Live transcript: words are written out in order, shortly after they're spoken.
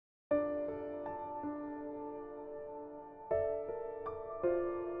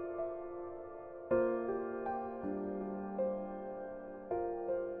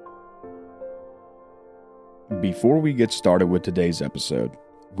Before we get started with today's episode,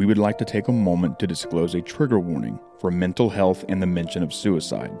 we would like to take a moment to disclose a trigger warning for mental health and the mention of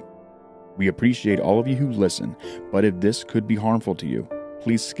suicide. We appreciate all of you who listen, but if this could be harmful to you,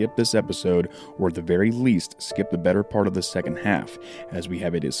 please skip this episode, or at the very least, skip the better part of the second half, as we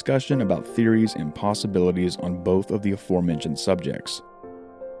have a discussion about theories and possibilities on both of the aforementioned subjects.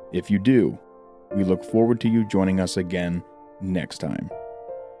 If you do, we look forward to you joining us again next time.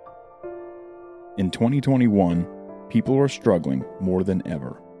 In 2021, people are struggling more than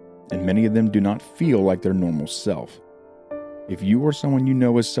ever, and many of them do not feel like their normal self. If you or someone you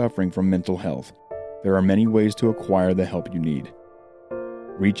know is suffering from mental health, there are many ways to acquire the help you need.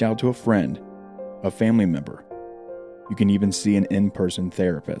 Reach out to a friend, a family member. You can even see an in-person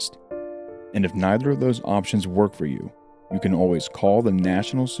therapist. And if neither of those options work for you, you can always call the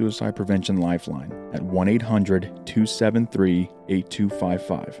National Suicide Prevention Lifeline at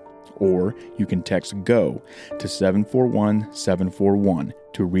 1-800-273-8255. Or you can text GO to 741-741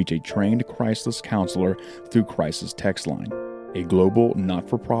 to reach a trained crisis counselor through Crisis Text Line, a global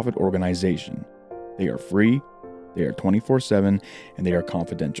not-for-profit organization. They are free, they are 24/7, and they are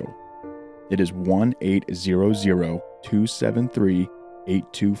confidential. It is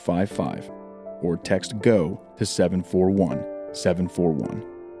 1-800-273-8255 or text GO to 741-741.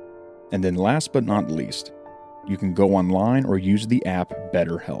 And then last but not least, you can go online or use the app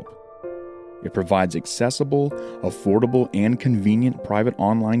BetterHelp. It provides accessible, affordable, and convenient private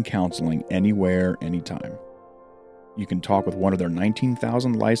online counseling anywhere, anytime. You can talk with one of their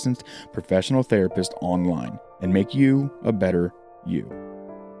 19,000 licensed professional therapists online and make you a better you.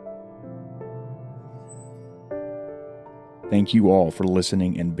 Thank you all for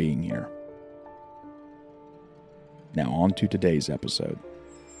listening and being here. Now on to today's episode.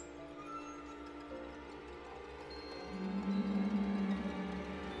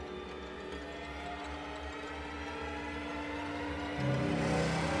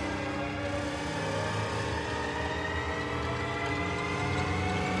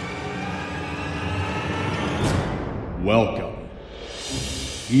 Welcome.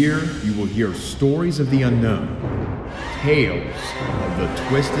 Here you will hear stories of the unknown, tales of the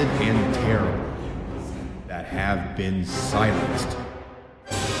twisted and terrible that have been silenced,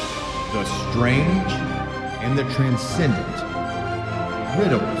 the strange and the transcendent,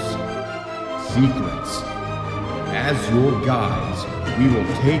 riddles, secrets. As your guides, we will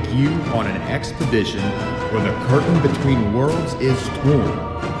take you on an expedition where the curtain between worlds is torn.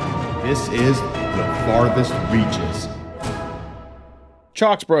 This is the farthest reaches.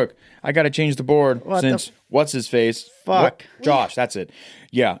 Chalk's broke. I gotta change the board what's his face? Fuck. Josh, that's it.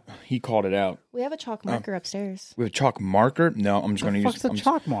 Yeah, he called it out. We have a chalk marker upstairs. We have a chalk marker? No, I'm just gonna use. What's a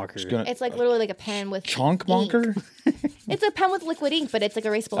chalk marker? It's like literally like a pen with chunk ink. marker. It's a pen with liquid ink, but it's like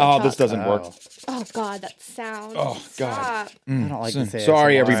erasable. Oh, chalk. this doesn't work. Oh God, that sound. Oh God. Stop. I don't like to say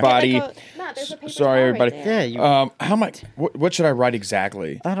Sorry, ASMR. everybody. Matt, there's a paper Sorry, towel everybody. Right there. Yeah, you. How much? What should I write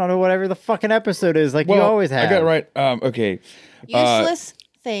exactly? I don't know, whatever the fucking episode is, like you always have. I got it right. Okay. Useless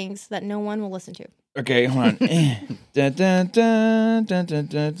things that no one will listen to. Okay, hold on. Dun, dun, dun, dun, dun,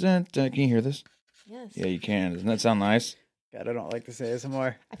 dun, dun, dun. Can you hear this? Yes. Yeah, you can. Doesn't that sound nice? God, I don't like to say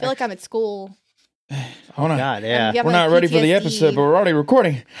ASMR. I feel like I'm at school. Hold on. God, yeah. Yeah. We're not ready for the episode, but we're already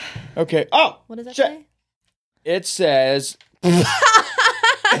recording. Okay. Oh, What does that shit. say? It says.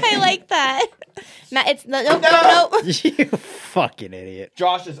 I like that. Matt, it's no. You fucking idiot.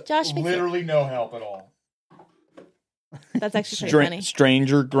 Josh is Josh, fix literally no help at all. That's actually pretty funny.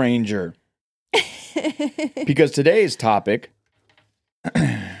 Stranger Granger. Because today's topic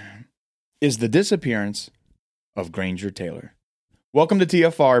is the disappearance of Granger Taylor. Welcome to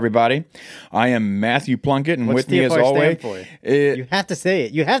TFR, everybody. I am Matthew Plunkett, and What's with me, as TFR always, stand for? You have to say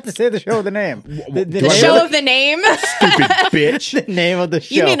it. You have to say the show of the name. The show of the name. stupid bitch. The name of the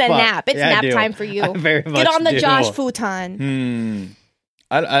show. You need a Fuck. nap. It's Yeah, I nap do. time for you. I very much Get on the do. Josh futon.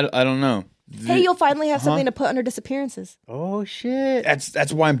 I don't know. Hey, you'll finally have something to put under disappearances. Oh shit.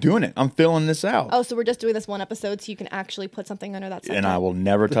 That's why I'm doing it. I'm filling this out, Oh, so we're just doing this one episode so you can actually put something under that subject. and I will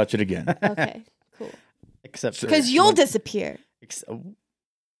never touch it again. Okay, cool. Except for Because you'll disappear,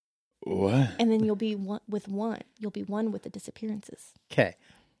 What? and then you'll be one with one. You'll be one with the disappearances. Okay.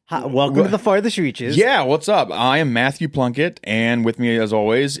 Hi, welcome to the farthest reaches. Yeah, what's up? I am Matthew Plunkett, and with me, as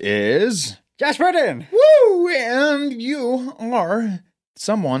always, is Josh Burton. Woo! And you are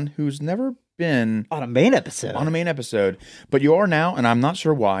someone who's never been On a main episode. on a main episode, but you are now, and I'm not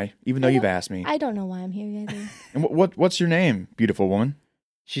sure why, even though you've asked me. I don't know why I'm here either. And what's your name, beautiful woman?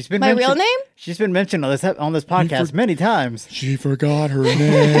 She's been My real mentioned- name? She's been mentioned on this podcast many times. She forgot her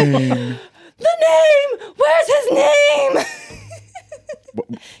name. The name! Where's his name?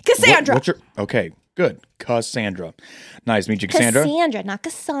 Cassandra. Okay, Good. Cassandra. Nice to meet you, Cassandra. Cassandra, not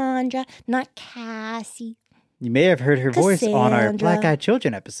Cassandra, not Cassie. You may have heard her voice on our Cassandra. Black Eyed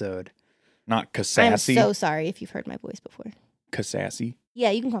Children episode. Not I'm Cassassy. so sorry if you've heard my voice before. Cassassy.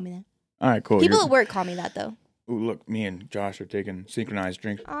 Yeah, you can call me that. All right, cool. People at work call me that, though. Ooh, look, me and Josh are taking synchronized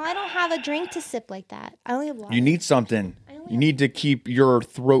drinks. Oh, I don't have a drink to sip like that. I only have water. You need something. I only You have- need to keep your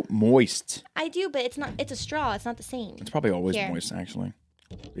throat moist. I do, but it's not. It's a straw. It's not the same. It's probably always Here. moist, actually.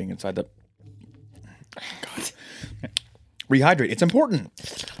 Being inside the... God. Rehydrate. It's important.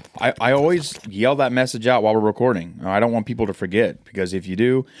 I always yell that message out while we're recording. I don't want people to forget, because if you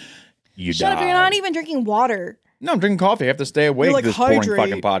do, you Shut die. up! You're not even drinking water. No, I'm drinking coffee. I have to stay awake like, this boring hydrate.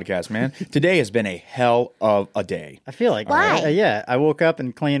 fucking podcast, man. Today has been a hell of a day. I feel like Why? Yeah, I woke up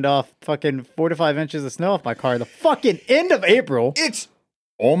and cleaned off fucking 4 to 5 inches of snow off my car the fucking end of April. It's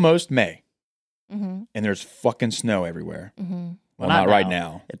almost May, Mm-hmm. and there's fucking snow everywhere. Mm-hmm. Well, Not not right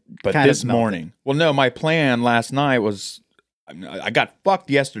now. now, but kind of this melted. morning. Well, no, my plan last night was I got fucked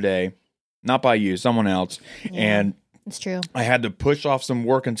yesterday, not by you, someone else, and It's true. I had to push off some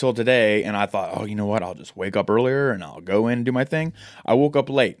work until today, and I thought, oh, you know what? I'll just wake up earlier and I'll go in and do my thing. I woke up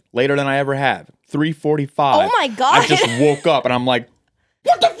late, later than I ever have. 3:45. Oh my God. I just woke up and I'm like,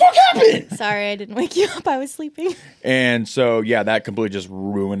 what the fuck happened? Sorry, I didn't wake you up. I was sleeping. And so, yeah, that completely just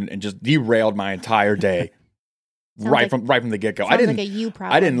ruined and just derailed my entire day. right from the get go. I Sounds didn't. like a you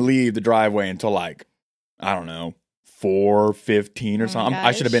problem. I didn't leave the driveway until like, I don't know, 4:15 or Oh my something.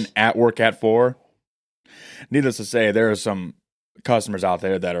 I should have gosh. been at work at 4. Needless to say, there are some customers out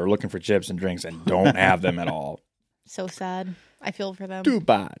there that are looking for chips and drinks and don't have them at all. So sad. I feel for them. Too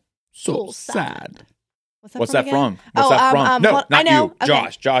bad. So So sad. sad. What's that again? from? Oh, What's that from? No, hold- not I know. you. Okay.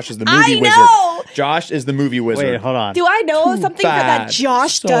 Josh. Josh is the movie I wizard. know. Josh is the movie wizard. Wait, hold on. Do I know Too something that bad.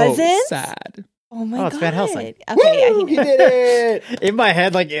 Josh So doesn't? sad. Oh my Oh, God. it's Van Helsing. Okay, yeah, Woo, he he did it. In my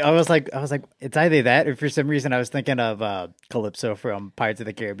head, like I was like, it's either that, or for some reason I was thinking of Calypso from Pirates of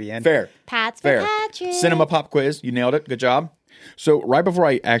the Caribbean. Fair. Pat's for Fair. Patrick. Cinema pop quiz. You nailed it. Good job. So right before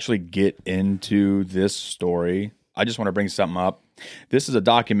I actually get into this story, I just want to bring something up. This is a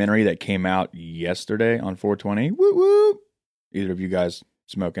documentary that came out yesterday on 420. Woo woo. Either of you guys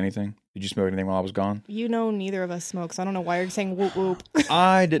smoke anything? Did you smoke anything while I was gone? You know, neither of us smoke, so I don't know why you're saying whoop whoop.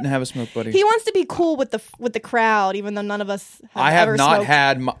 I didn't have a smoke buddy. He wants to be cool with the crowd, even though none of us have I have ever not smoked.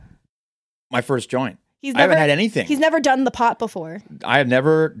 had my first joint. He's I haven't never had anything. He's never done the pot before. I have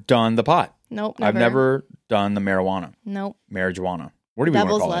never done the pot. Nope. I've never done the marijuana. Nope. Marijuana. What do we want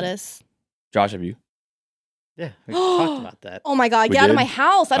to Devil's call lettuce. it? Josh, have you? Yeah, we talked about that. Oh my God! We Get out did? of my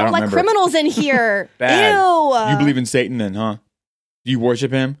house! I don't like remember. criminals in here. Bad. Ew. You believe in Satan then, huh? Do you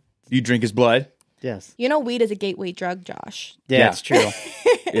worship him? Do you drink his blood? Yes. You know, weed is a gateway drug, Josh. Yeah, Yeah. it's true.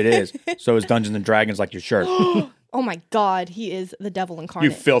 It is. So is Dungeons and Dragons, like your shirt. Oh my God, he is the devil You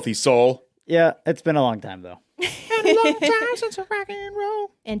incarnate. filthy soul. Yeah, it's been a long time though. Since rock and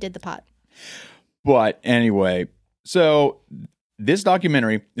roll. And did the pot. But anyway, so this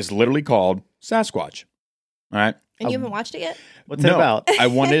documentary is literally called Sasquatch. All right. And you haven't watched it yet? What's it about? I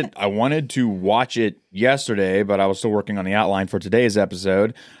wanted to watch it yesterday, but I was still working on the outline for today's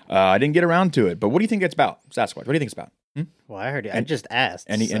episode. I didn't get around to it. But what do you think it's about? Sasquatch. What do you think it's about? Well, I heard it. I just asked.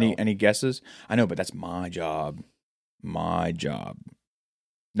 so- Any guesses? I know, but that's my job. My job.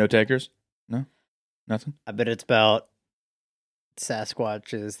 No takers? No? Nothing? I bet it's about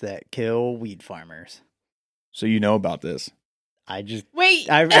Sasquatches that kill weed farmers. So you know about this. I just Wait.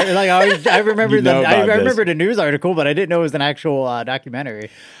 I remember You know I about this. remembered a news article, but I didn't know it was an actual documentary.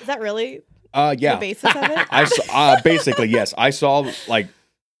 Is that really Yeah. the basis of it? I saw, basically, yes. I saw, like,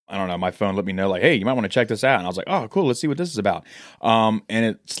 I don't know, my phone let me know, like, hey, you might want to check this out. And I was like, oh, cool, let's see what this is about. And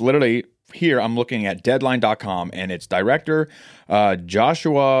it's literally, here, I'm looking at Deadline.com, and it's director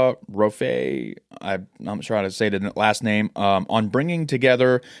Joshua Rofe, I'm not sure how to say the last name, on bringing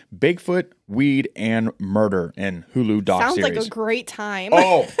together Bigfoot, weed, and murder in Hulu doc Sounds series. like a great time.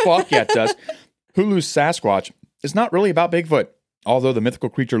 Oh, fuck yeah, it does. Hulu's Sasquatch is not really about Bigfoot, although the mythical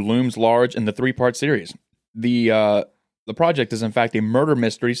creature looms large in the 3-part series. The project is, in fact, a murder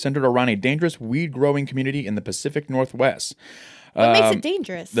mystery centered around a dangerous weed-growing community in the Pacific Northwest. What makes it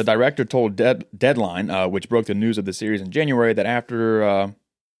dangerous? The director told Deadline, which broke the news of the series in January, that after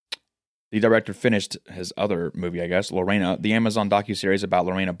the director finished his other movie, I guess, Lorena, the Amazon docuseries about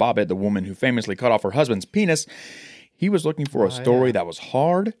Lorena Bobbitt, the woman who famously cut off her husband's penis, he was looking for a story that was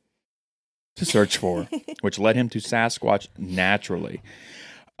hard to search for, which led him to Sasquatch naturally.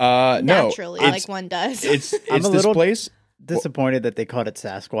 Naturally, no, like one does. It's I'm a this little place. Disappointed that they called it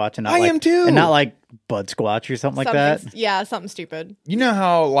Sasquatch and not I like, am too. and not like Bud Squatch or something like that. Yeah, something stupid. You know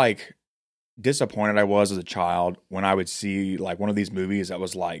how, like, disappointed I was as a child when I would see like one of these movies that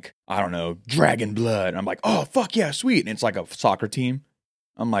was like, I don't know, Dragon Blood. And I'm like, oh, fuck yeah, sweet. And it's like a soccer team.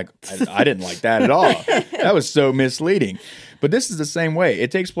 I'm like, I didn't like that at all. That was so misleading. But this is the same way. It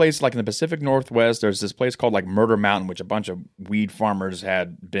takes place like in the Pacific Northwest. There's this place called like Murder Mountain, which a bunch of weed farmers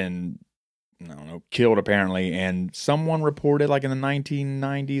had been, I don't know, killed apparently. And someone reported like in the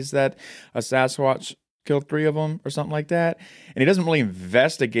 1990s that a Sasquatch killed 3 of them or something like that. And he doesn't really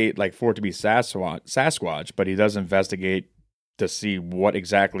investigate like for it to be Sasquatch, but he does investigate to see what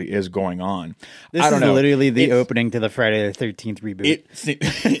exactly is going on. This I don't is know. literally the opening to the Friday the 13th reboot.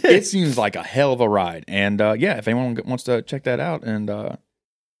 It seems like a hell of a ride. And yeah, if anyone wants to check that out and I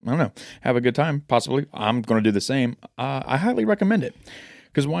don't know, have a good time, possibly, I'm going to do the same. I highly recommend it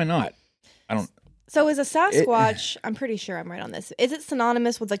because why not? So is a Sasquatch, I'm pretty sure I'm right on this. Is it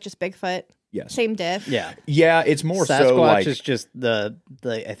synonymous with like just Bigfoot? Yes. Same diff? Yeah. Yeah, it's more Sasquatch so like is just the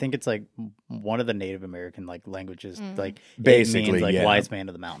I think it's like one of the Native American like languages. Like Basically, it means, like yeah. wise man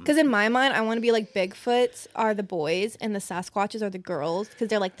of the mountain. Because in my mind, I want to be like Bigfoots are the boys and the Sasquatches are the girls because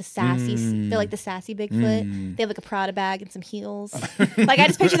they're like the sassy, they're like the sassy Bigfoot. They have like a Prada bag and some heels. Like I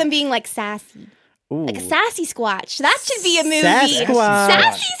just picture them being like sassy. Ooh. Like a sassy squatch. That should be a movie. Sasquatch.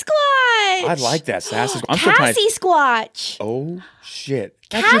 Sassy squatch. I like that sassy. I'm still trying Cassie to, squatch. oh shit.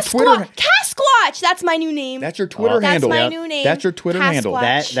 That's your Twitter. Casquatch. That's my new name. That's your Twitter That's handle. my new name. That's your Twitter handle.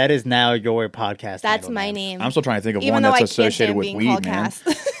 Casquatch. That is now your podcast. That's handle my name. name. I'm still trying to think of Even one though that's I can't say associated I'm with being weed, called man.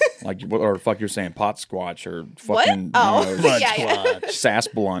 Cass. Like, or fuck, you're saying pot squatch or What? fucking Oh, blood yeah. sass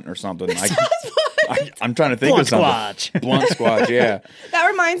blunt or something. I'm trying to think Blunt of something. squatch. Blunt squatch, yeah. That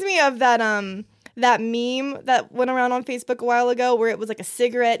reminds me of that meme that went around on Facebook a while ago where it was like a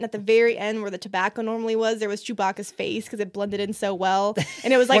cigarette and at the very end where the tobacco normally was, there was Chewbacca's face because it blended in so well.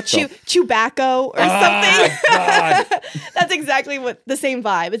 And it was like Chewbacco or something. God. That's exactly what the same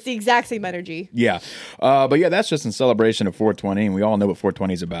vibe. It's the exact same energy. Yeah. But yeah, that's just in celebration of 420, and we all know what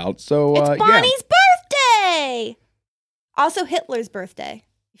 420 is about. So, It's yeah. Bonnie's birthday. Also Hitler's birthday,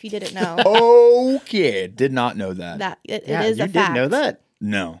 if you didn't know. Okay. Did not know that. It Yeah, is you a didn't fact. know that?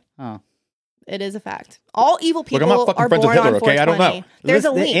 No. Oh. It is a fact. All evil Look, I'm people not fucking are friends born with Hitler, on okay? I don't 420. know. There's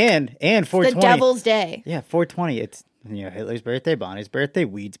a Listen, link. and The 420. Devil's Day. Yeah, 420. It's Hitler's birthday, Bonnie's birthday,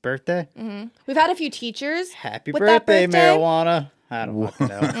 weed's birthday. We've had a few teachers. Happy with that birthday, birthday. marijuana. I don't fucking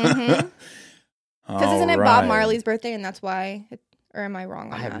know. Because isn't it Bob Alright. Marley's birthday, and that's why? Or am I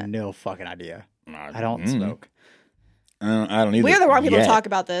wrong on I have that? no fucking idea. I don't smoke. I don't either. We're the wrong people yet. to talk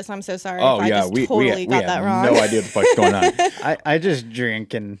about this. I'm so sorry Oh, if I yeah. just We totally got have that wrong. no idea what the fuck's going on. I just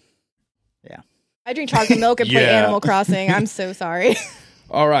drink and I drink chocolate milk and play Yeah. Animal Crossing. I'm so sorry.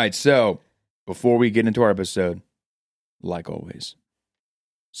 All right. So, before we get into our episode, like always,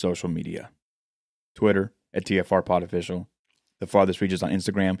 social media. Twitter at TFR Pod Official. The Farthest Reaches on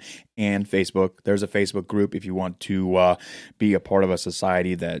Instagram and Facebook. There's a Facebook group if you want to be a part of a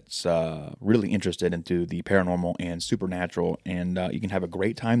society that's really interested into the paranormal and supernatural, and you can have a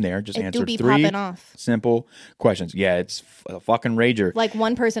great time there. Just It answer do be 3 popping off. simple questions. Yeah, it's a fucking rager, Like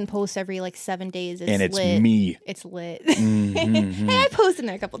one person posts every like 7 days. and it's lit. me. It's lit. Mhm. Hey, I posted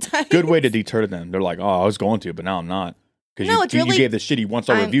there a couple times. Good way to deter them. They're like, oh, I was going to, but now I'm not. Because No, it's you really- gave the shitty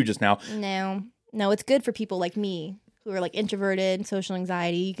 1-star I'm- review just now. No, it's good for people like me who are like introverted, social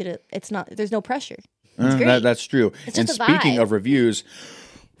anxiety. You could. It's not. There's no pressure. It's great. That's true. It's And just a speaking vibe. of reviews,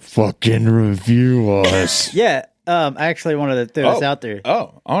 fucking review us. yeah. I actually wanted to throw this out there.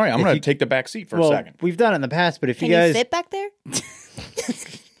 Oh, all right. I'm If going to you- take the back seat for a well, second. we've done it in the past, but if Can you you guys sit back there?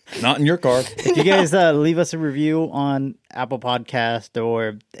 Not in your car. if you guys leave us a review on Apple Podcast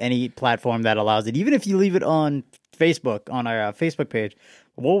or any platform that allows it, even if you leave it on Facebook on our Facebook page,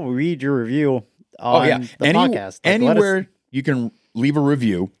 we'll read your review on the podcast. Like, let us- Anywhere you can leave a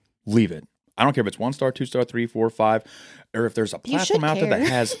review, leave it. I don't care if it's 1-star, 2-star, 3, 4, 5, or if there's a You platform should out there that care.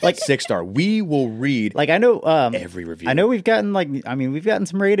 has like 6-star. We will read like I know every review. I know we've gotten we've gotten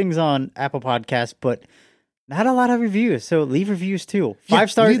some ratings on Apple Podcasts, but not a lot of reviews. So leave reviews too. 5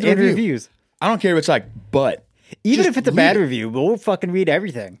 stars leave the and review. reviews. I don't care if it's like, but Even just if it's a leave bad it. review, we'll fucking read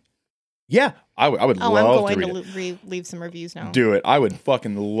everything. Yeah, I would Oh, I'm love to going read to it. leave some reviews now. Do it. I would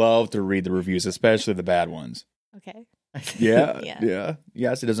fucking love to read the reviews, especially the bad ones. Okay. Yeah, Yeah. yeah.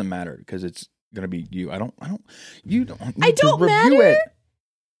 Yes, it doesn't matter because it's gonna be you. You don't. Need I to don't review matter?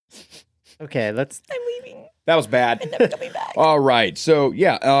 it. Okay, let's I'm leaving. That was bad. Never coming back. All right. So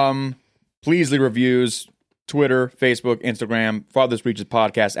yeah, please leave reviews. Twitter, Facebook, Instagram, Farthest Reaches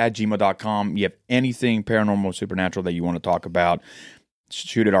Podcast at gmail.com. You have anything paranormal, supernatural that you want to talk about,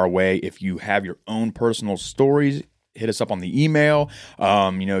 shoot it our way. If you have your own personal stories, hit us up on the email.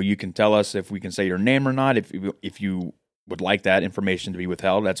 You can tell us if we can say your name or not. If you would like that information to be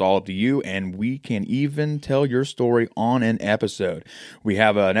withheld, that's all up to you. And we can even tell your story on an episode. We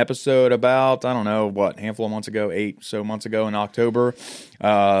have an episode about, I don't know, what, handful of months ago, 8 so months ago in October,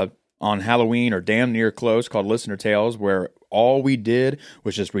 on Halloween or damn near close, called Listener Tales, where all we did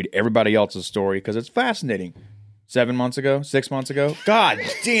was just read everybody else's story because it's fascinating. 7 months ago, 6 months ago. God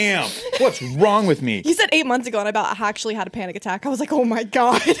damn. What's wrong with me? You said 8 months ago, and I actually had a panic attack. I was like, oh my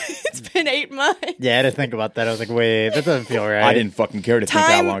God, it's been 8 months. Yeah, I had to think about that. I was like, wait, that doesn't feel right. I didn't fucking care to think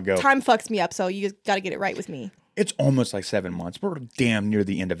how long ago. Time fucks me up, so you just got to get it right with me. It's almost like 7 months. We're damn near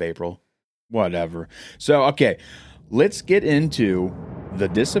the end of April. Whatever. So, okay, let's get into the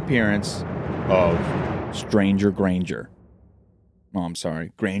disappearance of Stranger Granger. Oh, I'm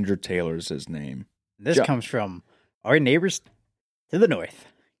sorry. Granger Taylor is his name. This comes from our neighbors to the north.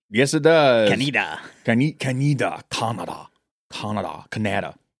 Yes, it does. Canada. Canada.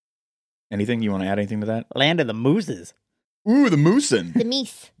 Anything? You want to add anything to that? Land of the mooses. Ooh, the moosin'. The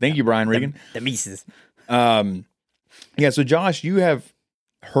meese. Thank you, Brian Regan. The meeses. Yeah, so Josh, you have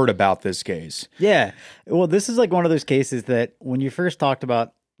heard about this case. Yeah. Well, this is like one of those cases that when you first talked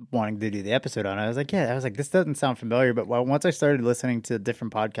about wanting to do the episode on it, I was like, this doesn't sound familiar. But once I started listening to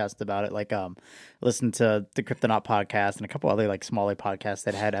different podcasts about it, like listened to the Kryptonaut podcast and a couple other like smaller podcasts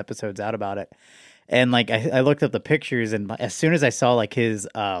that had episodes out about it. And like I looked up the pictures, and as soon as I saw like his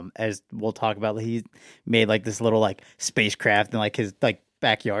as we'll talk about, he made like this little like spacecraft in like his like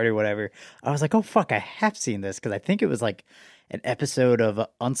backyard or whatever. I was like, oh fuck, I have seen this, because I think it was like an episode of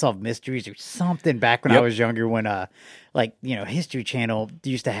Unsolved Mysteries or something back when I was younger, when like, you know, History Channel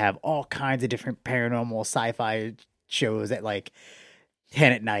used to have all kinds of different paranormal sci-fi shows at like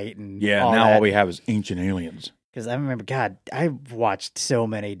 10 at night. And all we have is Ancient Aliens. Because I remember, God, I watched so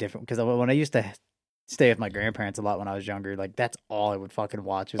many different, because when I used to stay with my grandparents a lot when I was younger, like that's all I would fucking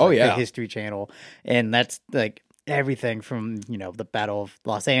watch was like the History Channel. And that's like everything from, you know, the Battle of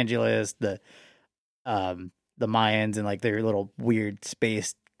Los Angeles, the Mayans and like their little weird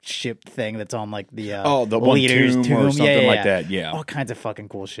space ship thing that's on like the the leader's tomb or something like that. Yeah, all kinds of fucking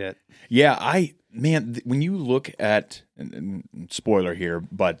cool shit. Yeah, when you look at, and spoiler here,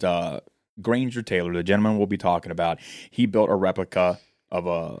 but Granger Taylor, the gentleman we'll be talking about, he built a replica of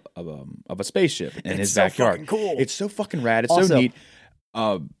a spaceship in his backyard. Cool. It's so fucking rad. It's also, so neat.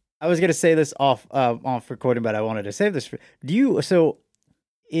 I was gonna say this off recording, but I wanted to save this for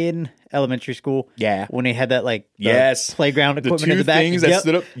in elementary school, when they had that like playground equipment in the back, things that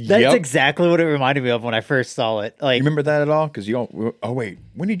stood up. That's exactly what it reminded me of when I first saw it. Like, you remember that at all? Because wait,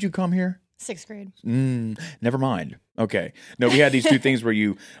 when did you come here? 6th grade. Never mind. Okay, no, we had these two things where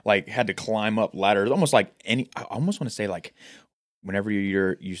you like had to climb up ladders, almost like I almost want to say like whenever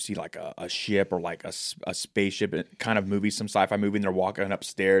you see like a ship or like a spaceship kind of movie, some sci-fi movie, and they're walking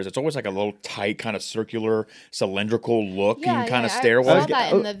upstairs, it's always like a little tight kind of circular cylindrical looking kind of stairway. I saw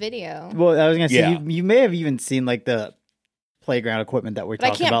that in the video. Well, I was gonna say you may have even seen like the playground equipment that we're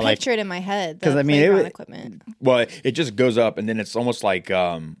talking about. I can't picture it in my head, because I mean equipment. Well, it just goes up, and then it's almost like you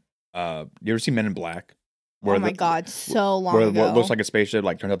ever see Men in Black? Oh my God, so long ago. What looks like a spaceship,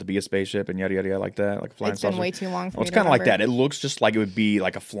 like turns out to be a spaceship, and yada yada yada, like that, like a flying saucer. It's been way too long for me. It's kind of like that. It looks just like it would be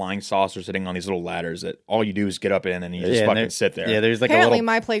like a flying saucer sitting on these little ladders that all you do is get up in and you just fucking sit there. Yeah, there's like apparently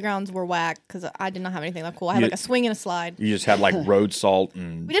my playgrounds were whack because I did not have anything that cool. I had like a swing and a slide. You just had like road salt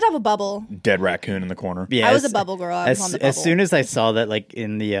and we did have a bubble. Dead raccoon in the corner. Yeah, I was a bubble girl. I was on the bubble. As soon as I saw that, like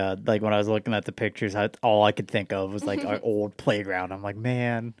in the like when I was looking at the pictures, all I could think of was like our old playground. I'm like,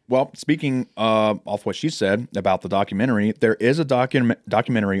 man. Well, speaking off what she said about the documentary, there is a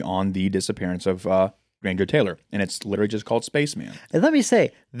documentary on the disappearance of Granger Taylor, and it's literally just called Spaceman. And let me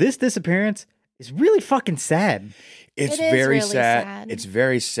say, this disappearance is really fucking sad. It's very really sad. It's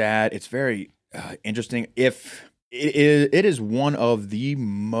very sad. It's very interesting. If it is one of the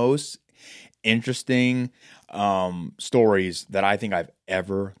most interesting stories that I think I've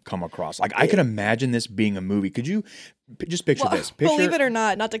ever come across. Like, I could imagine this being a movie. Could you just picture this? Believe it or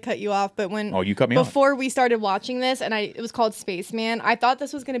not to cut you off, but you cut me off. Before we started watching this, and it was called Spaceman, I thought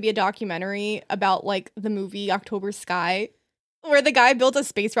this was going to be a documentary about like the movie October Sky, where the guy built a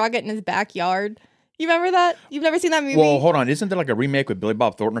space rocket in his backyard. You remember that? You've never seen that movie? Well, hold on. Isn't there like a remake with Billy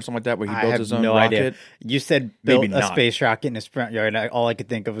Bob Thornton or something like that where he builds his own rocket? Idea. You said built a space rocket in his front yard, and all I could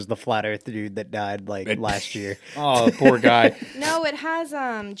think of was the flat Earth dude that died last year. Oh, poor guy. No, it has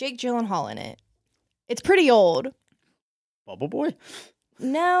Jake Gyllenhaal in it. It's pretty old. Bubble Boy?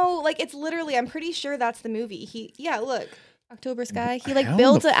 No, like it's literally. I'm pretty sure that's the movie. Look, October Sky. He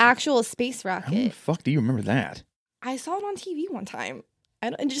built an actual space rocket. How the fuck do you remember that? I saw it on TV one time.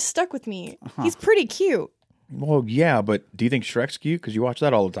 It just stuck with me. Uh-huh. He's pretty cute. Well, yeah, but do you think Shrek's cute? Because you watch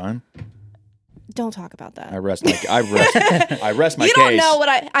that all the time. Don't talk about that. I rest my case. You don't know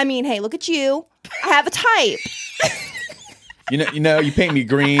what I mean, hey, look at you. I have a type. You paint me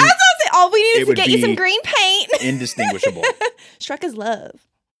green. All we need is to get you some green paint. Indistinguishable. Shrek is love.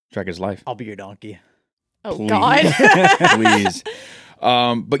 Shrek is life. I'll be your donkey. Oh, Please. God. Please.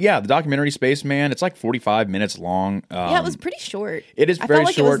 But yeah, the documentary Spaceman, it's like 45 minutes long. Yeah, it was pretty short. It is I very felt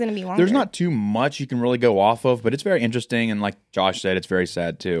like short. it was going to be longer. There's not too much you can really go off of, but it's very interesting. And like Josh said, it's very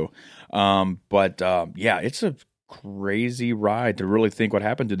sad too. Yeah, it's a crazy ride to really think what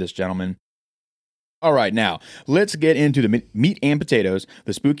happened to this gentleman. All right, now let's get into the meat and potatoes,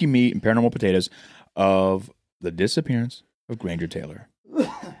 the spooky meat and paranormal potatoes of the disappearance of Granger Taylor.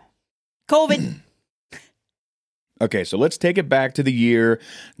 COVID. Okay, so let's take it back to the year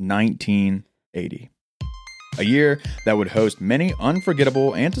 1980. A year that would host many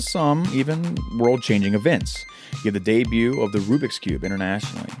unforgettable and to some even world-changing events. You have the debut of the Rubik's Cube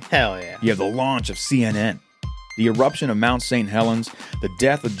internationally. Hell yeah. You have the launch of CNN, the eruption of Mount St. Helens, the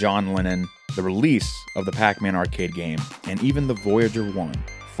death of John Lennon, the release of the Pac-Man arcade game, and even the Voyager 1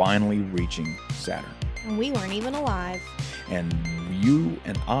 finally reaching Saturn. And we weren't even alive. And you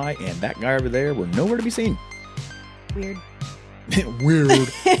and I and that guy over there were nowhere to be seen. Weird. Weird.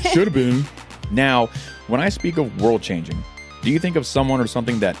 Should have been. Now, when I speak of world-changing, do you think of someone or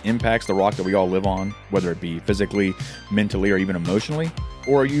something that impacts the rock that we all live on, whether it be physically, mentally, or even emotionally?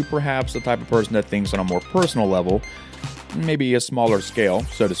 Or are you perhaps the type of person that thinks on a more personal level, maybe a smaller scale,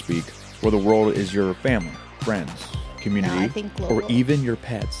 so to speak, where the world is your family, friends, community, No, I think global. or even your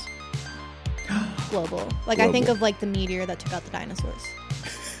pets? Global. Like, Global. I think of, like, the meteor that took out the dinosaurs.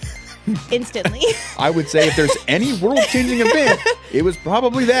 Instantly. I would say if there's any world-changing event, it was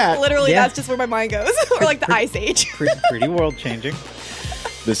probably that. Literally, Yeah. that's just where my mind goes. Or, like, the Ice Age. Pretty world changing.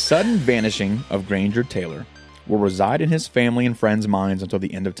 The sudden vanishing of Granger Taylor will reside in his family and friends' minds until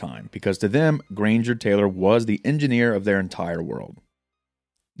the end of time, because to them, Granger Taylor was the engineer of their entire world.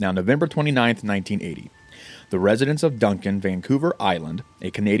 Now, November 29th, 1980, the residents of Duncan, Vancouver Island,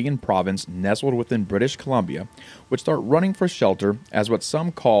 a Canadian province nestled within British Columbia, would start running for shelter as what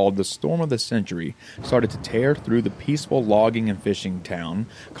some called the storm of the century started to tear through the peaceful logging and fishing town,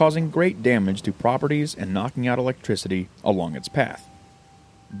 causing great damage to properties and knocking out electricity along its path.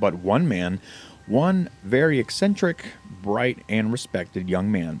 But one man, one very eccentric, bright, and respected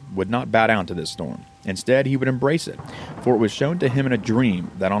young man, would not bow down to this storm. Instead, he would embrace it, for it was shown to him in a dream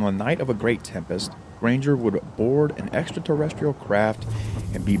that on the night of a great tempest, Granger would board an extraterrestrial craft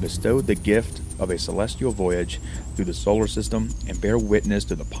and be bestowed the gift of a celestial voyage through the solar system and bear witness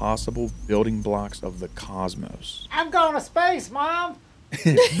to the possible building blocks of the cosmos. I'm going to space, Mom!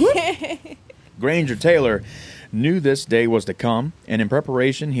 Granger Taylor knew this day was to come, and in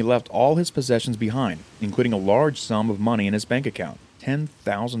preparation, he left all his possessions behind, including a large sum of money in his bank account,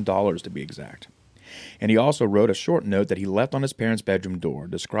 $10,000 to be exact. And he also wrote a short note that he left on his parents' bedroom door,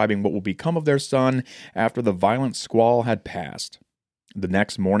 describing what will become of their son after the violent squall had passed. The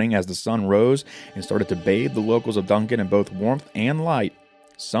next morning, as the sun rose and started to bathe the locals of Duncan in both warmth and light,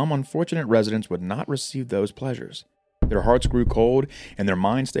 some unfortunate residents would not receive those pleasures. Their hearts grew cold, and their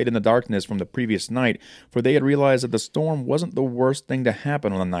minds stayed in the darkness from the previous night, for they had realized that the storm wasn't the worst thing to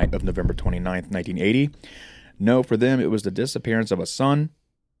happen on the night of November 29th, 1980. No, for them, it was the disappearance of a son,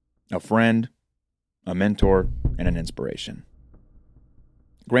 a friend, a mentor, and an inspiration.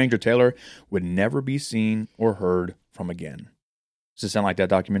 Granger Taylor would never be seen or heard from again. Does it sound like that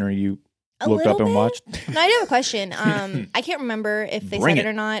documentary you looked up and watched? No, I do have a question. I can't remember if they Bring said it it.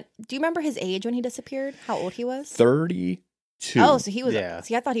 or not. Do you remember his age when he disappeared? How old he was? 32. Oh, so he was. Yeah.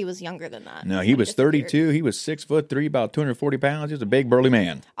 See, I thought he was younger than that. No, when he was disappeared. 32. He was 6'3", about 240 pounds. He was a big burly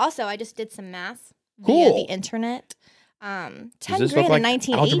man. Also, I just did some math Cool. via the internet. 10 Does this grand look like in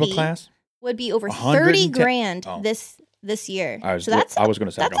 1980 algebra class? would be over 30 110 grand Oh. this year. I was so going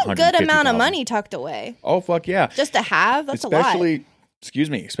to say that's like a good amount 150,000. of money tucked away Oh, fuck yeah. just to have. That's a lot.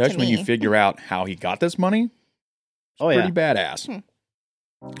 Especially when you me. figure out how he got this money. It's Oh, yeah. pretty badass.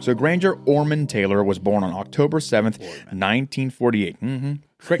 So Granger Ormond Taylor was born on October 7th, 1948.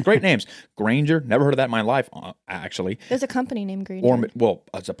 Great names. Granger, never heard of that in my life, actually. There's a company named Granger. Ormond, well,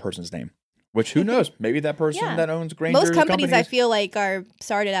 it's a person's name. Which, who knows? Maybe that person Yeah. that owns Granger Most companies I companies- feel like are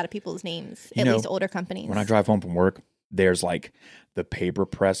started out of people's names, You at know, least older companies. When I drive home from work, there's like the paper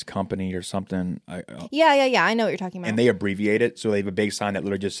press company or something. Yeah. I know what you're talking about. And they abbreviate it. So they have a big sign that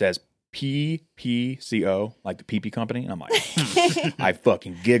literally just says PPCO, like the PP company. And I'm like, I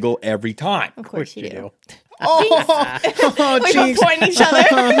fucking giggle every time. of course you do. Oh, We both point at each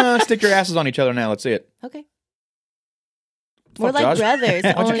other. Stick your asses on each other now. Let's see it. Okay. We're Fuck, like Josh. brothers,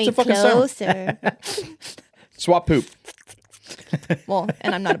 Why don't you only get the fucking sound? closer. Swap poop. Well,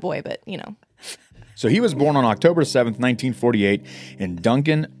 and I'm not a boy, but you know. So he was born on October 7th, 1948 in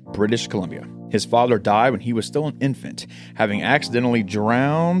Duncan, British Columbia. His father died when he was still an infant, having accidentally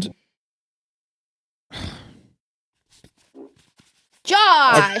drowned.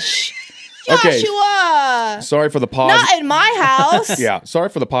 Josh! Okay. Joshua! Sorry for the pause. Not in my house! Yeah, sorry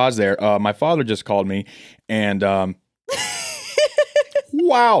for the pause there. My father just called me, and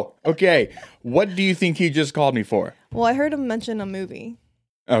wow. Okay, what do you think he just called me for? Well, I heard him mention a movie.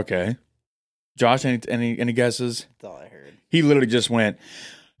 Okay, Josh, any guesses? That's all I heard. He literally just went,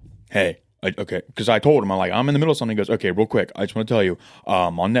 "Hey." Okay, because I told him, I'm in the middle of something. He goes, okay, real quick, I just want to tell you,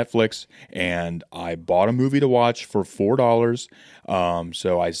 I'm on Netflix, and I bought a movie to watch for $4.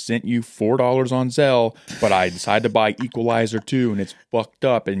 So I sent you $4 on Zelle, but I decided to buy Equalizer 2, and it's fucked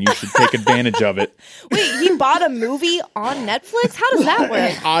up, and you should take advantage of it. Wait, he bought a movie on Netflix? How does that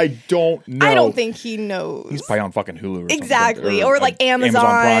work? I don't know. I don't think he knows. He's probably on fucking Hulu or something. Exactly, or like Amazon.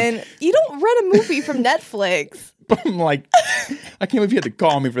 Prime. You don't rent a movie from Netflix. I'm like, I can't believe you had to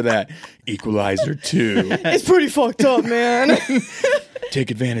call me for that. Equalizer 2. It's pretty fucked up, man.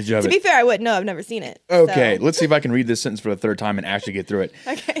 Take advantage of it. To be fair, I wouldn't know. I've never seen it. Okay, so. let's see if I can read this sentence for the third time and actually get through it.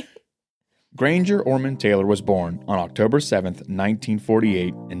 Okay. Granger Ormond Taylor was born on October 7th,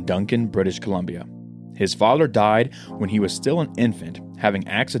 1948 in Duncan, British Columbia. His father died when he was still an infant, having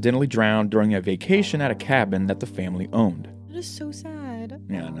accidentally drowned during a vacation at a cabin that the family owned. That is so sad.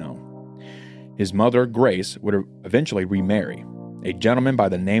 Yeah, I know. His mother, Grace, would eventually remarry. A gentleman by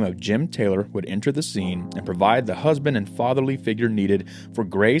the name of Jim Taylor would enter the scene and provide the husband and fatherly figure needed for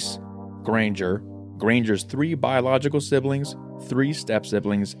Grace, Granger's 3 biological siblings, 3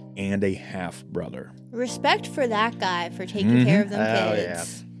 step-siblings, and a half-brother. Respect for that guy for taking care of them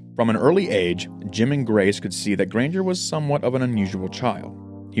kids. Yeah. From an early age, Jim and Grace could see that Granger was somewhat of an unusual child.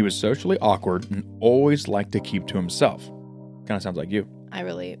 He was socially awkward and always liked to keep to himself. Kind of sounds like you. I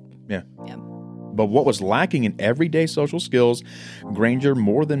relate. Yeah. Yeah. But what was lacking in everyday social skills, Granger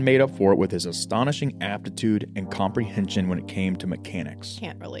more than made up for it with his astonishing aptitude and comprehension when it came to mechanics.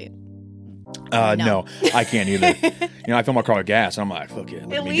 Can't relate. No, I can't either. I fill my car with gas, and I'm like, fuck it,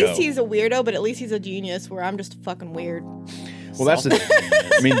 let At me least go. he's a weirdo, but at least he's a genius, where I'm just fucking weird. Well, that's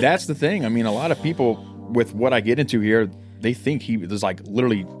the thing. A lot of people with what I get into here, they think he was like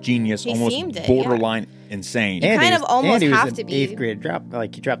literally genius, He almost seemed it, borderline insane. And kind he of was- almost and he was have an to be. 8th grade drop.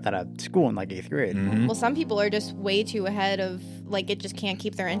 Like he dropped out of school in like 8th grade. Mm-hmm. Well, some people are just way too ahead of, like, it just can't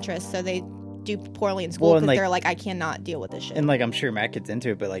keep their interest, so they do poorly in school Well, because and, like- they're like, I cannot deal with this shit. And like I'm sure Matt gets into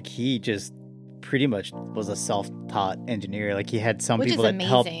it, but like he just pretty much was a self-taught engineer. Like he had some Which is people that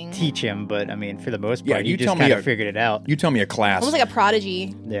helped amazing. teach him, but I mean, for the most Yeah, part, you he tell just me kind a- of figured it out. You tell me a class. Almost like a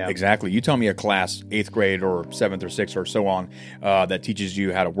prodigy. Yeah, Exactly. You tell me a class, 8th grade or 7th or 6th or so on, that teaches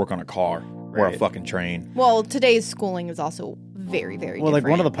you how to work on a car or a Right. fucking train. Well, today's schooling is also very, very Well, like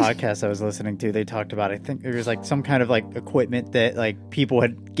different. one of the podcasts I was listening to, they talked about, I think there was like some kind of like equipment that like people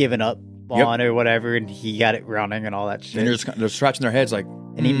had given up Yep. on or whatever, and he got it running and all that shit. And they're scratching their heads like,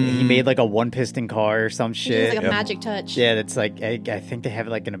 And he made like a 1-piston car or some He shit. has like a Yep. magic touch. Yeah, that's like I think they have it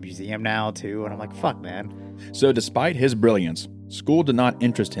like in a museum now too, and I'm like, fuck, man. So despite his brilliance, school did not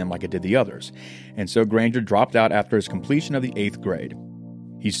interest him like it did the others, and so Granger dropped out after his completion of the 8th grade.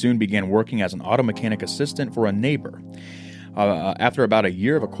 He soon began working as an auto mechanic assistant for a neighbor. After about a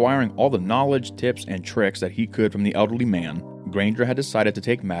year of acquiring all the knowledge, tips, and tricks that he could from the elderly man, Granger had decided to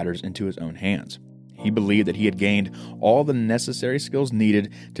take matters into his own hands. He believed that he had gained all the necessary skills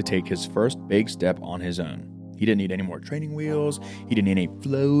needed to take his first big step on his own. He didn't need any more training wheels. He didn't need any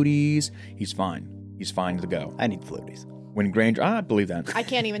floaties. He's fine. He's fine to go. I need floaties. When Granger, I believe that. I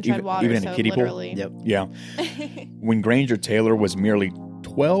can't even tread Even- water, even in a so kiddie pool? literally. Yep. Yeah. When Granger Taylor was merely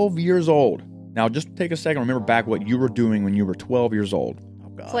 12 years old. Now, just take a second. Remember back what you were doing when you were 12 years old. Oh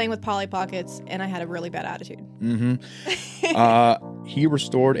god. Playing with Polly Pockets, and I had a really bad attitude. Mm-hmm. He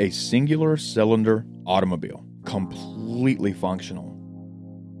restored a singular cylinder automobile, completely functional.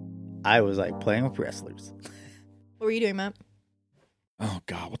 I was like playing with wrestlers. What were you doing, Matt? Oh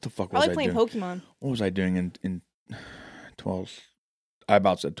God, what the fuck Probably was I playing doing? Pokemon. What was I doing in 12th? I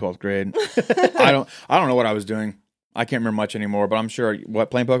about said 12th grade. I don't know what I was doing. I can't remember much anymore, but I'm sure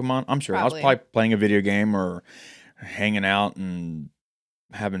playing Pokemon? I'm sure. I was Probably. probably playing a video game or hanging out and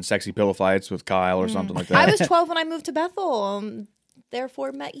having sexy pillow fights with Kyle or something like that. I was 12 when I moved to Bethel.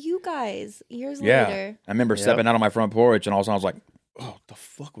 Therefore, met you guys years yeah. later. I remember stepping out on my front porch and all of a sudden I was like, oh, the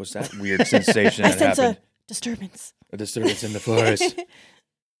fuck was that weird sensation I that sense happened? a disturbance. A disturbance in the forest.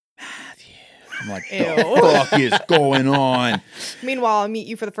 I'm like, Ew. the fuck is going on? Meanwhile, I meet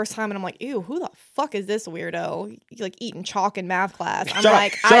you for the first time, and I'm like, ew, who the fuck is this weirdo? You like eating chalk in math class. I'm Shut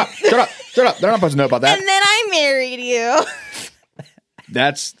like, up. They're not supposed to know about that. And then I married you.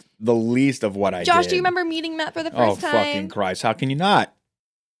 That's the least of what I did. Josh, do you remember meeting Matt for the first time? Oh, fucking Christ. How can you not?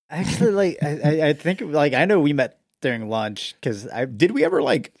 Actually, like, I think, like, I know we met during lunch because Did we ever,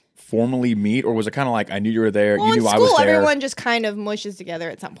 like, formally meet, or was it kind of like I knew you were there, well, you knew in I was school, there? everyone just kind of mushes together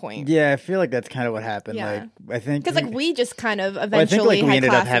at some point. Yeah, I feel like that's kind of what happened. Yeah. Like, I think Because like we just kind of I eventually think like we had ended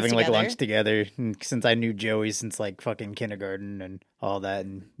up classes having together. like lunch together since I knew Joey since like fucking kindergarten and all that,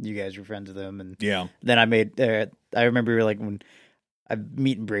 and you guys were friends with him. And Yeah. then I remember like when I'm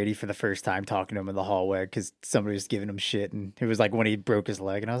meeting Brady for the first time, talking to him in the hallway because somebody was giving him shit, and it was like when he broke his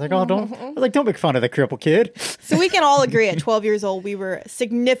leg, and I was like, "Oh, don't make fun of the cripple kid." So we can all agree at 12 years old, we were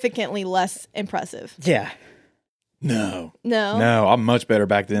significantly less impressive. Yeah, No, No, I'm much better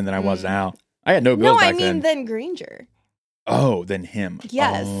back then than I was now. I had no girls no, I back mean then. then Granger. Oh, than him.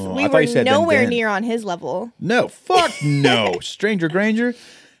 Yes, Oh, we I thought were you said nowhere then. near on his level. No, fuck no. Stranger Granger?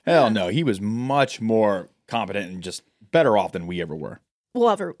 Hell no. He was much more competent and just better off than we ever were. We'll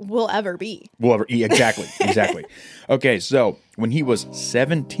ever be. Exactly. Okay, so when he was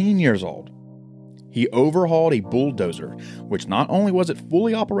 17 years old, he overhauled a bulldozer, which not only was it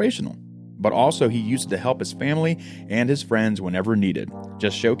fully operational, but also he used it to help his family and his friends whenever needed,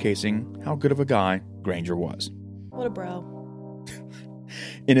 just showcasing how good of a guy Granger was. What a bro.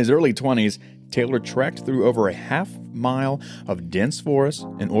 In his early 20s, Taylor trekked through over a half-mile of dense forest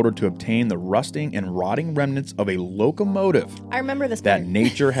in order to obtain the rusting and rotting remnants of a locomotive I remember this that part.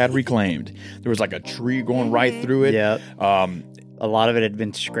 nature had reclaimed. There was like a tree going right through it. yeah. Um, A lot of it had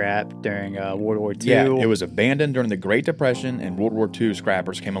been scrapped during World War II. yeah, it was abandoned during the Great Depression, and World War II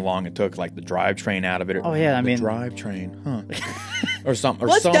scrappers came along and took like the drivetrain out of it. Oh, yeah, I mean- drivetrain, huh? or something.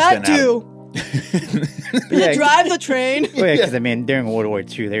 What's something that out- do? Yeah, Drive the train. Well, yeah, because I mean, during World War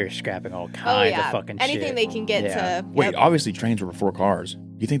II, they were scrapping all kinds Oh yeah, of fucking anything shit. they can get Yeah. to. Wait, Yep. obviously trains were before cars.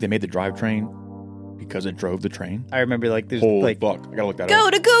 You think they made the drivetrain because it drove the train? I remember like there's Holy like fuck! I gotta look that Go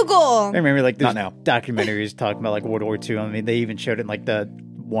up. to Google. I remember like Not there's now. documentaries talking about like World War II. I mean, they even showed it in like the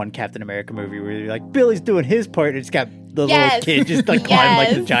one Captain America movie where you're like Billy's doing his part, and it's got the Yes. little kid just like climbing like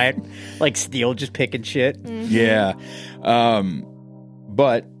the Yes. giant like steel, just picking shit. Yeah,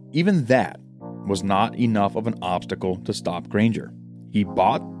 but even that was not enough of an obstacle to stop Granger. He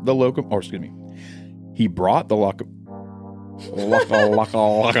bought the He brought the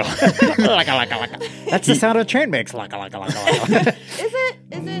That's the sound a train makes. Laka, laka, laka, laka. Is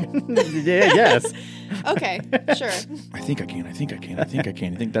it? Yeah, yes. Okay, sure. I think I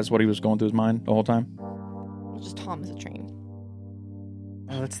can. You think that's what he was going through his mind the whole time? Just Tom is a train.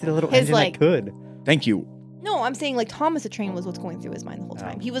 Oh, that's the little His, engine like- that could. Thank you. No, I'm saying like Thomas the Train was what's going through his mind the whole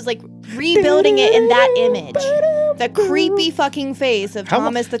time. He was like rebuilding it in that image. The creepy fucking face of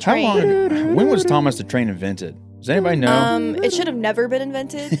Thomas the How long Train. ago- when was Thomas the Train invented? Does anybody know? It should have never been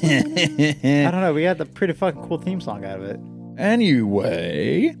invented. I don't know. We got the pretty fucking cool theme song out of it.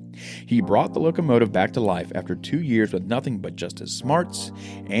 Anyway, he brought the locomotive back to life after 2 years with nothing but just his smarts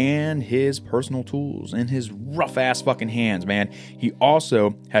and his personal tools in his rough-ass fucking hands, man. He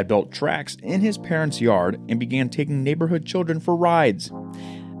also had built tracks in his parents' yard and began taking neighborhood children for rides.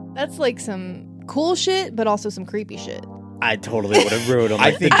 That's like some cool shit, but also some creepy shit. I totally would have rode on I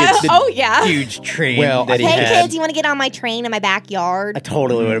like think the it's- Oh yeah. huge train Well, that he Hey had. kids, you want to get on my train in my backyard? I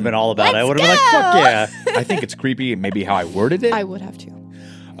totally would have been all about it. I would Let's have been like, fuck go! yeah. I think it's creepy, maybe how I worded it. I would have to.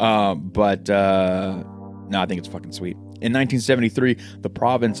 No, I think it's fucking sweet. In 1973, the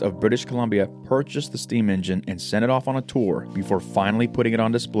province of British Columbia purchased the steam engine and sent it off on a tour before finally putting it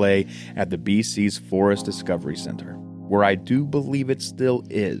on display at the BC's Forest Discovery Center, where I do believe it still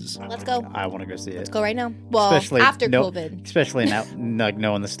is. Let's go. I want to go see it. Let's go right now. Well, after COVID. Especially now, like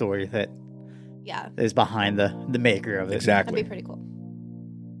knowing the story that Yeah. is behind the maker of it. Exactly. That'd be pretty cool.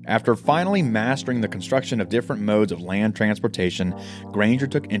 After finally mastering the construction of different modes of land transportation, Granger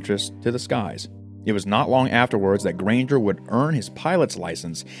took interest to the skies. It was not long afterwards that Granger would earn his pilot's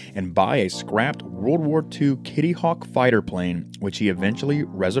license and buy a scrapped World War II Kitty Hawk fighter plane, which he eventually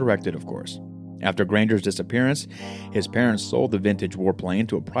resurrected, of course. After Granger's disappearance, his parents sold the vintage warplane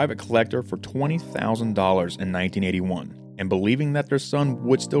to a private collector for $20,000 in 1981, and believing that their son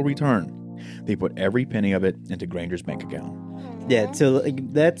would still return, they put every penny of it into Granger's bank account. Yeah, so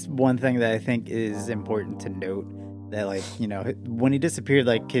like, that's one thing that I think is important to note. That, like, you know, when he disappeared,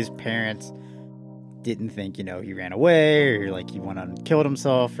 like, his parents didn't think, you know, he ran away or, like, he went on and killed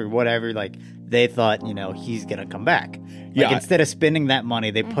himself or whatever. Like, they thought, you know, he's going to come back. Like, Yeah. instead of spending that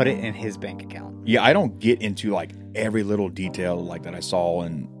money, they put it in his bank account. Yeah, I don't get into like every little detail like that I saw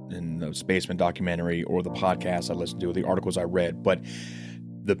in the Spaceman documentary or the podcast I listened to or the articles I read, but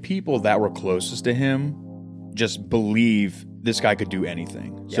the people that were closest to him just believe this guy could do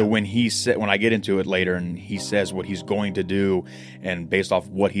anything. So when I get into it later and he says what he's going to do, and based off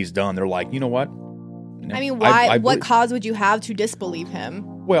what he's done, they're like, you know what? I mean, why? What cause would you have to disbelieve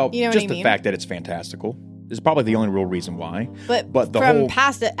him? Well, you know just what I the mean? fact that it's fantastical is probably the only real reason why. But the from whole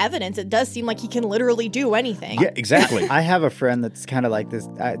past evidence, it does seem like he can literally do anything. Yeah, exactly. I have a friend that's kind of like this.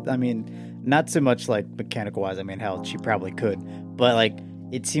 I mean, not so much like mechanical wise. I mean, hell, she probably could, but like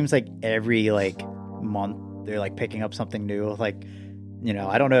it seems like every like month they're like picking up something new. Like, you know,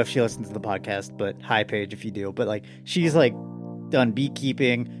 I don't know if she listens to the podcast, but hi Paige if you do. But like she's like done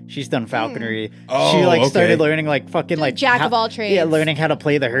beekeeping, she's done falconry. She like started learning like fucking like jack of all trades. Yeah, learning how to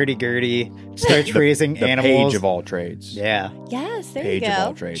play the hurdy-gurdy. Starts raising the animals. Page of all trades. Yeah. Yes, there Page you go. of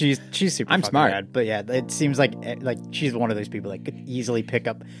all trades. She's super I'm fucking smart. rad. But yeah, it seems like she's one of those people that could easily pick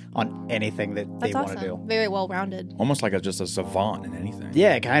up on anything that That's they want awesome. to do. Very well rounded. Almost like just a savant in anything.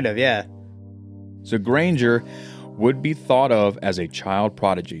 Yeah, kind of, yeah. So Granger would be thought of as a child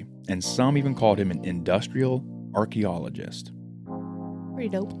prodigy, and some even called him an industrial archaeologist. Pretty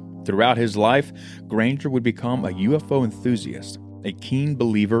dope. Throughout his life, Granger would become a UFO enthusiast, a keen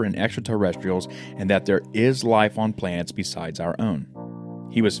believer in extraterrestrials and that there is life on planets besides our own.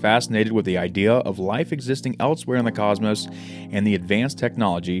 He was fascinated with the idea of life existing elsewhere in the cosmos and the advanced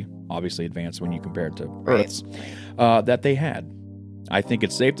technology, obviously advanced when you compare it to Earth's, that they had. I think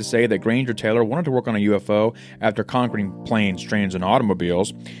it's safe to say that Granger Taylor wanted to work on a UFO after conquering planes, trains, and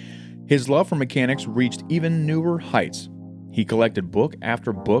automobiles. His love for mechanics reached even newer heights. He collected book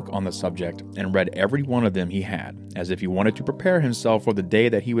after book on the subject and read every one of them he had, as if he wanted to prepare himself for the day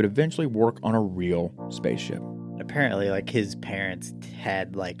that he would eventually work on a real spaceship. Apparently, like, his parents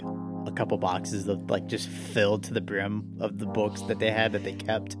had, like, a couple boxes of, like, just filled to the brim of the books that they had that they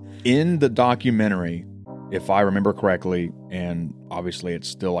kept. In the documentary, if I remember correctly, and obviously it's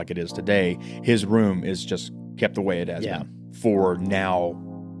still like it is today, his room is just kept the way it has been for now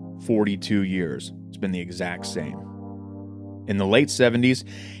 42 years. It's been the exact same. In the late 70s,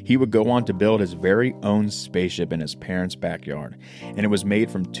 he would go on to build his very own spaceship in his parents' backyard, and it was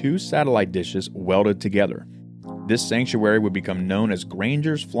made from 2 satellite dishes welded together. This sanctuary would become known as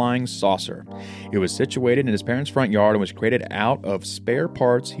Granger's Flying Saucer. It was situated in his parents' front yard and was created out of spare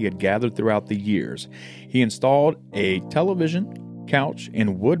parts he had gathered throughout the years. He installed a television, couch,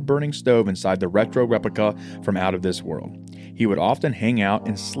 and wood-burning stove inside the retro replica from Out of This World. He would often hang out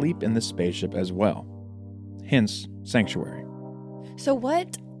and sleep in the spaceship as well. Hence, Sanctuary. So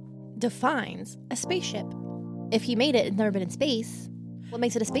what defines a spaceship? If he made it and never been in space, what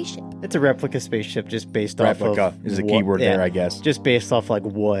makes it a spaceship? It's a replica spaceship just based off of... Replica is the key word there, I guess. Just based off, like,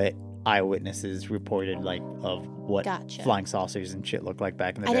 what eyewitnesses reported, like, of what flying saucers and shit looked like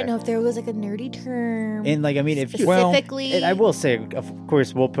back in the day. I didn't know if there was, like, a nerdy term. And, like, I mean, if specifically... and I will say, of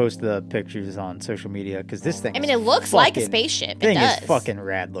course, we'll post the pictures on social media, because this thing it looks like a spaceship. Thing is fucking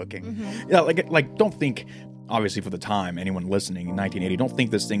rad looking. Mm-hmm. Yeah, like, don't think... Obviously, for the time, anyone listening in 1980, don't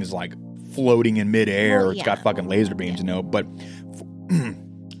think this thing is like floating in midair. It's got fucking laser beams, you know. But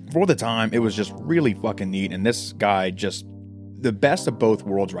for the time, it was just really fucking neat. And this guy just the best of both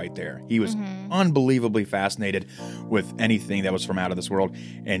worlds right there. He was unbelievably fascinated with anything that was from out of this world,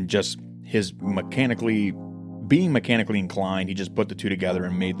 and just his being mechanically inclined, he just put the two together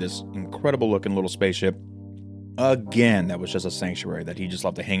and made this incredible looking little spaceship. Again, that was just a sanctuary that he just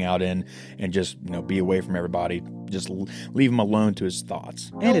loved to hang out in and just, you know, be away from everybody. Just leave him alone to his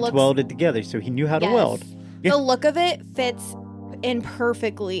thoughts. And it's welded together, so he knew how to weld. Yeah. The look of it fits in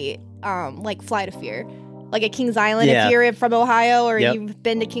perfectly, like Flight of Fear. Like at Kings Island, if you're from Ohio or you've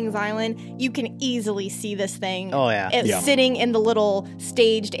been to Kings Island, you can easily see this thing. Oh, yeah. Sitting in the little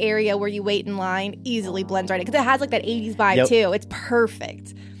staged area where you wait in line, easily blends right in. Because it has like that 80s vibe, too. It's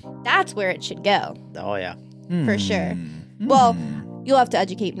perfect. That's where it should go. Oh, yeah. For sure. Well, you'll have to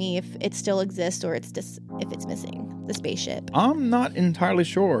educate me if it still exists or it's just if it's missing the spaceship. I'm not entirely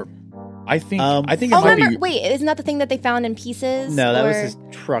sure. I think it might be. Wait, isn't that the thing that they found in pieces? No, that was his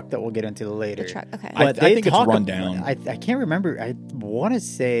truck that we'll get into later. The truck, okay. I think it's run down. I can't remember. I want to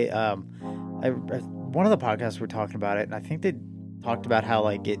say one of the podcasts were talking about it, and I think they talked about how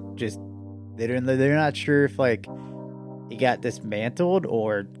like it just they're not sure if like it got dismantled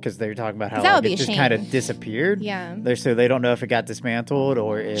or because they were talking about how like, it just kind of disappeared. Yeah. So they don't know if it got dismantled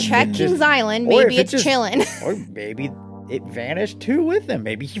or if check Kings Island. Maybe it's chilling. Or maybe it vanished too with him.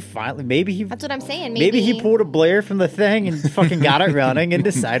 Maybe he That's what I'm saying. Maybe he pulled a Blair from the thing and fucking got it running and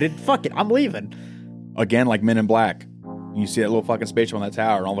decided, fuck it, I'm leaving. Again, like Men in Black. You see that little fucking spaceship on that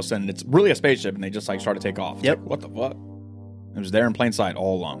tower, and all of a sudden it's really a spaceship, and they just like start to take off. It's like, what the fuck? It was there in plain sight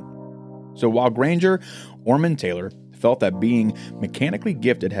all along. So while Granger, Ormond Taylor, felt that being mechanically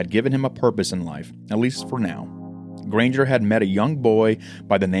gifted had given him a purpose in life, at least for now. Granger had met a young boy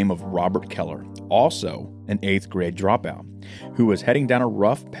by the name of Robert Keller, also an 8th grade dropout, who was heading down a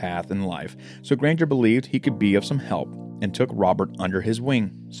rough path in life, so Granger believed he could be of some help and took Robert under his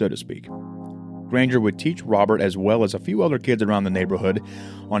wing, so to speak. Granger would teach Robert, as well as a few other kids around the neighborhood,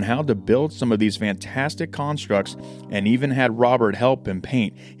 on how to build some of these fantastic constructs, and even had Robert help him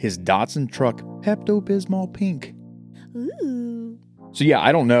paint his Datsun truck Pepto-Bismol pink. Ooh. So yeah,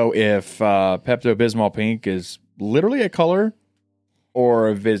 I don't know if Pepto-Bismol pink is literally a color, or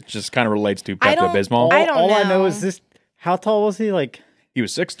if it just kind of relates to Pepto-Bismol. I don't All know. I know is this. How tall was he? Like, He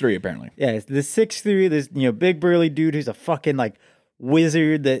was 6'3", apparently. yeah, this 6'3", this big burly dude who's a fucking like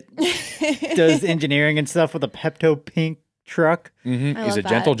wizard that does engineering and stuff with a Pepto pink truck. Mm-hmm. I He's a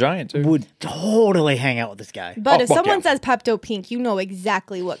love gentle that. giant, too. Would totally hang out with this guy. But Oh, if fuck someone yeah. says Pepto Pink, you know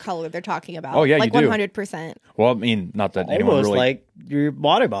exactly what color they're talking about. Oh, yeah, like you do. 100%. Well, I mean, not that anyone Almost really... like your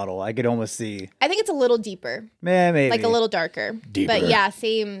water bottle. I could almost see. I think it's a little deeper, Man, maybe like a little darker. Deeper. But yeah,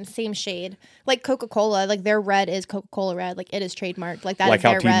 same shade. Like Coca-Cola, like their red is Coca-Cola red. Like it is trademarked. Like that like is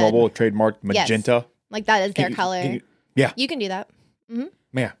how their red. T-Mobile trademarked magenta. Like that is their Can you- color. can you- yeah, You can do that.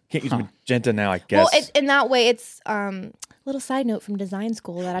 yeah. Can't use magenta now, I guess. Well, in that way, it's little side note from design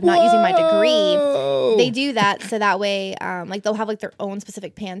school that I'm not using my degree. They do that so that way, like they'll have like their own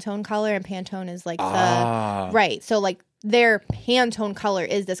specific Pantone color, and Pantone is like the right. So like their Pantone color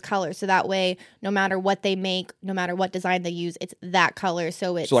is this color, so that way, no matter what they make, no matter what design they use, it's that color.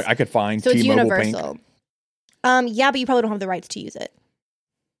 So it's So like I could find so it's T-Mobile universal. pink. Yeah, but you probably don't have the rights to use it.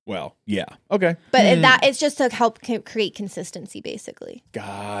 Well, yeah. Okay. But that it's just to help create consistency, basically.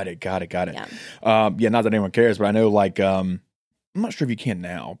 Got it. Yeah. Yeah, not that anyone cares, but I know like I'm not sure if you can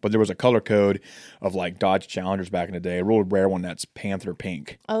now, but there was a color code of like Dodge Challengers back in the day, a real rare one that's Panther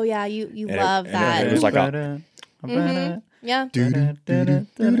pink. Oh yeah, you And love it that. was like Yeah. Okay. I used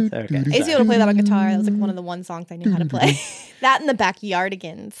to be able to play that on guitar. That was like one of the one songs I knew how to play. That and the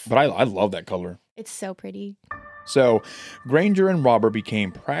Backyardigans. But I love that color. It's so pretty. So, Granger and Robert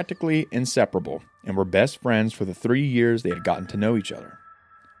became practically inseparable and were best friends for the 3 years they had gotten to know each other.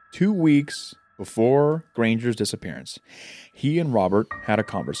 2 weeks before Granger's disappearance, he and Robert had a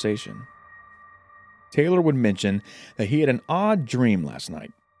conversation. Taylor would mention that he had an odd dream last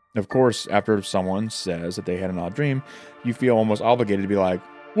night. Of course, after someone says that they had an odd dream, you feel almost obligated to be like,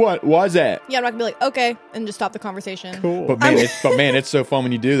 what was it? Yeah, I'm not gonna be like, okay, and just stop the conversation. Cool. But man, it's so fun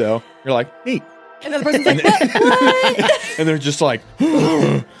when you do though. You're like, neat. And then the person's like, what? And they're just like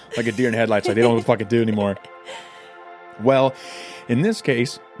a deer in headlights, like they don't know what to fucking do anymore. Well, in this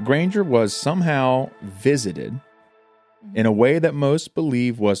case, Granger was somehow visited in a way that most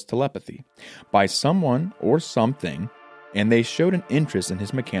believe was telepathy by someone or something, and they showed an interest in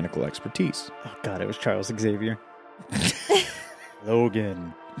his mechanical expertise. Oh God, it was Charles Xavier.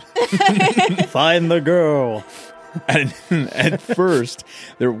 Logan. Find the girl. And at first,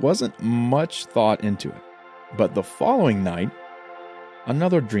 there wasn't much thought into it. But the following night,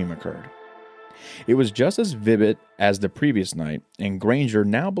 another dream occurred. It was just as vivid as the previous night, and Granger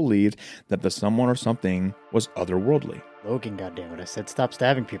now believed that the someone or something was otherworldly. Logan, goddammit. I said stop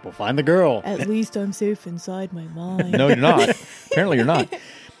stabbing people. Find the girl. At least I'm safe inside my mind. No, you're not. Apparently, you're not.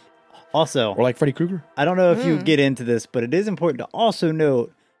 Also, Or like Freddy Krueger. I don't know if you get into this, but it is important to also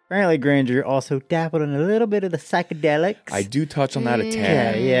note, apparently Granger also dabbled in a little bit of the psychedelics. I do touch on that a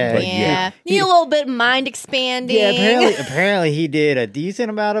tad. Yeah. But Yeah. Need a little bit mind expanding. Yeah, apparently he did a decent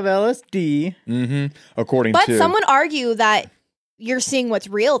amount of LSD. Mm-hmm. According But to... some would argue that you're seeing what's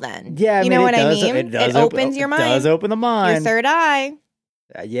real then. Yeah, I you mean, know it what I does- mean? It, does opens your mind. It does open the Your mind. third eye.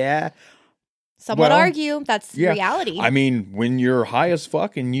 Yeah. Some would Well, argue that's yeah. reality. I mean, when you're high as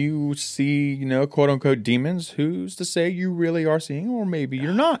fuck and you see, quote unquote demons, who's to say you really are seeing, or maybe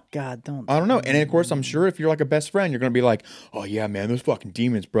you're not? God, don't. I don't know. And of course, I'm sure if you're like a best friend, you're going to be like, oh yeah, man, those fucking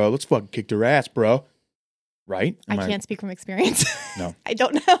demons, bro. Let's fucking kick their ass, bro. Right? I can't speak from experience. No. I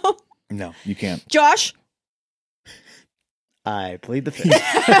don't know. No, you can't. Josh? I plead the fifth.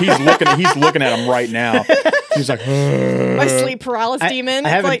 He's looking at him right now. He's like, My sleep paralysis demon. I It's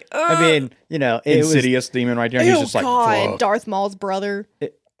haven't. like, I mean, it was insidious demon right there. He's just like, God, fuck. Darth Maul's brother.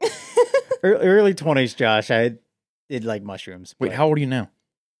 early 20s, Josh. I did like mushrooms. Wait, but how old are you now?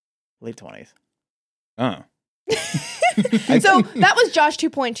 late 20s? Oh. So that was Josh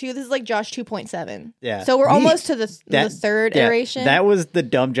 2.2. This is like Josh 2.7. Yeah. So we're almost to the That- third yeah, iteration. That was the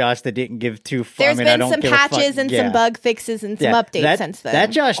dumb Josh that didn't give two fucks. There's I been don't some give a fuck. patches and Yeah. some bug fixes and some Yeah, updates since then.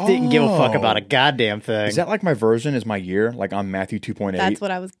 That Josh didn't give a fuck about a Oh. goddamn thing. Is that like my version? Is my year? Like I'm Matthew 2.8? That's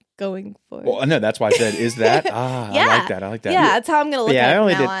what I was going for. Well, no, that's why I said, is that? Yeah. I like that. Yeah, that's how I'm going to look yeah, at I it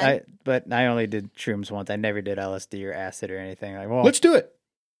only from did. now on. but I only did shrooms once. I never did LSD or acid or anything. Like, well, Let's do it.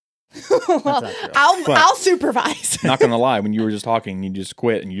 Well, not true. I'll supervise. Not gonna lie, when you were just talking, you just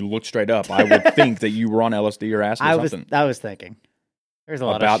quit and you looked straight up. I would think that you were on LSD or acid or something. I was thinking. There's a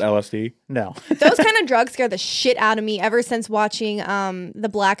lot about of LSD. No. Those kind of drugs scare the shit out of me ever since watching the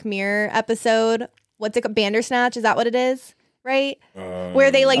Black Mirror episode. What's it called? Bandersnatch? Is that what it is? Right?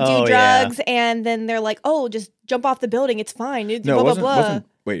 Where they like do drugs and then they're like, oh, just jump off the building. It's fine. Blah, blah, blah.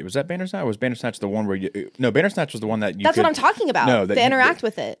 Wait, was that Bandersnatch? Or was Bandersnatch the one where you... No, Bandersnatch was the one that you That's what I'm talking about. No, they interact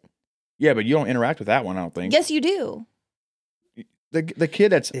with it. Yeah, but you don't interact with that one, I don't think. Yes, you do. The kid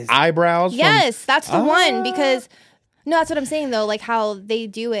that's eyebrows? Yes, that's the one because... No, that's what I'm saying though. Like how they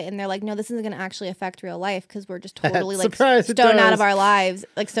do it, and they're like, "No, this isn't going to actually affect real life because we're just totally like stoned out of our lives,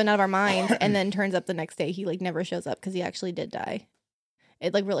 like stoned out of our minds." And then turns up the next day, he like never shows up because he actually did die.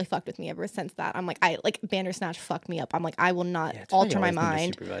 It like really fucked with me ever since that. I'm like, Bandersnatch fucked me up. I'm like, I will not alter my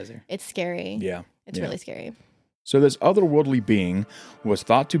mind. It's scary. Yeah, it's really scary. So this otherworldly being was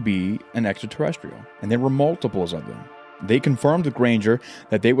thought to be an extraterrestrial, and there were multiples of them. They confirmed with Granger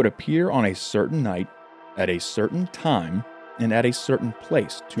that they would appear on a certain night, at a certain time, and at a certain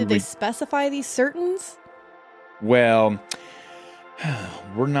place. Did they specify these certains? Well,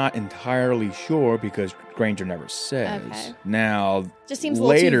 we're not entirely sure because Granger never says. Okay. Now, just seems a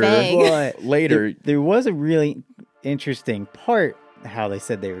little too vague. Later, there was a really interesting part how they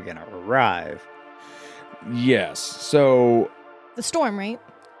said they were going to arrive. Yes. So the storm, right?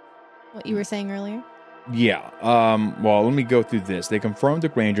 What you were saying earlier? Yeah. Well, let me go through this. They confirmed to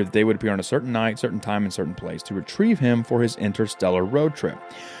Granger that they would appear on a certain night, certain time, and certain place to retrieve him for his interstellar road trip.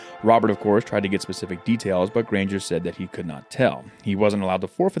 Robert, of course, tried to get specific details, but Granger said that he could not tell. He wasn't allowed to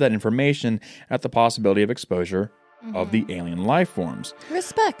forfeit that information at the possibility of exposure of the alien life forms.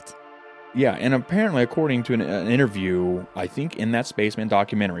 Respect. Yeah, and apparently, according to an interview, I think in that Spaceman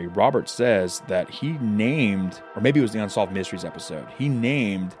documentary, Robert says that he named, or maybe it was the Unsolved Mysteries episode, he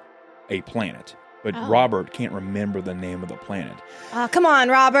named a planet. But Robert can't remember the name of the planet. Oh, come on,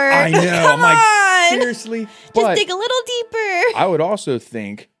 Robert. I know. Come on. Seriously? Just dig a little deeper. I would also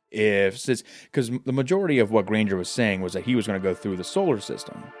think because the majority of what Granger was saying was that he was going to go through the solar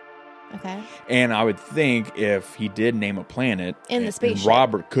system. Okay. And I would think if he did name a planet in the spaceship, and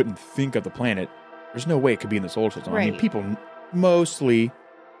Robert couldn't think of the planet, there's no way it could be in the solar system. Right. I mean, people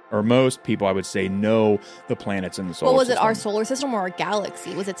most people, I would say, know the planets in the solar system. Well, was it our solar system or our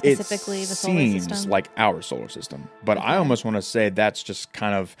galaxy? Was it specifically the solar system? It seems like our solar system. But I almost want to say that's just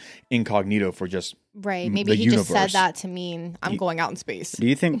kind of incognito for just Maybe he universe. Just said that to mean I'm going out in space. Do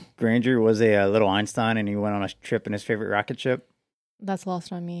you think Granger was a little Einstein and he went on a trip in his favorite rocket ship? That's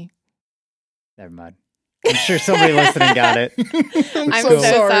lost on me. Never mind. I'm sure somebody listening got it. I'm so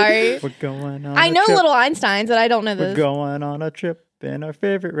sorry. We're going on I know little Einsteins, but I don't know this. We're going on a trip in our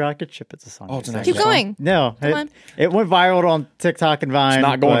favorite rocket ship. It's a song. Oh, it's Keep going. No, it went viral on TikTok and Vine. It's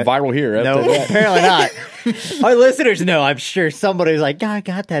not going viral here. No, apparently not. Our listeners know. I'm sure somebody's like, I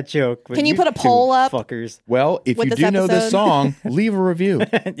got that joke. Can you put a poll up? Fuckers. Well, if you do know this song, leave a review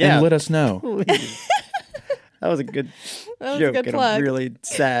and let us know. That was a good joke. And I'm really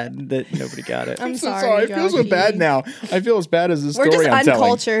sad that nobody got it. I'm so sorry. I feel so bad now. I feel as bad as the story We're I'm just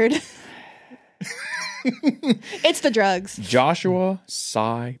uncultured. It's the drugs. Joshua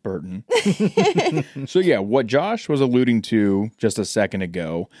Cy Burton. So yeah, what Josh was alluding to just a second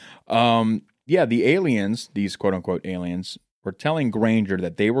ago, the aliens, these quote-unquote aliens, were telling Granger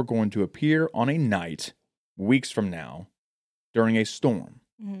that they were going to appear on a night, weeks from now, during a storm.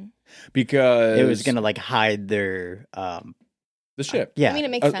 Mm-hmm. Because it was going to like hide their the ship. I mean,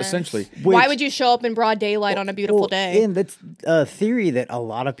 it makes sense. Essentially. Why would you show up in broad daylight on a beautiful day? And that's a theory that a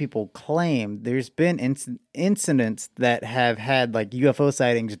lot of people claim. There's been incidents that have had like UFO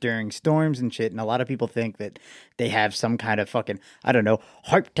sightings during storms and shit, and a lot of people think that they have some kind of fucking, I don't know,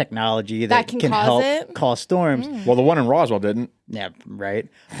 HARP technology that can help cause storms. Well, the one in Roswell didn't. Yeah, right.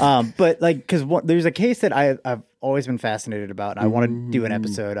 But like, because there's a case that I've always been fascinated about, and I want to do an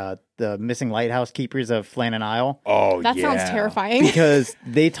episode, the missing lighthouse keepers of Flannan Isle. Oh, that sounds terrifying. Because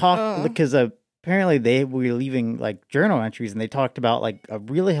they talk, because apparently they were leaving like journal entries, and they talked about like a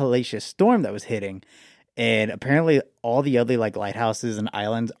really hellacious storm that was hitting, and apparently all the other like lighthouses and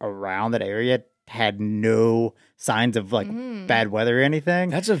islands around that area had no signs of like bad weather or anything.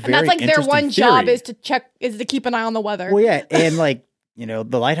 That's a very and that's like their one theory. job is to keep an eye on the weather. Well, yeah, and like, you know,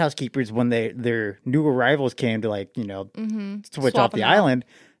 the lighthouse keepers, when their new arrivals came to like, you know, switch off the island,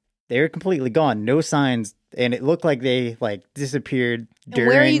 they were completely gone. No signs. And it looked like they like disappeared during...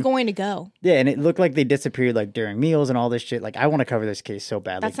 And where are you going to go? Yeah, and it looked like they disappeared like during meals and all this shit. Like, I want to cover this case so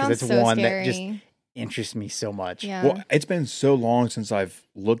badly. That sounds so scary. That just interests me so much. Yeah. Well, it's been so long since I've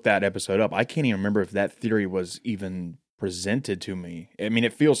looked that episode up. I can't even remember if that theory was even presented to me. I mean,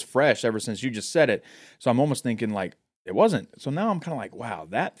 it feels fresh ever since you just said it. So I'm almost thinking like it wasn't. So now I'm kind of like, wow,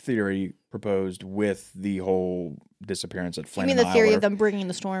 that theory proposed with the whole disappearance at You Flynn. mean the theory of them bringing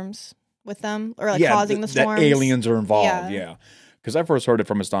the storms with them, or like causing the storms? That aliens are involved. Yeah. Yeah. Because I first heard it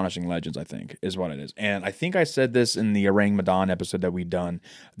from Astonishing Legends, I think, is what it is. And I think I said this in the Orang Madan episode that we done,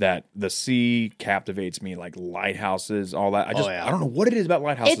 that the sea captivates me, like lighthouses, all that. I don't know what it is about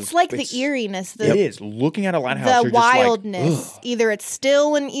lighthouses. It's like the eeriness. It is. Looking at a lighthouse, the you're just wildness. like, Either it's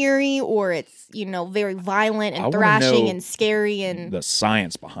still and eerie, or it's, very violent I and wanna thrashing know and scary and the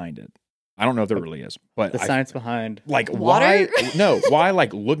science behind it. I don't know if there really is. But The science behind like, Water? why,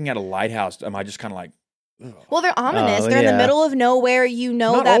 like, looking at a lighthouse, am I just kind of like, ugh. well, they're ominous. Oh, They're in the yeah. middle of nowhere.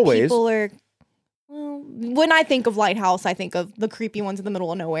 Not That always. people are. Well, when I think of lighthouse, I think of the creepy ones in the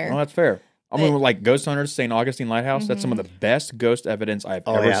middle of nowhere. Well, that's fair. I mean, like Ghost Hunters, St. Augustine Lighthouse, that's some of the best ghost evidence I've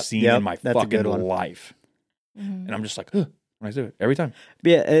ever seen in my that's a fucking good one. life. Mhm. And I'm just like, when I do it every time. But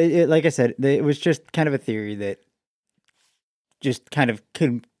yeah, like I said, it was just kind of a theory that just kind of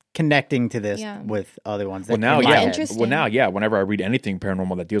connecting to this Yeah. with other ones. Well, that now, in my yeah. head. Interesting. Well, now, yeah. Whenever I read anything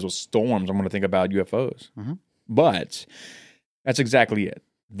paranormal that deals with storms, I'm going to think about UFOs. Mhm. But that's exactly it.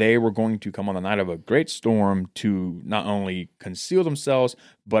 They were going to come on the night of a great storm to not only conceal themselves,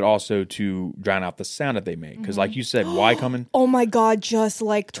 but also to drown out the sound that they make. Because, like you said, why coming? Oh my God, just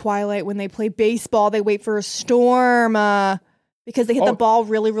like Twilight when they play baseball, they wait for a storm because they hit the ball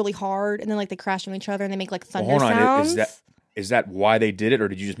really, really hard and then like they crash into each other and they make like thunder Hold on, sounds. is that why they did it, or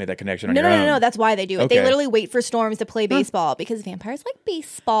did you just make that connection on No, your own? no, that's why they do it. Okay. They literally wait for storms to play baseball because vampires like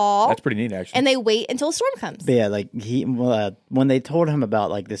baseball. That's pretty neat, actually. And they wait until a storm comes. But yeah, like when they told him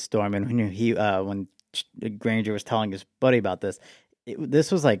about like this storm, and when Granger was telling his buddy about this,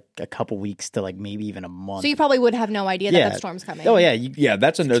 this was like a couple weeks to like maybe even a month. So you probably would have no idea that Yeah. that storm's coming. Oh yeah, yeah,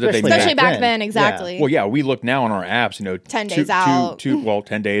 that's a note that they Especially made. back then, exactly. Well, yeah, we look now on our apps, 10 days out.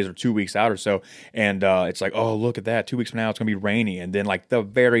 10 days or 2 weeks out or so. And it's like, oh, look at that. 2 weeks from now, it's going to be rainy. And then, like, the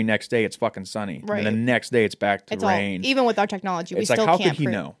very next day, it's fucking sunny. Right. And the next day, it's back to It's rain. even with our technology, we It's like, still how can't. could he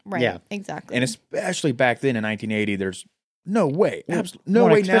know? Right. Yeah. Exactly. And especially back then in 1980, there's no way. Well, No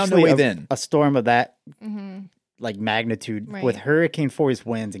way now, no especially way then. A storm of that Mhm. like magnitude Right. with hurricane force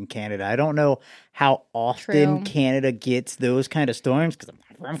winds in Canada. I don't know how often True. Canada gets those kind of storms because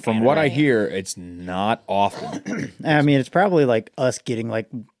From what I hear, it's not often. I mean, it's probably like us getting like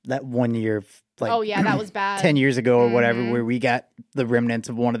that 1 year, like Oh yeah, that was bad. 10 years ago or whatever, where we got the remnants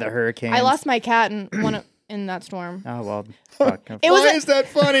of one of the hurricanes. I lost my cat in that storm. Oh well, fuck. It was is that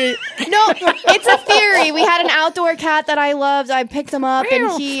funny? No, it's a theory. We had an outdoor cat that I loved. I picked him up,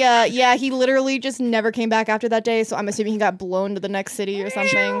 and he literally just never came back after that day. So I'm assuming he got blown to the next city or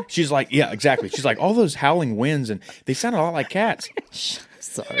something. She's like, yeah, exactly. She's like, all those howling winds, and they sound a lot like cats.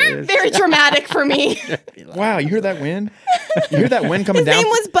 Sorry. Very traumatic for me. Wow, you hear that wind? You hear that wind coming His down? name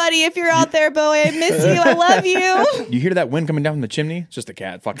was Buddy. If you're out there, Bowie, I miss you. I love you. You hear that wind coming down from the chimney? It's just a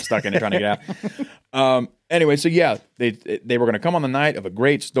cat fucking stuck in it trying to get out. Anyway, so yeah, they were going to come on the night of a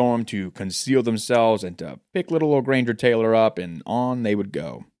great storm to conceal themselves and to pick little old Granger Taylor up, and on they would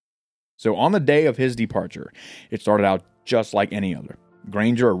go. So on the day of his departure, it started out just like any other.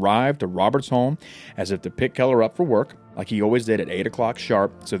 Granger arrived to Robert's home as if to pick Keller up for work, like he always did at 8 o'clock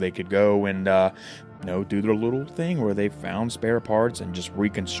sharp, so they could go and do their little thing where they found spare parts and just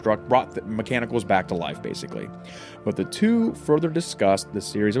brought the mechanicals back to life, basically. But the two further discussed the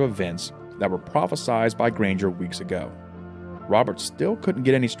series of events that were prophesied by Granger weeks ago. Robert still couldn't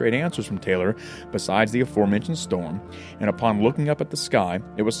get any straight answers from Taylor besides the aforementioned storm, and upon looking up at the sky,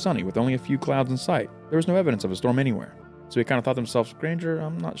 it was sunny with only a few clouds in sight. There was no evidence of a storm anywhere. So he kind of thought to himself, Granger,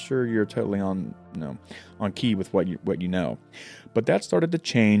 I'm not sure you're totally on key with what you know. But that started to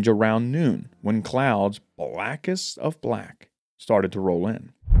change around noon when clouds, blackest of black, started to roll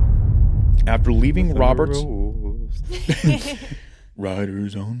in. After leaving Robert's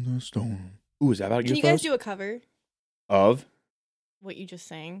Riders on the Storm. Ooh, is that about Can UFOs? you guys do a cover Of what you just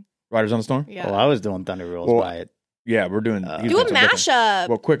sang? Riders on the Storm? Yeah. Well, I was doing Thunder Rolls Well, by it. Yeah, we're doing. he was Do a doing something different. mashup.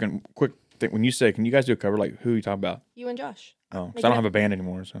 Well, quick thing. When you say, can you guys do a cover? Like, who are you talking about? You and Josh. Oh, because Make I don't it have a band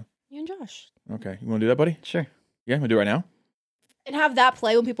anymore. So You and Josh. okay, you want to do that, buddy? Sure. Yeah, I'm gonna do it right now. And have that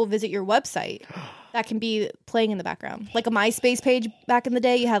play when people visit your website. That can be playing in the background. Like a MySpace page back in the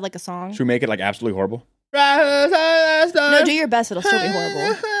day, you had like a song. Should we make it like absolutely horrible? No, do your best. It'll still be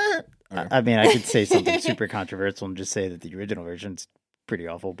horrible. Okay. I mean, I could say something super controversial and just say that the original version's pretty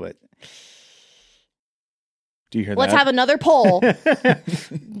awful, but Do you hear Let's that? have another poll.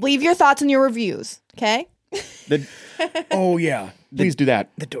 Leave your thoughts in your reviews, okay? Oh yeah, please do that.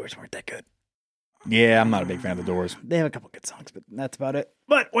 the doors weren't that good. Yeah, I'm not a big fan of the Doors. They have a couple good songs, but that's about it.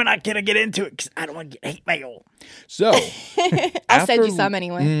 But we're not going to get into it because I don't want to get hate mail. So, I'll send you some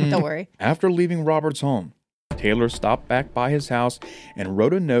anyway. Don't worry. After leaving Robert's home, Taylor stopped back by his house and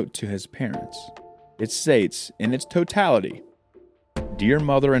wrote a note to his parents. It states, in its totality, "Dear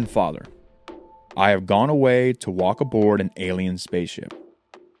Mother and Father, I have gone away to walk aboard an alien spaceship.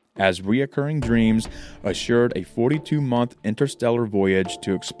 As reoccurring dreams assured a 42-month interstellar voyage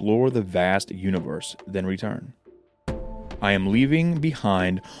to explore the vast universe, then return. I am leaving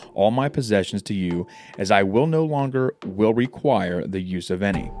behind all my possessions to you, as I will no longer require the use of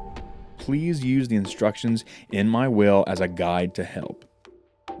any. Please use the instructions in my will as a guide to help.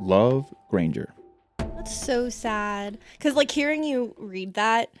 Love, Granger." That's so sad. Because, like, hearing you read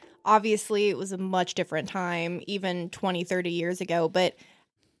that, obviously it was a much different time, even 20, 30 years ago. But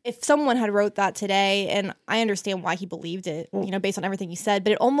if someone had wrote that today, and I understand why he believed it, you know, based on everything you said,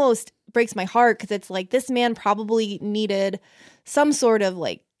 but it almost breaks my heart because it's like this man probably needed some sort of,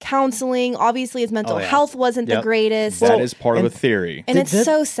 like, counseling. Obviously, his mental health wasn't the greatest. That is part of a theory. And it's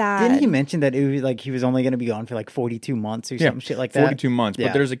so sad. Didn't he mention that it was like he was only going to be gone for like 42 months or some shit like that? 42 months.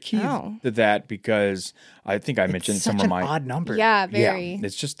 But there's a key to that because I think I mentioned It's some such of an my odd number. Yeah, very. Yeah,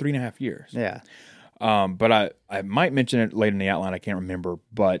 it's just 3.5 years. Yeah. But I might mention it later in the outline. I can't remember.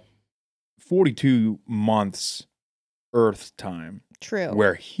 But 42 months Earth time. True.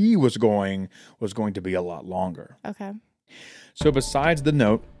 Where he was going to be a lot longer. Okay. So besides the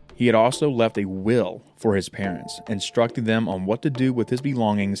note, he had also left a will for his parents, instructing them on what to do with his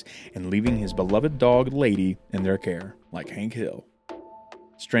belongings and leaving his beloved dog, Lady, in their care, like Hank Hill.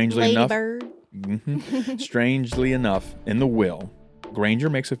 Strangely enough, in the will, Granger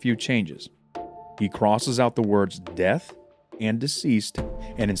makes a few changes. He crosses out the words death and deceased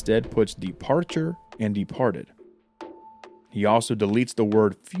and instead puts departure and departed. He also deletes the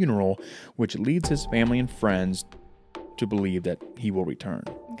word funeral, which leads his family and friends to believe that he will return.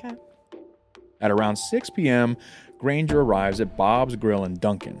 Okay. At around 6 p.m., Granger arrives at Bob's Grill in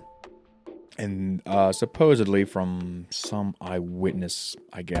Duncan. And supposedly from some eyewitness,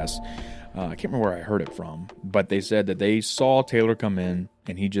 I guess. I can't remember where I heard it from. But they said that they saw Taylor come in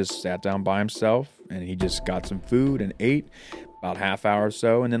and he just sat down by himself and he just got some food and ate about half hour or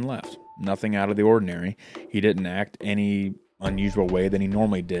so and then left. Nothing out of the ordinary. He didn't act any unusual way than he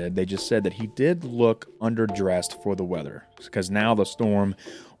normally did. They just said that he did look underdressed for the weather because now the storm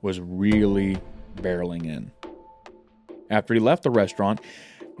was really barreling in. After he left the restaurant,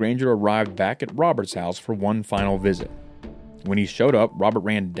 Granger arrived back at Robert's house for one final visit. When he showed up, Robert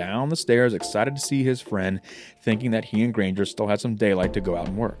ran down the stairs excited to see his friend, thinking that he and Granger still had some daylight to go out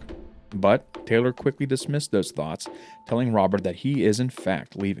and work. But Taylor quickly dismissed those thoughts, telling Robert that he is in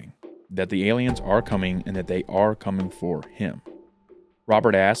fact leaving, that the aliens are coming and that they are coming for him.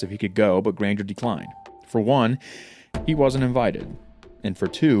 Robert asked if he could go, but Granger declined. For one, he wasn't invited. And for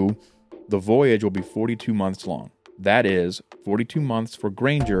two, the voyage will be 42 months long. That is, 42 months for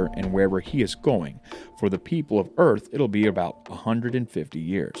Granger and wherever he is going. For the people of Earth, it'll be about 150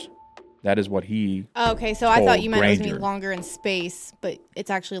 years. That is what he Okay, so I thought you meant it was going to Granger. be longer in space, but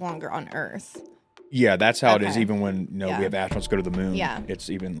it's actually longer on Earth. Yeah, that's how it is. Okay. Even when we have astronauts go to the moon, Yeah. it's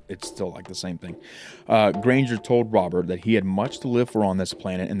still like the same thing. Granger told Robert that he had much to live for on this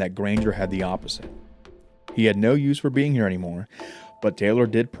planet and that Granger had the opposite. He had no use for being here anymore, but Taylor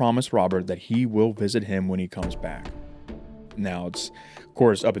did promise Robert that he will visit him when he comes back. Now, it's, of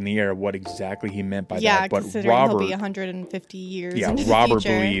course, up in the air what exactly he meant by Yeah, that, but considering Robert, he'll be 150 years yeah, into Robert the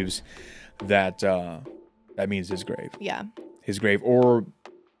future. believes that that means his grave. Yeah. His grave, or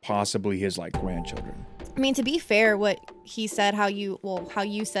possibly his like grandchildren. I mean, to be fair, what he said, how you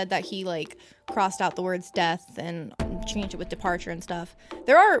said that he like crossed out the words death and changed it with departure and stuff.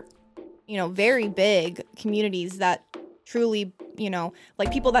 There are, very big communities that truly,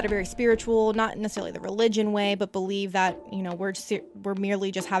 like people that are very spiritual, not necessarily the religion way, but believe that, we're merely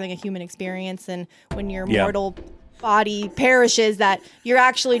just having a human experience. And when your mortal body perishes, that you're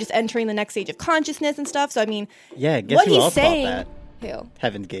actually just entering the next stage of consciousness and stuff. So, I mean, Yeah, guess what who he's else saying. thought that? Who?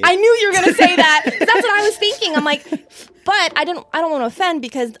 Heaven's Gate. I knew you were gonna say that. 'Cause that's what I was thinking. I'm like, but I don't want to offend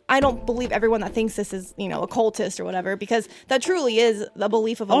because I don't believe everyone that thinks this is, a cultist or whatever, because that truly is the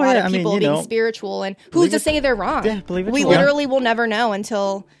belief of a lot of people being spiritual, and who's to say they're wrong? Yeah, believe it. We literally will never know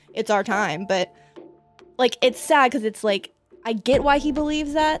until it's our time. But like, it's sad because it's like, I get why he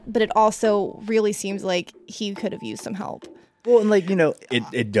believes that, but it also really seems like he could have used some help. Well, and like,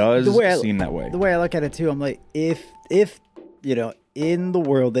 it does seem that way. The way I look at it too, I'm like, if in the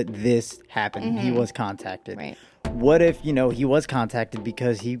world that this happened, he was contacted. Right. What if, he was contacted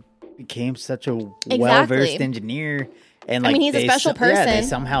because he became such a well-versed engineer And I mean, he's a special person. Yeah, they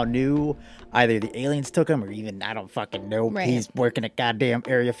somehow knew either the aliens took him or even, I don't fucking know. Right. He's working at goddamn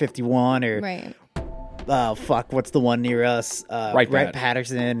Area 51 or... Right. What's the one near us? Wright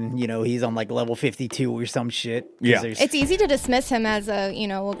Patterson. You know, he's on like level 52 or some shit. Yeah. It's easy to dismiss him as a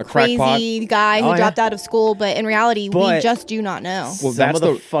crackpot crazy guy who dropped out of school, but in reality, we just do not know. Well, some of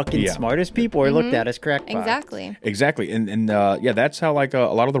the fucking smartest people are looked at as crackpots. Exactly. And that's how like a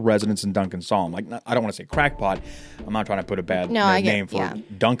lot of the residents in Duncan saw him. Like, I don't want to say crackpot. I'm not trying to put a bad name for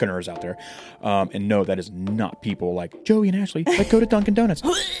Duncaners out there. And no, that is not people like Joey and Ashley. Let's go to Dunkin' Donuts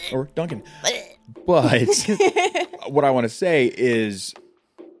or Dunkin'. But what I want to say is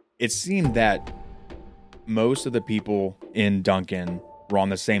it seemed that most of the people in Duncan were on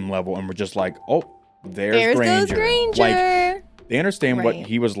the same level and were just like, oh, there's Granger. Goes Granger. Like, they understand what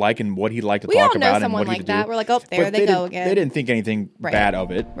he was like and what he liked to talk about and what he like that. do. We're like, oh, there they go again. They didn't think anything bad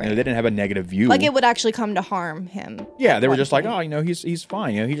of it. Right. They didn't have a negative view. Like it would actually come to harm him. Yeah, they were just like, oh, he's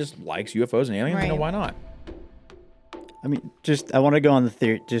fine. He just likes UFOs and aliens. Right. Why not? I mean, I want to go on the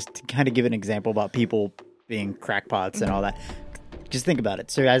theory, just to kind of give an example about people being crackpots and all that. Just think about it.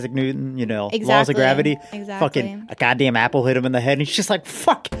 Sir Isaac Newton, laws of gravity. Exactly. Fucking a goddamn apple hit him in the head, and he's just like,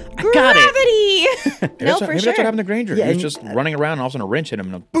 fuck, I got it. Gravity! No, for maybe sure. that's what happened to Granger. Yeah, he was just running around, and all of a sudden a wrench hit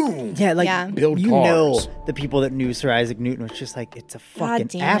him, and boom! Yeah, build cars. The people that knew Sir Isaac Newton was just like, it's a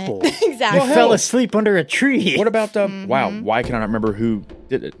fucking apple. Exactly. You fell asleep under a tree. What about wow, why can I not remember who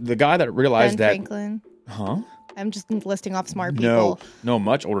did it? The guy that realized Ben Franklin. Huh? I'm just listing off smart people. No,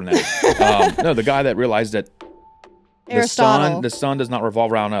 much older than that. No, the guy that realized that Aristotle. the sun does not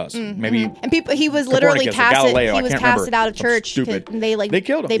revolve around us. Maybe and people. He was literally Galileo, he was casted out of church. And they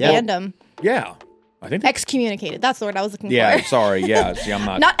killed him. They banned him. Yeah, I think excommunicated. That's the word I was looking for. Yeah, sorry. Yeah, see,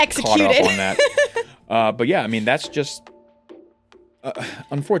 I'm not executed caught up on that. But yeah, I mean, that's just.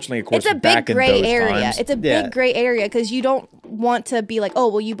 Unfortunately, of course, it's a big gray area. Times, it's a big gray area because you don't want to be like, oh,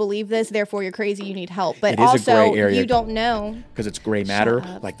 well, you believe this, therefore you're crazy, you need help. But also, you don't know because it's gray matter,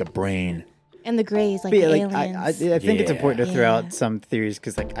 like the brain. And the grays, like the aliens. I think it's important to throw out some theories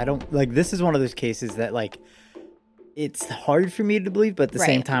because, like, I don't like. This is one of those cases that, like, it's hard for me to believe, but at the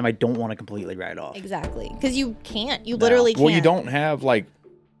same time, I don't want to completely write off. Exactly, because you can't. You literally can't. Well, you don't have like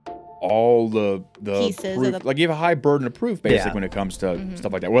all the pieces proof. Like you have a high burden of proof, basically, when it comes to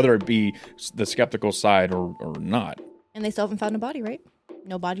stuff like that, whether it be the skeptical side or not. And they still haven't found a body, right?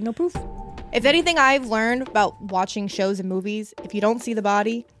 No body, no proof. If anything I've learned about watching shows and movies, if you don't see the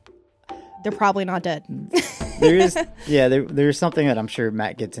body, they're probably not dead. There's something that I'm sure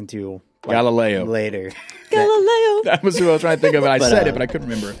Matt gets into Galileo later. Galileo. That was who I was trying to think of. I said it, but I couldn't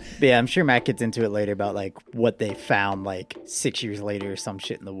remember. But yeah, I'm sure Matt gets into it later about like what they found like 6 years later or some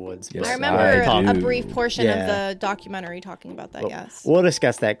shit in the woods. Yes, I remember a brief portion of the documentary talking about that. Yes, we'll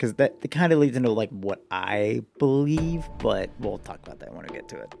discuss that because that kind of leads into like what I believe, but we'll talk about that when we get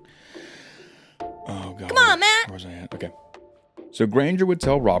to it. Oh god! Come on, Matt. Where's I at? Okay. So Granger would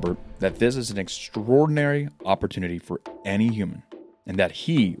tell Robert that this is an extraordinary opportunity for any human, and that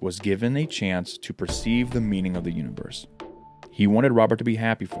he was given a chance to perceive the meaning of the universe. He wanted Robert to be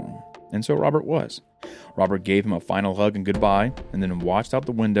happy for him, and so Robert was. Robert gave him a final hug and goodbye, and then watched out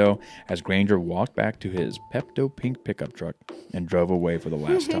the window as Granger walked back to his Pepto Pink pickup truck and drove away for the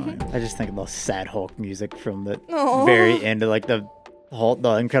last time. I just think of the sad Hulk music from the very end of like the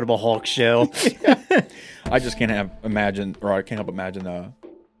Incredible Hulk show. I just can't help imagine Robert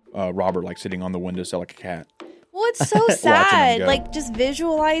like sitting on the windowsill like a cat. Well, it's so sad. Like just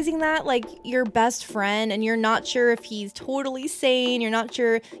visualizing that, like your best friend, and you're not sure if he's totally sane. You're not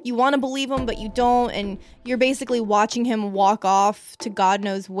sure. You want to believe him, but you don't, and you're basically watching him walk off to God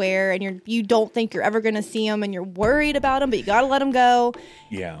knows where, and you don't think you're ever gonna see him, and you're worried about him, but you gotta let him go.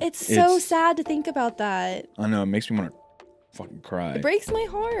 Yeah, it's so sad to think about that. I know, it makes me want to fucking cry. It breaks my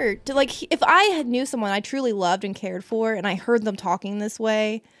heart to like if I had knew someone I truly loved and cared for, and I heard them talking this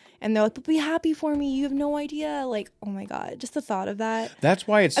way. And they're like, but be happy for me. You have no idea. Like, oh my God. Just the thought of that. That's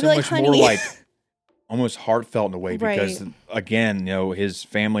why it's so much more like almost heartfelt in a way. Because again, his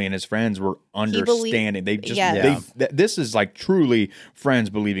family and his friends were understanding. This is like truly friends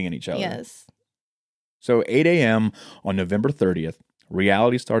believing in each other. Yes. So 8 a.m. on November 30th,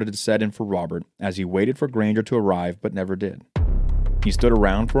 reality started to set in for Robert as he waited for Granger to arrive, but never did. He stood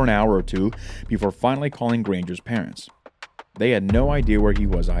around for an hour or two before finally calling Granger's parents. They had no idea where he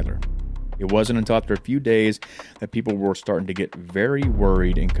was either. It wasn't until after a few days that people were starting to get very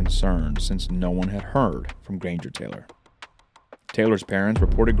worried and concerned since no one had heard from Granger Taylor. Taylor's parents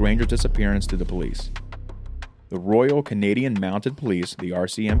reported Granger's disappearance to the police. The Royal Canadian Mounted Police, the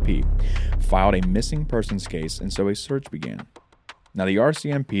RCMP, filed a missing persons case, and so a search began. Now, the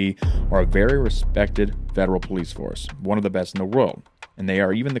RCMP are a very respected federal police force, one of the best in the world, and they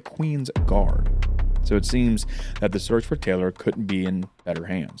are even the Queen's Guard. So it seems that the search for Taylor couldn't be in better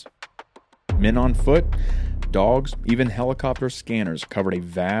hands. Men on foot, dogs, even helicopter scanners covered a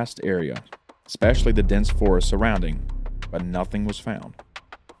vast area, especially the dense forest surrounding, but nothing was found.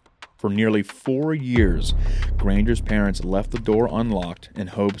 For nearly 4 years, Granger's parents left the door unlocked in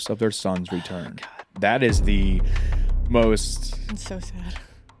hopes of their son's return. That is the most... It's so sad.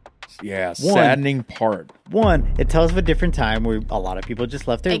 Yeah, saddening part. One, it tells of a different time where a lot of people just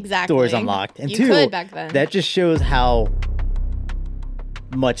left their doors unlocked. And you two, could back then. That just shows how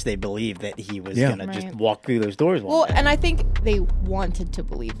much they believed that he was going to just walk through those doors one day. And I think they wanted to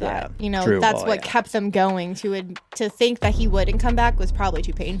believe that. True. That's what kept them going. To think that he wouldn't come back was probably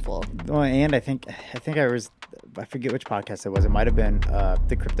too painful. Well, and I forget which podcast it was. It might have been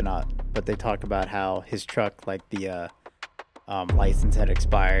the Kryptonaut, but they talk about how his truck, like the license had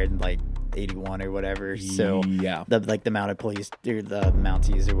expired in like 81 or whatever. So the mounted police or the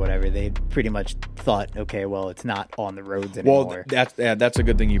Mounties or whatever, they pretty much thought, okay, well, it's not on the roads anymore. Well, that's a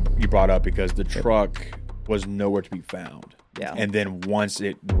good thing you brought up, because the truck was nowhere to be found. Yeah. And then once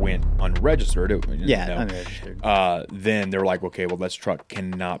it went unregistered, unregistered. Then they're like, okay, well, this truck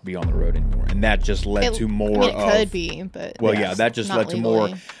cannot be on the road anymore, and that just led to more. It could be, but that just led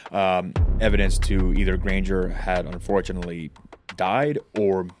legally. to more evidence to either Granger had unfortunately died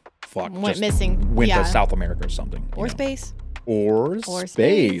or went missing, went to South America or something, or space, or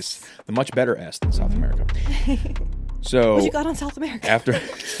space. The much better S than South America. So what you got on South America after?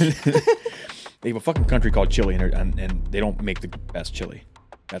 They have a fucking country called Chile, and they don't make the best chili.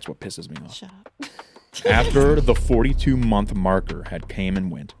 That's what pisses me off. Shut up. After the 42-month marker had came and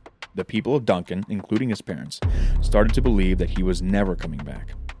went, the people of Duncan, including his parents, started to believe that he was never coming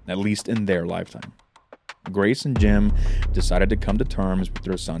back, at least in their lifetime. Grace and Jim decided to come to terms with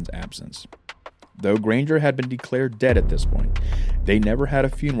their son's absence. Though Granger had been declared dead at this point, they never had a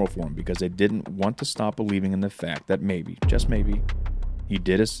funeral for him because they didn't want to stop believing in the fact that maybe, just maybe, he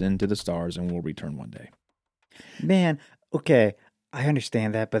did ascend to the stars and will return one day. Man, okay, I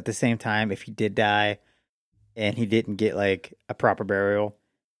understand that, but at the same time, if he did die and he didn't get like a proper burial,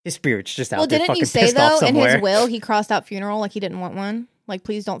 his spirit's just out there fucking pissed off somewhere. Well, didn't you say though in his will he crossed out funeral, like he didn't want one? Like,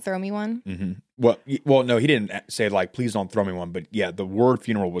 please don't throw me one? Mm-hmm. Well, no, he didn't say like, please don't throw me one, but yeah, the word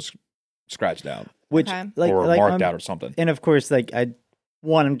funeral was scratched out, which or marked out or something. And of course, I'm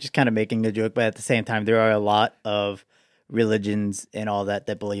just kind of making a joke, but at the same time, there are a lot of religions and all that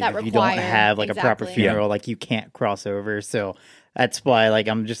believe that if you don't have like a proper funeral, like you can't cross over. So that's why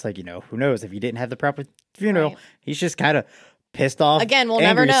I'm just like, who knows if he didn't have the proper funeral, he's just kind of pissed off. Again, we'll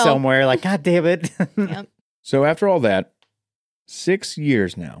never know. Somewhere like, God damn it. Yep. So after all that, 6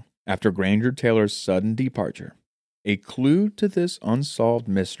 years now after Granger Taylor's sudden departure, a clue to this unsolved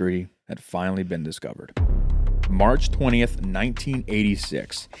mystery had finally been discovered. March 20th,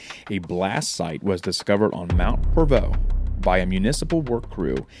 1986, a blast site was discovered on Mount Porveau by a municipal work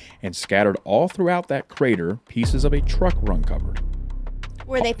crew, and scattered all throughout that crater, pieces of a truck were uncovered.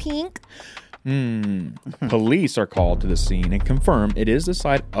 Were they pink? Police are called to the scene and confirm it is the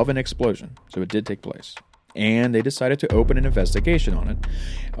site of an explosion, so it did take place. And they decided to open an investigation on it,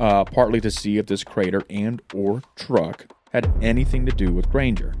 partly to see if this crater and or truck had anything to do with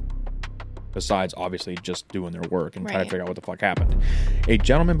Granger. Besides, obviously, just doing their work and trying to figure out what the fuck happened. A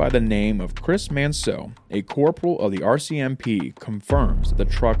gentleman by the name of Chris Manceau, a corporal of the RCMP, confirms that the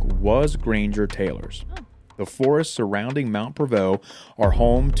truck was Granger Taylor's. The forests surrounding Mount Porveau are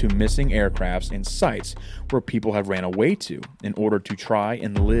home to missing aircrafts and sites where people have ran away to in order to try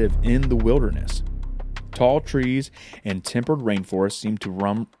and live in the wilderness. Tall trees and tempered rainforests seem to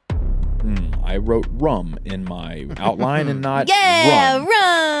run... I wrote rum in my outline and not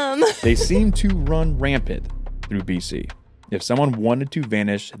rum. They seem to run rampant through BC. If someone wanted to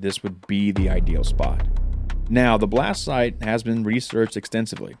vanish, this would be the ideal spot. Now, the blast site has been researched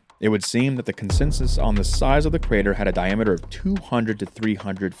extensively. It would seem that the consensus on the size of the crater had a diameter of 200 to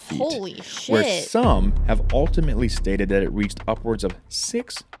 300 feet. Holy shit. Where some have ultimately stated that it reached upwards of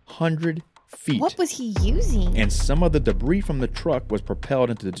 600 feet. What was he using? And some of the debris from the truck was propelled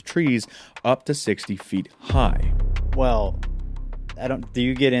into the trees up to 60 feet high. Well, do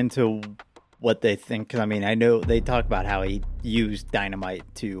you get into what they think? Because, I know they talk about how he used dynamite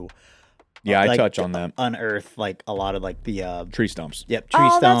to... Yeah, I touch on that. Unearth a lot of the tree stumps. Yep, tree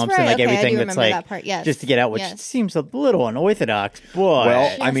stumps right. and everything that's that part. Yes. just to get out, which seems a little unorthodox. But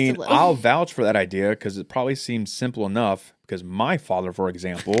well, I'll vouch for that idea because it probably seems simple enough. Because my father, for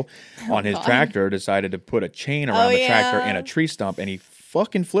example, on his tractor decided to put a chain around the tractor and a tree stump, and he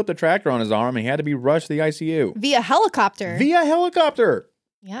fucking flipped the tractor on his arm, and he had to be rushed to the ICU via helicopter.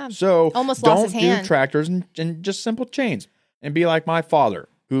 Yeah. So Almost lost don't his hand. do tractors and just simple chains. And be like my father,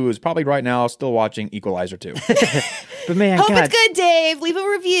 who is probably right now still watching Equalizer 2. But man, Hope God, it's good, Dave. Leave a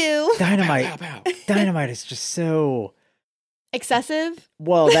review. Dynamite. Pow, pow, pow. Dynamite is just so Excessive,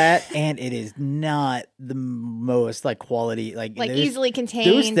 well that, and it is not the most like quality like like those- easily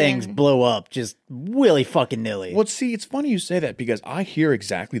contained. Those things and- blow up just willy fucking nilly. Well, see, it's funny you say that because I hear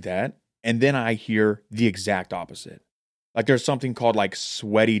exactly that, and then I hear the exact opposite. Like there's something called like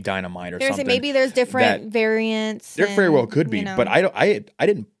sweaty dynamite or something. Maybe there's different that- variants. There very well could and, be, you know. but I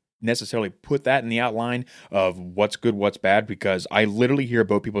didn't necessarily put that in the outline of what's good, what's bad, because I literally hear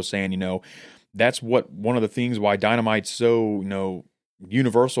both people saying, that's one of the things why dynamite's so,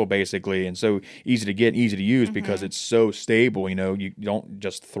 universal basically, and so easy to get and easy to use because it's so stable. You don't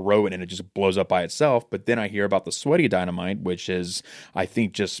just throw it and it just blows up by itself. But then I hear about the sweaty dynamite, which is, I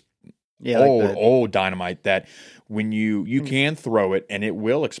think, just old dynamite that when you can throw it and it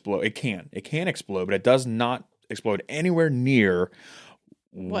will explode. It can explode, but it does not explode anywhere near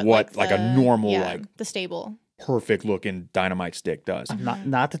what like a normal the stable perfect looking dynamite stick does.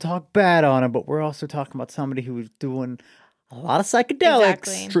 Not to talk bad on him, but we're also talking about somebody who was doing a lot of psychedelics.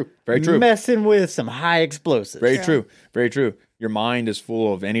 Exactly. True, very true. Messing with some high explosives. Very true. Very true. Your mind is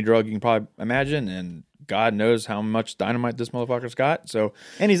full of any drug you can probably imagine, and God knows how much dynamite this motherfucker's got. So,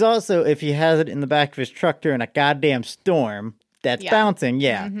 And he's also, if he has it in the back of his truck during a goddamn storm that's bouncing,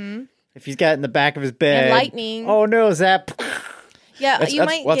 if he's got it in the back of his bed, and lightning. oh no, Zap. Yeah, that's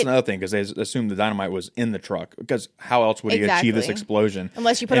might that's get, another thing because they assume the dynamite was in the truck because how else would he achieve this Exactly. explosion?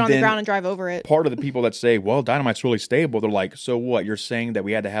 unless you put it And on the then ground and drive over it. Part of the people that say, well, dynamite's really stable, they're like, so what? You're saying that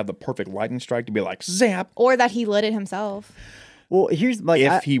we had to have the perfect lightning strike to be like, zap, Or that he lit it himself. Well, here's like,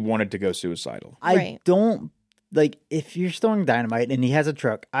 if he wanted to go suicidal. I Right. don't like if you're storing dynamite and he has a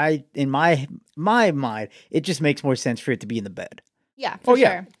truck. In my mind, it just makes more sense for it to be in the bed Yeah, for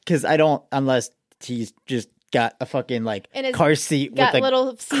sure. because I don't unless he's just got a fucking like And his- car seat with got a little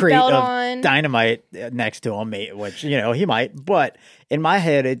crate seatbelt of on. dynamite next to him, which he might. But in my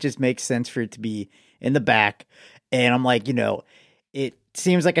head, it just makes sense for it to be in the back, and I'm like, it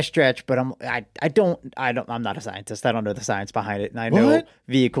seems like a stretch, but I'm not a scientist. I don't know the science behind it, and I know What?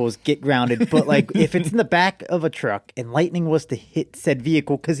 vehicles get grounded. But like, if it's in the back of a truck and lightning was to hit said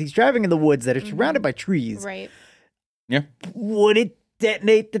vehicle because he's driving in the woods that are surrounded by trees, Right. Yeah. would it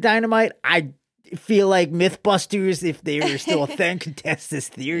detonate the dynamite? I feel like Mythbusters, if they were still a thing, could test this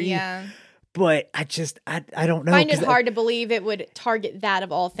theory. Yeah. But I don't know. Find it 'cause hard to believe it would target that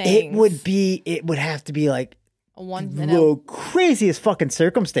of all things. It would have to be like a one in the craziest fucking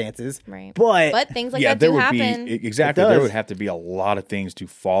circumstances. Right. But But things like Yeah, that there do would happen. be exactly. It There does. would have to be a lot of things to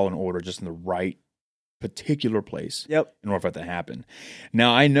fall in order just in the right particular place yep. in order for that to happen.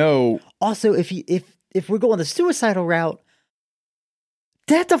 Now I know. Also, if we're going the suicidal route,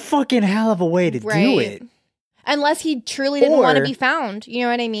 that's a fucking hell of a way to do it. Unless he truly didn't want to Or- be found. You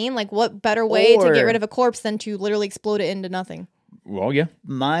know what I mean? Like, what better way to get Or- rid of a corpse than to literally explode it into nothing? Well, yeah.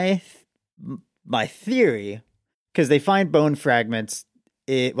 My theory, because they find bone fragments,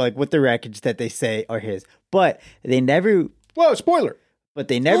 like with the wreckage that they say are his, but they never Whoa, spoiler.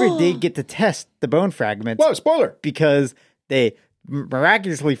 did get to test the bone fragments Whoa, spoiler. because they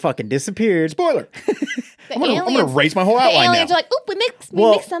miraculously fucking disappeared. Spoiler. The I'm gonna aliens, erase my whole the outline aliens now. are like, oop, we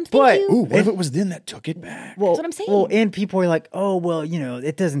Well, mixed some. but- Thank you. Ooh, what if it was them that took it back? Well, what I'm saying. Well, and people are like, oh, well,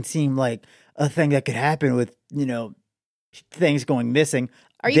 it doesn't seem like a thing that could happen with, things going missing.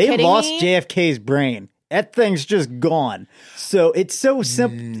 Are you They kidding lost me? JFK's brain. That thing's just gone. So it's so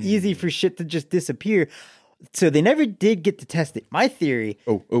easy for shit to just disappear. So they never did get to test it. My theory,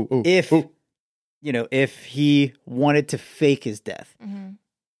 Oh. if, oh. if he wanted to fake his death.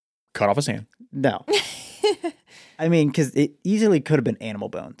 Cut off his hand. No. I mean, because it easily could have been animal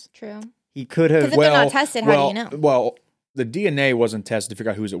bones. True. He could Because have. if they're not tested, how do you know? Well, the DNA wasn't tested to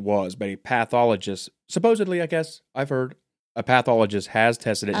figure out whose it was, but a pathologist, supposedly, I guess, I've heard, a pathologist has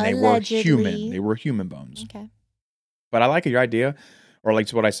tested it, and they were Allegedly. human. They were human bones. Okay. But I like your idea, or like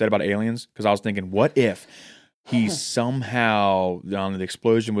what I said about aliens, because I was thinking, what if he somehow, the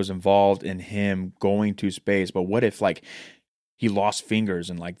explosion was involved in him going to space, but what if, like, he lost fingers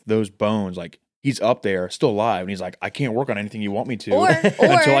and, like, those bones, like, he's up there, still alive, and he's like, I can't work on anything you want me to Or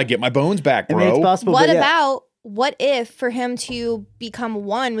until I get my bones back, I bro. mean, it's possible. What but yeah. about what if for him to become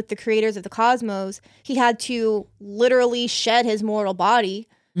one with the creators of the cosmos, he had to literally shed his mortal body,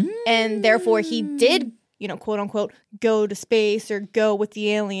 and therefore he did, quote unquote, go to space or go with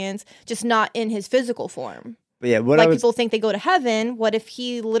the aliens, just not in his physical form. But yeah, Like people think they go to heaven. What if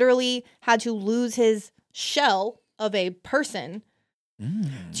he literally had to lose his shell of a person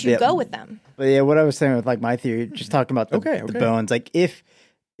to Yeah. go with them? But yeah, what I was saying with like my theory, just talking about the Okay. bones, like if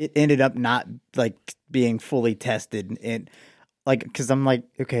it ended up not like being fully tested. And like, because I'm like,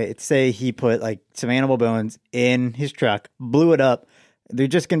 okay, say he put like some animal bones in his truck, blew it up. They're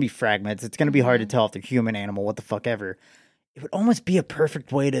just gonna be fragments. It's gonna be hard to tell if they're human, animal, what the fuck ever. It would almost be a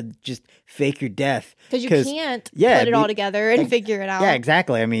perfect way to just fake your death. Because you can't put it all together and figure it out. Yeah,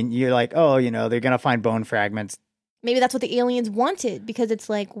 exactly. I mean, you're like, oh, you know, they're going to find bone fragments. Maybe that's what the aliens wanted, because it's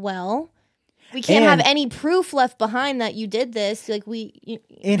like, well, we can't have any proof left behind that you did this. Like, you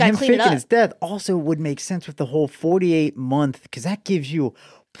and gotta him clean it faking up. his death also would make sense with the whole 48-month, because that gives you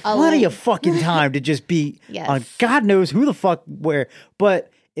plenty of fucking time to just be on God knows who the fuck where.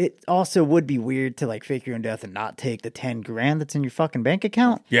 But it also would be weird to like fake your own death and not take the $10,000 that's in your fucking bank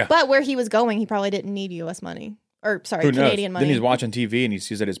account. Yeah. But where he was going, he probably didn't need U.S. money. Or, sorry, Canadian money. Then he's watching TV and he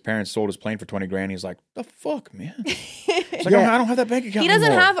sees that his parents sold his plane for $20,000. He's like, the fuck, man? It's like, I don't have that bank account He doesn't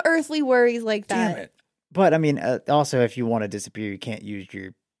anymore. have earthly worries like that. Damn it. But I mean, also, if you want to disappear, you can't use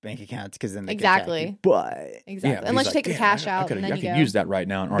your bank accounts because then they can track you. But Exactly. Unless you take the cash out. I and then could use that right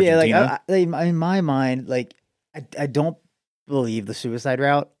now in yeah, Argentina. like in my mind, like I don't believe the suicide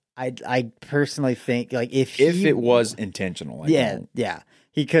route. I personally think like if it was intentional.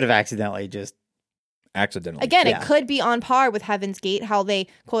 He could have accidentally. Again, it could be on par with Heaven's Gate, how they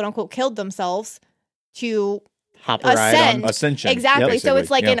quote unquote killed themselves to hop a ride on ascension. Exactly. So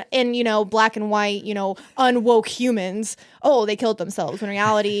it's like in black and white, unwoke humans. Oh, they killed themselves. In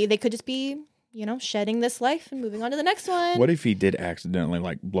reality, they could just be shedding this life and moving on to the next one. What if he did accidentally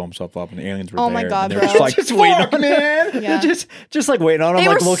like blow himself up and the aliens were there? Oh my God, and bro. Just like just waiting on him. Yeah. just like waiting on him, They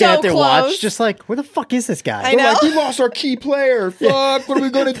like were looking so at their close. watch, just like, where the fuck is this guy? I know. Like, we lost our key player. Fuck, what are we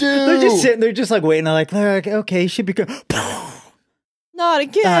gonna do? They're just sitting there, just like waiting. They're like, okay, he should be good. Not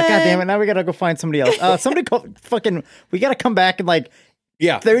again. God damn it! Now we gotta go find somebody else. Somebody we gotta come back in like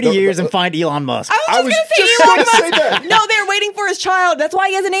 30 years and find Elon Musk. I was just gonna gonna say that. No, they're waiting for his child. That's why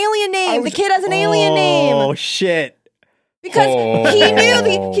he has an alien name. The kid has an alien name. Oh shit! Because he knew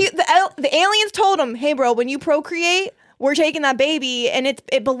the aliens told him, "Hey, bro, when you procreate, we're taking that baby, and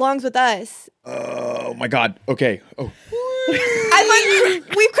it belongs with us." Oh my God. Okay. Oh. I'm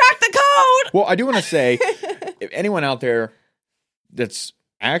like, we've cracked the code. Well, I do want to say, if anyone out there that's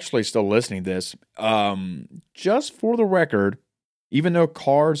actually still listening to this, just for the record, even though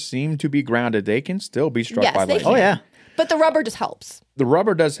cars seem to be grounded, they can still be struck by lightning. Oh yeah. But the rubber just helps. The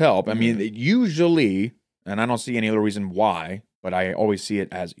rubber does help. I mean, usually, and I don't see any other reason why, but I always see it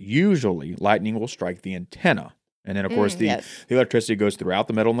as usually lightning will strike the antenna. And then, of course, the electricity goes throughout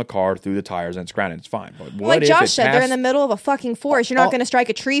the metal in the car, through the tires, and it's grounded. It's fine. But what like if Josh it said, they're in the middle of a fucking forest. You're not going to strike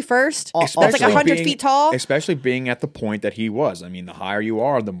a tree first. That's like 100 feet tall. Especially being at the point that he was. I mean, the higher you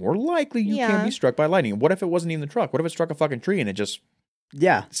are, the more likely you can be struck by lightning. What if it wasn't even the truck? What if it struck a fucking tree and it just...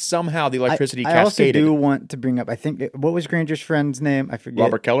 Yeah. Somehow the electricity I also cascaded. do want to bring up, I think, what was Granger's friend's name? I forget.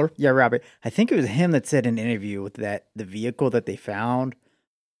 Robert Keller? Yeah, Robert. I think it was him that said in an interview with the vehicle that they found.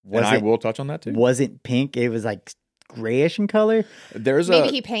 I will touch on that too. Wasn't pink. It was like grayish in color. Maybe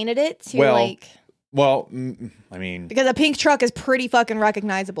he painted it to Well, I mean... Because a pink truck is pretty fucking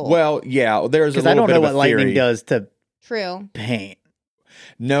recognizable. Well, yeah, there's a little bit of a theory. Because I don't know what lightning does to paint.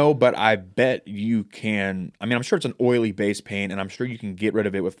 No, but I bet you can. I mean, I'm sure it's an oily base paint, and I'm sure you can get rid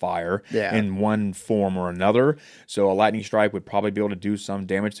of it with fire in one form or another. So a lightning strike would probably be able to do some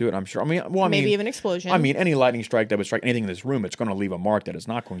damage to it. I'm sure. Maybe even explosion. I mean, any lightning strike that would strike anything in this room, it's going to leave a mark that is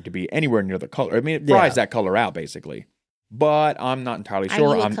not going to be anywhere near the color. I mean, it fries that color out basically. But I'm not entirely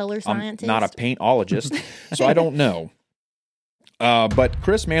sure. I'm not a paintologist, so I don't know. But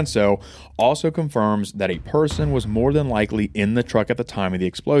Chris Manso also confirms that a person was more than likely in the truck at the time of the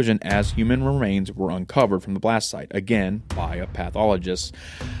explosion, as human remains were uncovered from the blast site, again, by a pathologist.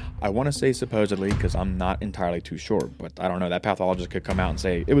 I want to say supposedly, because I'm not entirely too sure, but I don't know. That pathologist could come out and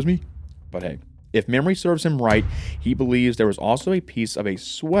say, it was me. But hey, if memory serves him right, he believes there was also a piece of a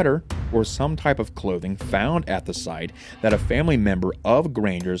sweater or some type of clothing found at the site that a family member of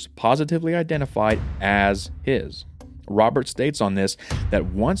Granger's positively identified as his. Robert states on this that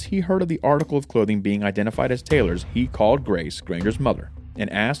once he heard of the article of clothing being identified as Taylor's, he called Grace, Granger's mother, and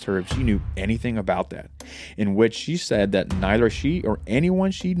asked her if she knew anything about that, in which she said that neither she or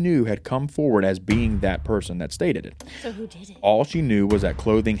anyone she knew had come forward as being that person that stated it. So who did it? All she knew was that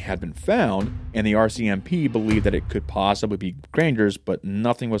clothing had been found, and the RCMP believed that it could possibly be Granger's, but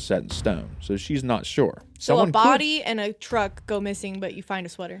nothing was set in stone, so she's not sure. So a body and a truck go missing, but you find a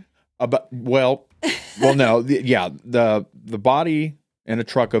sweater. No. The body and a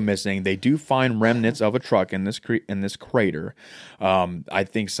truck go missing. They do find remnants of a truck in this crater. I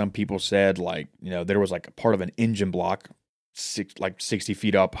think some people said there was like a part of an engine block, 60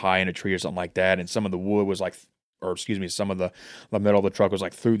 feet up high in a tree or something like that, and some of the wood was like some of the middle of the truck was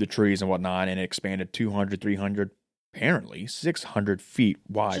like through the trees and whatnot, and it expanded 200, 300, apparently 600 feet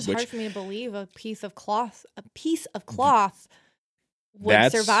wide. It's just hard for me to believe a piece of cloth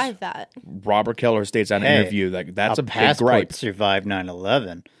would survive that. Robert Keller states in an interview that that's a big gripe. Survived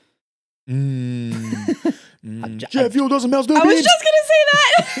 9/11. Jet fuel doesn't melt stupid. I was just gonna say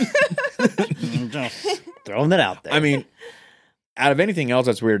that. Just throwing it out there. I mean, out of anything else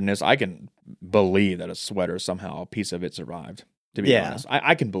that's weirdness, I can believe that a sweater somehow a piece of it survived. To be honest,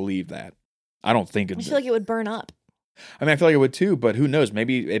 I can believe that. I don't think I feel like it would burn up. I mean, I feel like it would too, but who knows?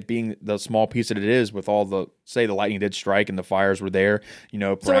 Maybe it being the small piece that it is, with all the the lightning did strike and the fires were there.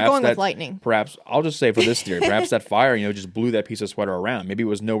 Perhaps so we're going with lightning. Perhaps I'll just say for this theory, perhaps that fire, just blew that piece of sweater around. Maybe it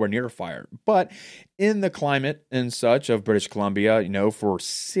was nowhere near a fire. But in the climate and such of British Columbia, for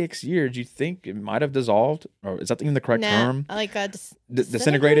 6 years, you think it might have dissolved, or is that even the correct term? Like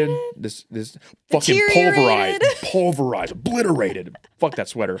disintegrated, this fucking pulverized, obliterated. Fuck that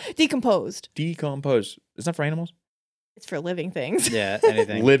sweater. Decomposed. Is that for animals? It's for living things. Yeah,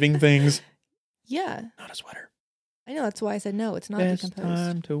 anything. Living things. Yeah. Not a sweater. I know, that's why I said no, it's not Best decomposed.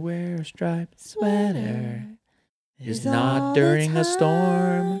 time to wear a striped sweater is not during a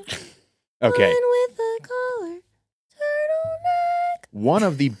storm. Okay. With a collar, turtleneck. One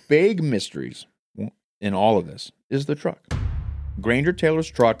of the big mysteries in all of this is the truck. Granger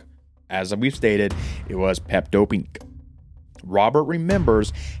Taylor's truck, as we've stated, it was Pepto Pink. Robert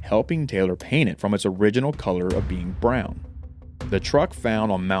remembers helping Taylor paint it from its original color of being brown. The truck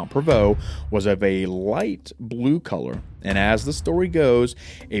found on Mount Prevost was of a light blue color, and as the story goes,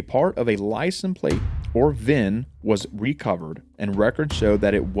 a part of a license plate or VIN was recovered, and records show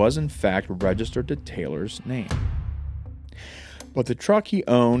that it was in fact registered to Taylor's name. But the truck he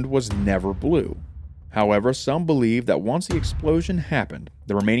owned was never blue. However, some believe that once the explosion happened,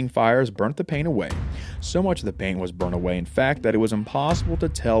 the remaining fires burnt the paint away. So much of the paint was burned away, in fact, that it was impossible to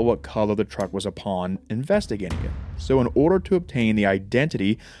tell what color the truck was upon investigating it. So in order to obtain the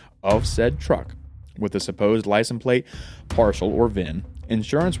identity of said truck, with the supposed license plate, partial, or VIN,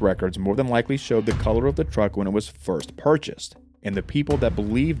 insurance records more than likely showed the color of the truck when it was first purchased. And the people that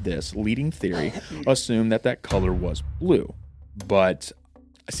believed this leading theory assumed that color was blue. But,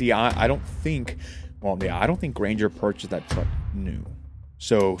 see, I don't think... Well, yeah, I don't think Granger purchased that truck new.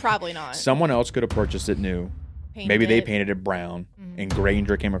 So probably not. Someone else could have purchased it new. Maybe they painted it brown, and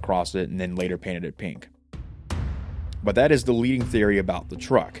Granger came across it and then later painted it pink. But that is the leading theory about the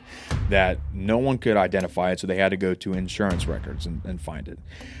truck, that no one could identify it, so they had to go to insurance records and find it.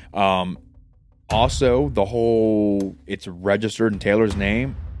 Also, the whole it's registered in Taylor's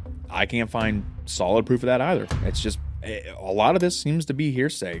name, I can't find solid proof of that either. It's just... a lot of this seems to be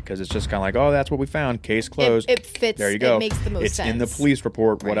hearsay because it's just kind of like, oh, that's what we found. Case closed. It fits. There you go. It makes the most sense. It's in the police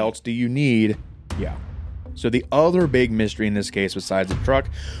report. Right. What else do you need? Yeah. So the other big mystery in this case, besides the truck,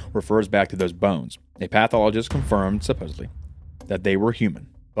 refers back to those bones. A pathologist confirmed, supposedly, that they were human.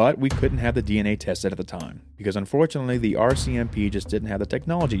 But we couldn't have the DNA tested at the time because, unfortunately, the RCMP just didn't have the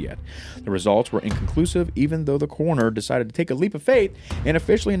technology yet. The results were inconclusive, even though the coroner decided to take a leap of faith and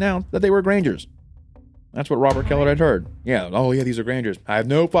officially announced that they were Grangers. That's what Robert Keller had heard. Yeah, these are Grangers. I have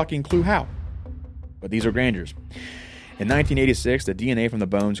no fucking clue how, but these are Grangers. In 1986, the DNA from the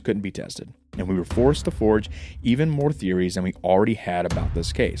bones couldn't be tested, and we were forced to forge even more theories than we already had about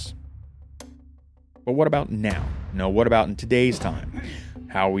this case. But what about now? What about in today's time?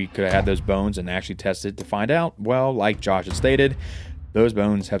 How we could have had those bones and actually tested to find out? Well, like Josh had stated, those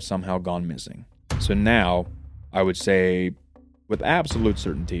bones have somehow gone missing. So now, I would say, with absolute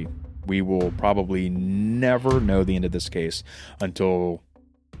certainty, we will probably never know the end of this case until,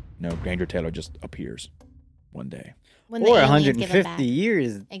 Granger Taylor just appears one day. Or 150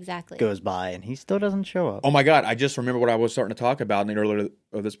 years exactly goes by and he still doesn't show up. Oh my God, I just remember what I was starting to talk about in the earlier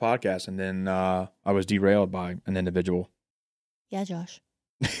of this podcast, and then I was derailed by an individual. Yeah, Josh.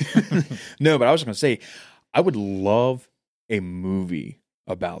 No, but I was going to say, I would love a movie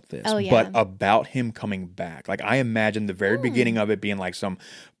about this, but about him coming back. Like, I imagine the very beginning of it being like some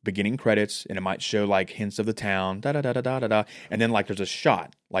beginning credits, and it might show like hints of the town, da-da-da-da-da-da, and then like there's a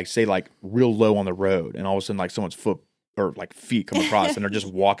shot, like say like real low on the road, and all of a sudden like someone's foot or like feet come across and they're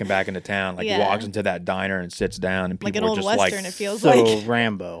just walking back into town, like walks into that diner and sits down, and people like an old are just Western, like, it feels so like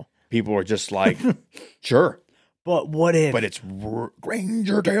Rambo. People are just like, sure. But what if? But it's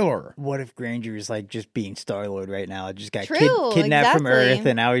Granger Taylor. What if Granger is like just being Star-Lord right now? Just got True, kidnapped from exactly. Earth,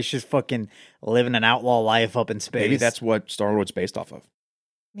 and now he's just fucking living an outlaw life up in space. Maybe that's what Star-Lord's based off of.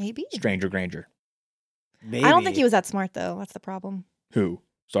 Maybe. Stranger Granger. Maybe. I don't think he was that smart though. That's the problem. Who?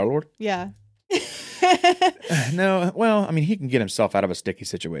 Star-Lord? Yeah. No, well, I mean, he can get himself out of a sticky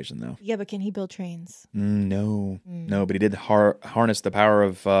situation, though. Yeah, but can he build trains? No, but he did harness the power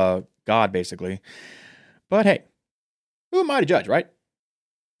of God, basically. But hey, who am I to judge, right?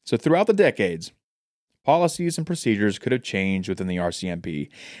 So throughout the decades, policies and procedures could have changed within the RCMP,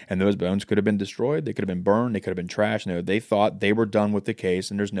 and those bones could have been destroyed, they could have been burned, they could have been trashed. No, they thought they were done with the case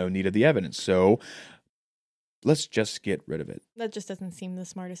and there's no need of the evidence. So let's just get rid of it. That just doesn't seem the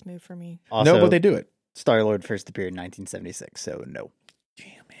smartest move for me. Also, No, but they do it. Star-Lord first appeared in 1976, so no.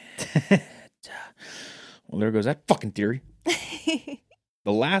 Damn it. Well, there goes that fucking theory.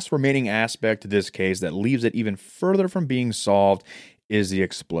 The last remaining aspect to this case that leaves it even further from being solved is the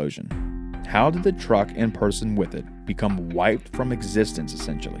explosion. How did the truck and person with it become wiped from existence,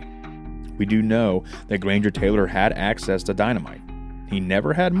 essentially? We do know that Granger Taylor had access to dynamite. He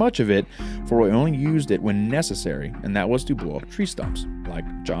never had much of it, for he only used it when necessary, and that was to blow up tree stumps, like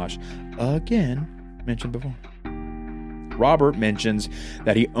Josh, again, mentioned before. Robert mentions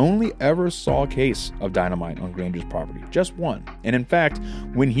that he only ever saw a case of dynamite on Granger's property, just one. And in fact,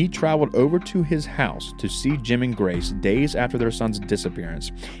 when he traveled over to his house to see Jim and Grace days after their son's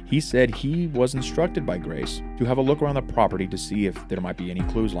disappearance, he said he was instructed by Grace to have a look around the property to see if there might be any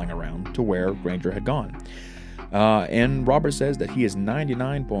clues lying around to where Granger had gone. And Robert says that he is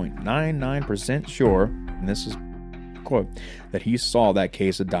 99.99% sure, and this is a quote, that he saw that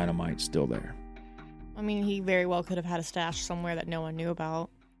case of dynamite still there. I mean, he very well could have had a stash somewhere that no one knew about.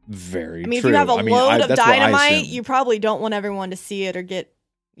 Very true. I mean, if you have a load of that's what I dynamite, assume. you probably don't want everyone to see it or get,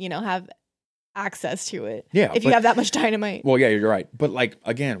 have access to it. Yeah, if you have that much dynamite. Well, yeah, you're right. But like,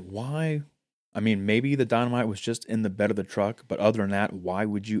 again, why? I mean, maybe the dynamite was just in the bed of the truck, but other than that, why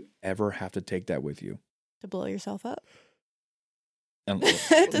would you ever have to take that with you? To blow yourself up. And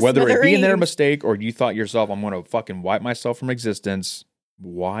whether it be in their mistake or you thought yourself, I'm going to fucking wipe myself from existence,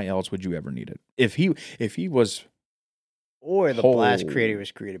 why else would you ever need it? If he was, or the blast creator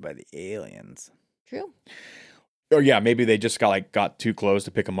was created by the aliens. True. Or yeah, maybe they just got too close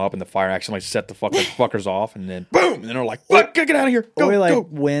to pick him up, and the fire accidentally set the fuckers off, and then boom, and then they're like, "Fuck, get out of here!" Go, or go.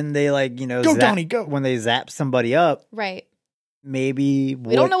 When they go, Donnie, go. When they zap somebody up, right? Maybe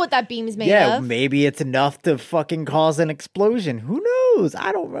we don't know what that beam's made of. Yeah, maybe it's enough to fucking cause an explosion. Who knows?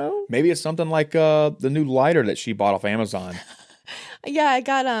 I don't know. Maybe it's something like the new lighter that she bought off Amazon. Yeah, I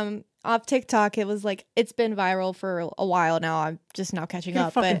got off TikTok. It was like it's been viral for a while now. I'm just now catching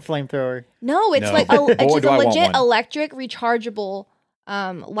up. Fucking flamethrower. No, it's like it's just a legit electric rechargeable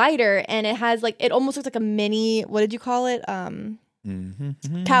lighter, and it has it almost looks like a mini. What did you call it?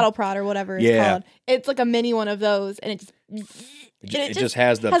 Cattle prod or whatever it's called. It's like a mini one of those, and it just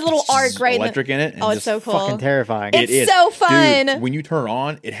has a little arc right electric in it. Oh, it's so cool. Fucking terrifying. It's so fun. Dude, when you turn it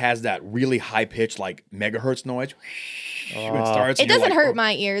on, it has that really high pitched megahertz noise. When it starts, it doesn't hurt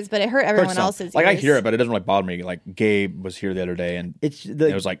my ears, but it hurt everyone else's ears. I hear it, but it doesn't really bother me. Like Gabe was here the other day, and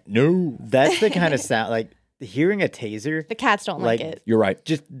it was like, no. That's the kind of sound hearing a taser. The cats don't like it. You're right.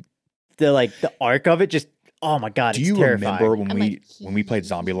 Just the arc of it. Just oh my god. Do it's you terrifying. remember when we played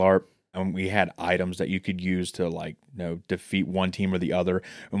Zombie LARP and we had items that you could use to defeat one team or the other,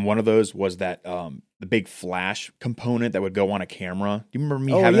 and one of those was that the big flash component that would go on a camera. Do you remember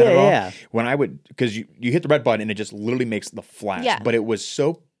me having that at all? Yeah. When I would, because you hit the red button and it just literally makes the flash. Yeah. But it was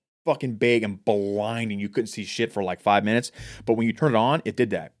so fucking big and blinding you couldn't see shit for 5 minutes. But when you turn it on, it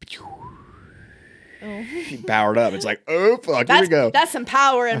did that. She powered up. It's like, oh fuck, here we go. That's some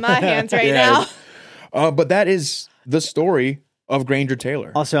power in my hands right now. But that is the story of Granger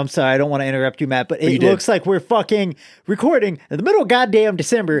Taylor. Also, I'm sorry, I don't want to interrupt you, Matt, but it looks like we're fucking recording in the middle of goddamn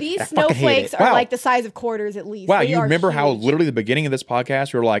December. These snowflakes are the size of quarters at least. Wow, you remember how literally the beginning of this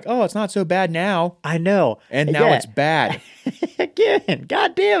podcast we were like, oh, it's not so bad now. I know. And now it's bad. Again,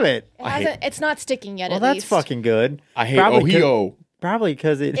 god damn it. It's not sticking yet, well, that's fucking good. I hate Ohio. Probably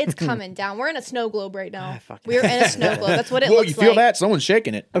because it's coming down. We're in a snow globe right now. We're in a snow globe. That's what it looks like. Well, you feel that? Someone's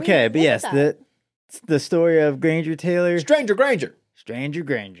shaking it. Okay, but yes, the story of Granger Taylor. Stranger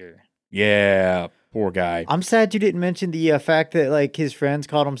Granger. Yeah, poor guy. I'm sad you didn't mention the fact that his friends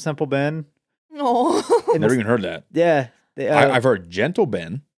called him Simple Ben. No, never even heard that. Yeah, I've heard Gentle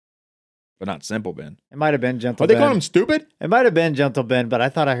Ben, but not Simple Ben. It might have been Gentle. Are they calling him stupid? It might have been Gentle Ben, but I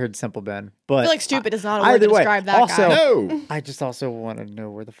thought I heard Simple Ben. But I feel like stupid is not a word to describe that guy. No, I just also want to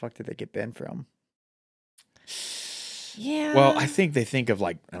know where the fuck did they get Ben from? Yeah. Well, I think they think of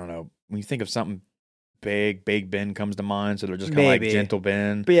I don't know, when you think of something big Ben comes to mind, so they're just kind of like Gentle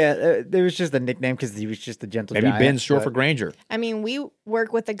Ben. But yeah, there was just a nickname because he was just a gentle Maybe giant. Ben's short for Granger. I mean, we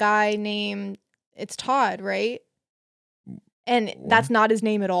work with a guy named, it's Todd, right? And that's not his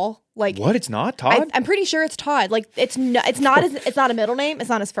name at all. Like what? It's not Todd? I'm pretty sure it's Todd. Like it's not it's not a middle name. It's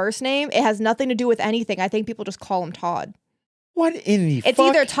not his first name. It has nothing to do with anything. I think people just call him Todd. What in the It's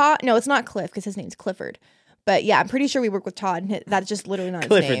either Todd. No, it's not Cliff because his name's Clifford. But yeah, I'm pretty sure we work with Todd. And that's just literally not his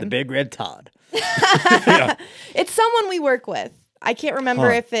Clifford, name. the big red Todd. Yeah. It's someone we work with. I can't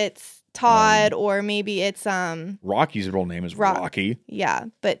remember if it's Todd or maybe it's Rocky's real name is Rocky. Yeah,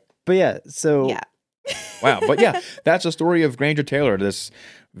 but yeah, so yeah. Wow. But yeah, that's the story of Granger Taylor, this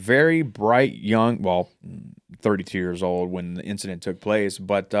very bright young, 32 years old when the incident took place.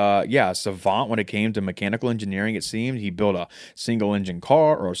 But yeah, savant when it came to mechanical engineering, it seemed. He built a single engine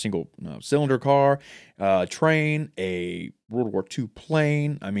car or a single cylinder car, train, a World War II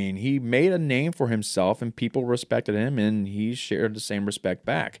plane. I mean, he made a name for himself and people respected him and he shared the same respect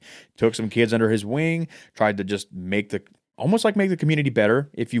back. Took some kids under his wing, tried to just make the community better,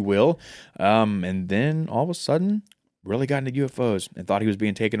 if you will. And then all of a sudden, really got into UFOs and thought he was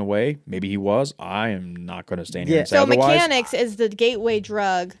being taken away. Maybe he was. I am not going to stand here and say otherwise. So mechanics is the gateway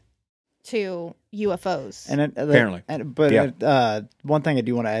drug to UFOs. And apparently. One thing I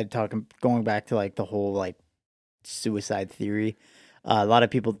do want to add, going back to like the whole like suicide theory, a lot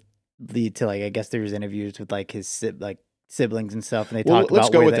of people lead to like, I guess there's interviews with like his siblings and stuff, and they talk about. Let's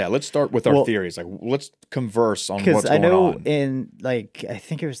go with that. Let's start with our theories. Like, let's converse on what's going on. Because I know in like, I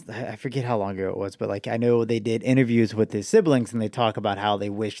think it was, I forget how long ago it was, but like I know they did interviews with his siblings, and they talk about how they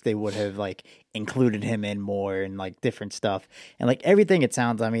wish they would have like included him in more and like different stuff, and like everything. It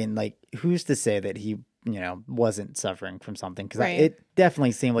sounds. I mean, like who's to say that he wasn't suffering from something? Because it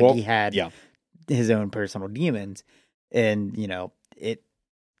definitely seemed like he had his own personal demons, and it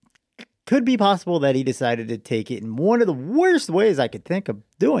could be possible that he decided to take it in one of the worst ways I could think of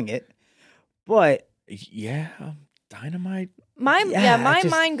doing it. But yeah, dynamite. My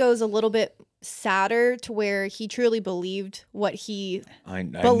mind goes a little bit sadder to where he truly believed what he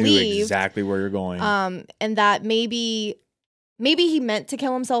believed. I knew exactly where you're going. And that maybe he meant to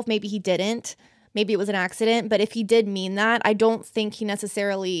kill himself, maybe he didn't. Maybe it was an accident, but if he did mean that, I don't think he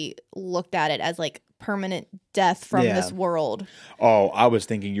necessarily looked at it as like permanent death from this world. Oh, I was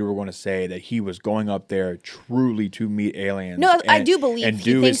thinking you were going to say that he was going up there truly to meet aliens. No, I do believe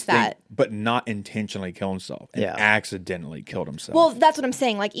he thinks that. But not intentionally kill himself and accidentally killed himself. Well, that's what I'm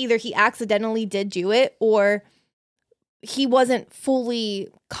saying. Like either he accidentally did do it or he wasn't fully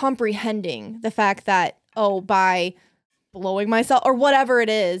comprehending the fact that, by blowing myself or whatever it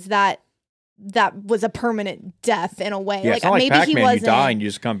is, that was a permanent death in a way. Yeah, it's not like maybe Pac-Man, he wasn't. You die and you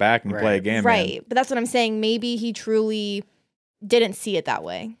just come back and play again. Right. Man. But that's what I'm saying. Maybe he truly didn't see it that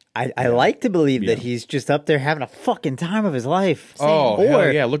way. I like to believe that he's just up there having a fucking time of his life.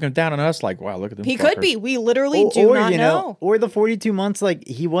 Looking down on us like, wow, look at them. He could be. We literally do not know. Or the 42 months, like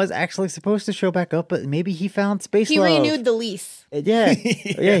he was actually supposed to show back up, but maybe he found space love. He renewed the lease. Yeah.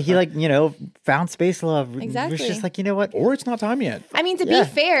 He found space love. Exactly. It was just like, you know what? Or it's not time yet. I mean, to be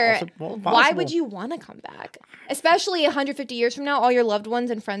fair, why would you want to come back? Especially 150 years from now, all your loved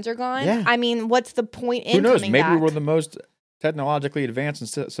ones and friends are gone. Yeah. I mean, what's the point in coming back? Who knows? Maybe we're the most technologically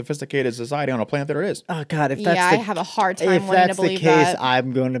advanced and sophisticated society on a planet there is. Oh God, I have a hard time wanting to believe that. If that's the case,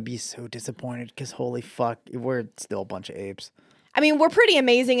 I'm going to be so disappointed because holy fuck, we're still a bunch of apes. I mean, we're pretty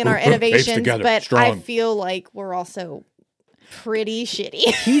amazing in our innovations, but strong. I feel like we're also pretty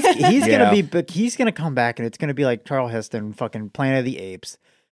shitty. He's gonna come back and it's gonna be like Charles Heston, fucking Planet of the Apes.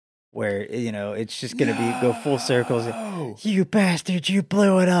 Where it's just gonna go full circles. You bastard! You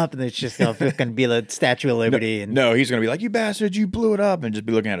blew it up, and it's just gonna be the Statue of Liberty. No, he's gonna be like, "You bastard! You blew it up," and just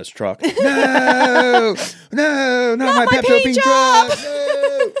be looking at his truck. No, not my Pepto-Bismol truck.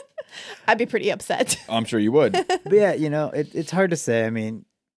 No. I'd be pretty upset. I'm sure you would. But yeah, it's hard to say. I mean,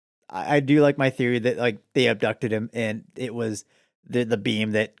 I do like my theory that like they abducted him, and it was the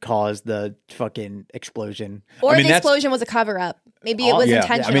beam that caused the fucking explosion. Or the explosion was a cover up. Maybe it was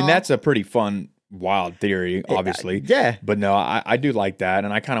intentional. I mean, that's a pretty fun, wild theory, obviously. But no, I do like that.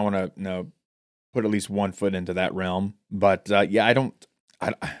 And I kind of want to, put at least one foot into that realm. But I don't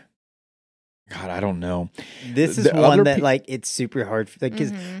know. This is one that like, it's super hard.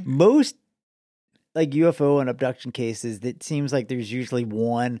 Because most like UFO and abduction cases, it seems like there's usually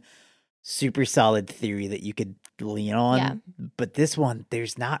one super solid theory that you could lean on. Yeah. But this one,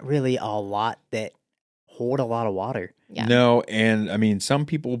 there's not really a lot that hold a lot of water. Yeah. No, and I mean, some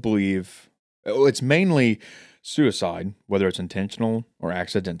people believe it's mainly suicide, whether it's intentional or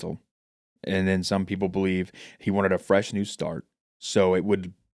accidental. And then some people believe he wanted a fresh new start. So it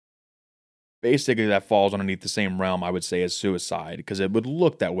would basically, that falls underneath the same realm, I would say, as suicide, because it would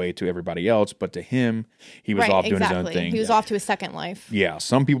look that way to everybody else. But to him, he was off doing his own thing. He was off to his second life. Yeah.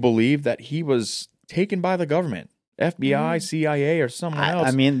 Some people believe that he was taken by the government. FBI, CIA, or someone else.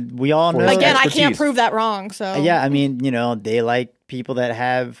 I mean, we all know. Again, I can't expertise. prove that wrong. So Yeah, I mean, they like people that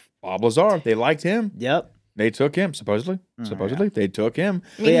have. Bob Lazar, they liked him. Yep. They took him, supposedly. They took him.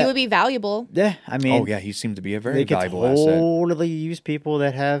 I mean, Yeah. he would be valuable. Yeah, I mean. Oh, yeah, he seemed to be a very they could valuable asset. totally use people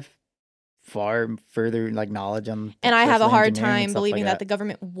that have far further knowledge on. And I have a social hard engineering and time stuff believing like that the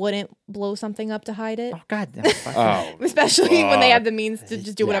government wouldn't blow something up to hide it. Oh God. Oh, Especially when they have the means to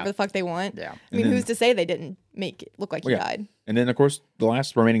just do whatever Yeah. the fuck they want. Yeah. I mean, And then- who's to say they didn't make it look like he Well, yeah. died? And then, of course, the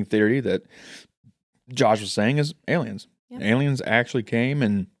last remaining theory that Josh was saying is aliens. Yeah. Aliens actually came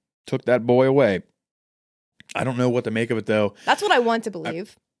and took that boy away. I don't know what to make of it, though. That's what I want to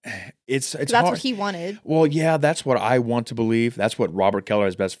believe. It's That's hard. what he wanted. Well, yeah, that's what I want to believe. That's what Robert Keller,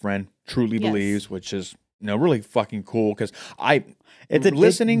 his best friend, truly Yes. believes, which is really fucking cool. Because It's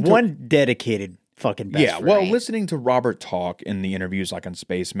listening to one dedicated fucking best yeah, friend. well, Right. listening to Robert talk in the interviews, like on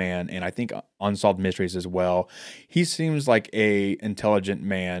Spaceman, and I think Unsolved Mysteries as well, he seems like a intelligent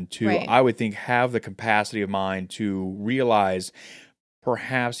man to, Right. I would think, have the capacity of mind to realize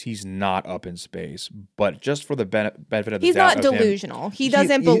perhaps he's not up in space, but just for the benefit of the He's doubt not of him, delusional. He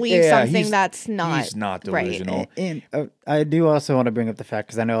doesn't believe yeah, something he's- that's not. he's not right. delusional. And I do also want to bring up the fact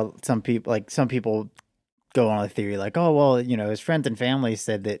because I know some people go on a theory like, oh well, his friends and family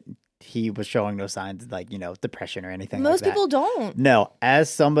said that he was showing no signs like depression or anything. Most like that. people don't. No,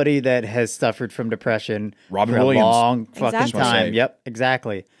 as somebody that has suffered from depression Robin for Williams. a long fucking Exactly. time. Yep,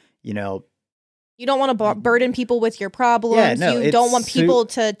 exactly. You don't want to burden people with your problems. Yeah, no, you it's don't want people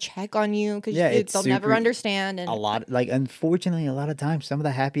to check on you because Yeah, it's they'll never super- understand. And a lot unfortunately a lot of times some of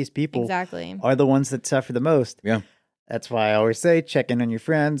the happiest people exactly. are the ones that suffer the most. Yeah. That's why I always say check in on your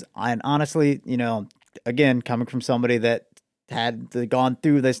friends. And honestly, again, coming from somebody that had gone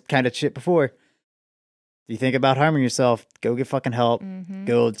through this kind of shit before, if you think about harming yourself, go get fucking help. Mhm.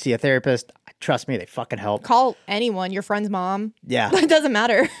 Go see a therapist. Trust me, they fucking help. Call anyone, your friend's mom. Yeah. It doesn't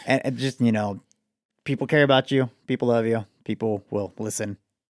matter. And just, people care about you. People love you. People will listen.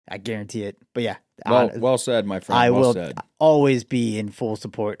 I guarantee it. But yeah. Well said, my friend. I well will said. always be in full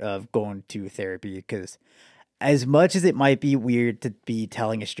support of going to therapy because as much as it might be weird to be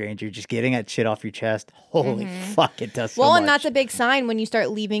telling a stranger, just getting that shit off your chest, holy fuck, it does so Well, much. and that's a big sign when you start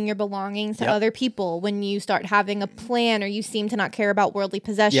leaving your belongings to Yep. other people, when you start having a plan or you seem to not care about worldly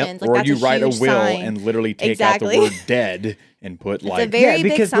possessions. Like, Or that's you write a huge will sign. and literally take Exactly. out the word dead and put It's a like very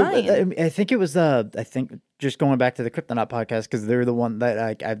big because sign. I think it was just going back to the Kryptonaut podcast because they're the one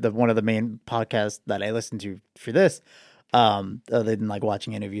that one of the main podcasts that I listen to for this, other than like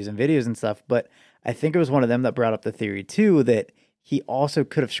watching interviews and videos and stuff. But I think it was one of them that brought up the theory too that he also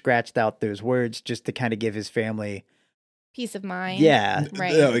could have scratched out those words just to kind of give his family, Peace of mind. yeah,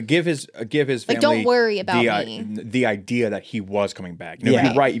 Right. give his family Like, don't worry about the, me. the idea that he was coming back.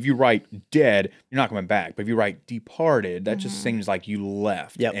 Yeah. If you write dead, you're not coming back. But if you write departed, that just seems like you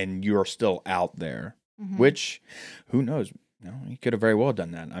left Yep. and you're still out there. Mhm. Which, who knows? He could have very well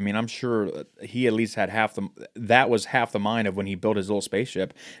done that. I mean, I'm sure he at least had that was half the mind of when he built his little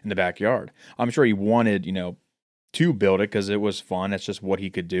spaceship in the backyard. I'm sure he wanted, to build it because it was fun. That's just what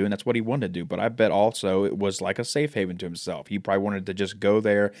he could do, and that's what he wanted to do. But I bet also it was like a safe haven to himself. He probably wanted to just go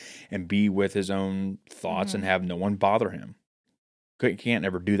there and be with his own thoughts and have no one bother him. You can't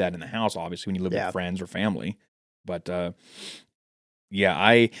ever do that in the house, obviously, when you live with friends or family. But yeah,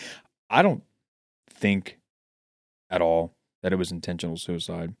 I don't think at all that it was intentional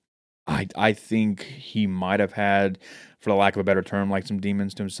suicide. I think he might have had, for the lack of a better term, like some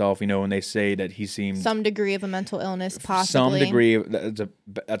demons to himself. When they say that he seemed Some degree of a mental illness, possibly. some degree of,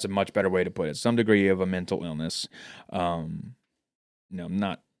 that's a much better way to put it. Some degree of a mental illness.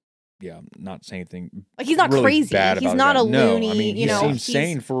 Not saying anything. Like, he's not really crazy. bad He's about not that. a No, loony. I mean, he seemed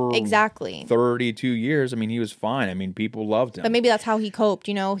sane for exactly 32 years. I mean, he was fine. I mean, people loved him. But maybe that's how he coped.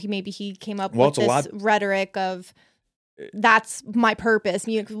 He came up Well, with it's a this rhetoric of that's my purpose.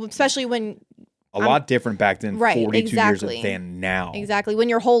 Especially when a lot different back then. Right, 42 exactly. years than now. exactly when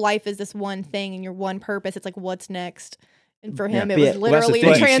your whole life is this one thing and your one purpose, it's like, what's next? And for him, Yeah, it was Well, that's the literally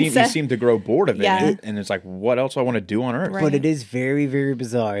thing. He transcend. seemed to grow bored of it, Yeah. and it's like, what else do I want to do on Earth? Right. but it is very, very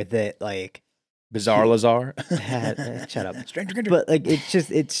bizarre that like Bizarre Lazar. shut up. But like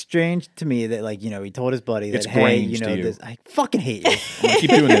it's strange to me that like he told his buddy that It's hey Grange to you. this I fucking hate you. I'm gonna keep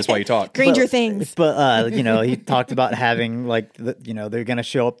doing this while you talk. Granger But- things. But he talked about having like they're gonna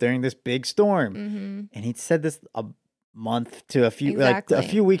show up during this big storm, Mm-hmm. and he said this a month to a few Exactly. like a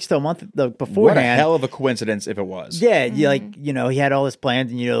few weeks to a month beforehand. What a hell of a coincidence if it was. Yeah, he had all his plans,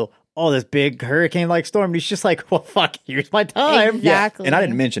 and this big hurricane-like storm. And he's just like, well, fuck, here's my time. Exactly. And I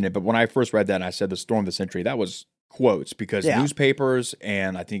didn't mention it, but when I first read that and I said the storm of the century, that was quotes because Yeah. newspapers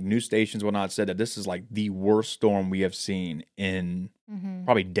and I think news stations will not said that this is like the worst storm we have seen in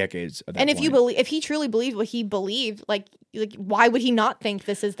probably decades. At that And if point. if he truly believed what he believed, like why would he not think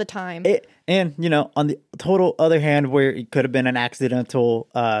this is the time? And on the total other hand, where it could have been an accidental,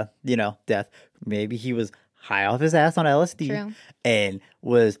 death, maybe he was high off his ass on LSD True. and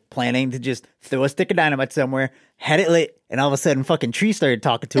was planning to just throw a stick of dynamite somewhere, had it lit, and all of a sudden fucking tree started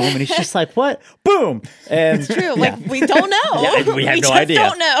talking to him, and he's just like, what? Boom! And It's true. Like we don't know. Yeah, we have no just idea.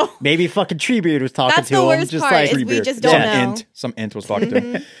 Don't know. Maybe fucking Treebeard was talking That's to the him. worst just part, like is we Treebeard. just don't know. Some int was talking to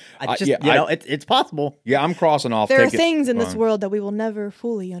him. it's possible. Yeah, I'm crossing off. There are take it- things in this fine. world that we will never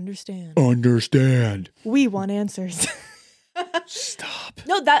fully understand. Understand. We want answers. Stop.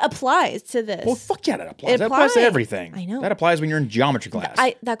 No, that applies to this. Well, fuck yeah, that applies. It That applies to applies. everything. I know. That applies when you're in geometry class.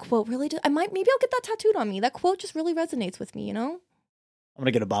 That quote really does. Maybe I'll get that tattooed on me. That quote just really resonates with me, you know? I'm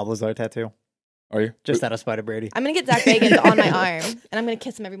gonna get a Bob Lazar tattoo. Are you? Just out of Spider Brady. I'm going to get Zach Bagans on my arm, and I'm going to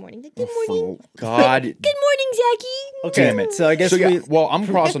kiss him every morning. Like, good morning. Oh, God. Good morning, Zachy. Okay, Damn it. so I guess So, yeah, we... well, I'm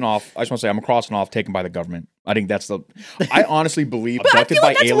crossing off. I just want to say I'm crossing off taken by the government. I think that's the. I honestly believe But I abducted feel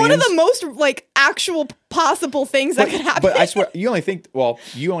like by that's aliens. one of the most, actual possible things that could happen. But I swear, you only think. Well,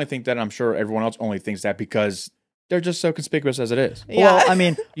 you only think that. I'm sure everyone else only thinks that because they're just so conspicuous as it is. Yeah. Well, I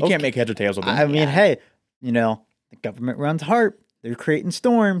mean, You can't make heads or tails of them. I mean, hey, the government runs HARP. They're creating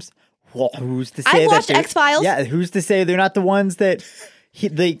storms. Well, who's to say I watched that X-Files. Yeah, who's to say they're not the ones that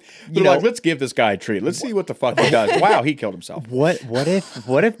They're like, let's give this guy a treat. Let's see what the fuck he does. Wow, he killed himself. what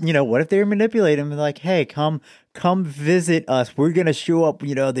if they manipulate him and like, hey, come visit us. We're gonna show up.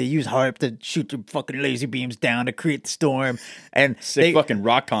 They use HARP to shoot their fucking laser beams down to create the storm, and Sick fucking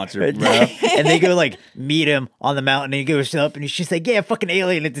rock concert, bro. and they go like meet him on the mountain, and he goes up, and he's just like, yeah, fucking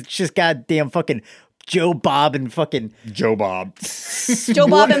alien. It's just goddamn fucking Joe Bob and fucking Joe Bob. Joe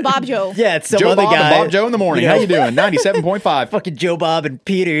Bob and Bob Joe. yeah, it's some Joe other Bob guy. and Bob Joe in the morning. How you doing? 97.5. Fucking Joe Bob and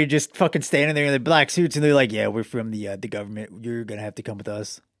Peter just fucking standing there in their black suits, and they're like, yeah, we're from the government. You're gonna have to come with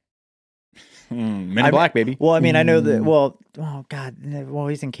us. Men in Black, baby. Well, I mean, I know that. Well, oh god, well,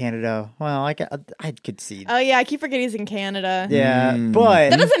 he's in Canada. Well, I could see. Oh, yeah, I keep forgetting he's in Canada. Yeah,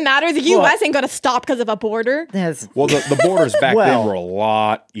 but That doesn't matter. The U.S. ain't going to stop because of a border. that's, Well, the borders back Well, then were a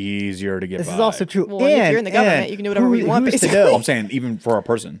lot easier to get this by. is also true. Well, if you're in the government, and you can do whatever you want, Who's to basically. know? I'm saying even for a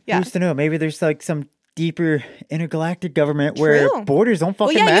person. Yeah. Who's to know? Maybe there's like some deeper intergalactic government where True. borders don't Well,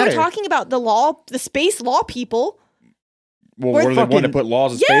 fucking yeah, matter. you were talking about the space law people. Well, We're what are they wanting to fucking- put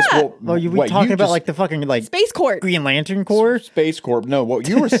laws in Yeah. space? Well, Oh, you were what, talking about just- like the fucking like Space Court. Green Lantern Corps? Space Corp. No, what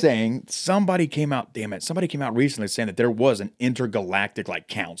you were saying, somebody came out, damn it, somebody came out recently saying that there was an intergalactic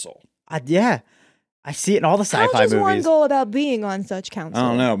council. Yeah, I see it in all the How sci-fi does one movies. go about being on such council? I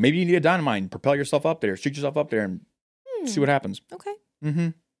don't know. Maybe you need a dynamite and propel yourself up there, shoot yourself up there and see what happens. Okay. Mm-hmm.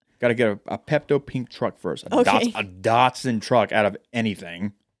 Got to get a Pepto pink truck first. A, Okay. a Datsun truck out of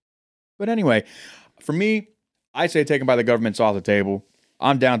anything. But anyway, for me, I say taken by the government's off the table.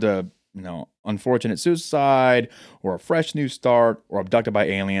 I'm down to, unfortunate suicide or a fresh new start or abducted by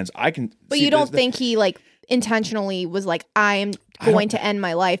aliens. I can. But see you don't this- think he intentionally was like, I am going to end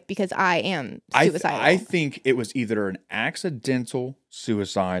my life because I am suicidal? I think it was either an accidental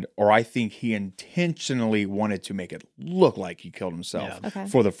suicide or I think he intentionally wanted to make it look like he killed himself Yeah. Okay.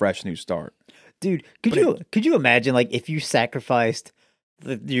 for the fresh new start. Dude, could you imagine if you sacrificed?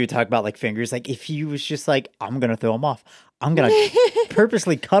 You talk about fingers. If he was just I'm gonna throw them off. I'm gonna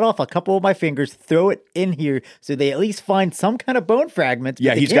purposely cut off a couple of my fingers, throw it in here, so they at least find some kind of bone fragments. But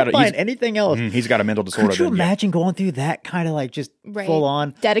Yeah, they he's can't got find anything else. He's got a mental disorder. Could you then, yeah. imagine going through that kind of just Right. full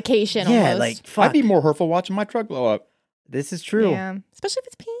on? Dedication Yeah, almost. fuck. I'd be more hurtful watching my truck blow up. This is true. Yeah. Especially if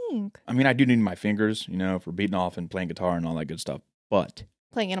it's pink. I mean, I do need my fingers, for beating off and playing guitar and all that good stuff. But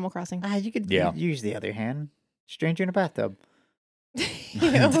Playing Animal Crossing. You could Yeah. use the other hand. Stranger in a bathtub. Do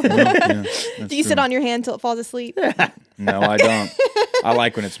that's you sit true. on your hand till it falls asleep? No, I don't. I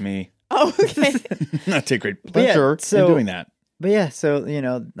like when it's me. Oh, okay. I take great yeah, pleasure so- in doing that. But yeah, so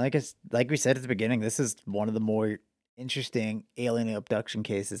like we said at the beginning, this is one of the more interesting alien abduction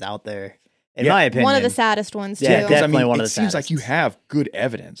cases out there, in Yeah. my opinion. One of the saddest ones, too. Yeah, Because definitely one of it the seems like you saddest. have good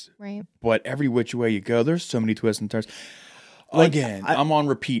evidence, Right. but every which way you go, there's so many twists and turns. Again, I'm on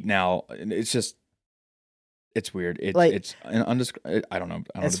repeat now, and it's just, it's weird. It's I don't know. I don't know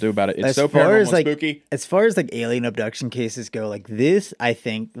what to do about it. It's as so far paranormal as, and spooky. As far as alien abduction cases go, this I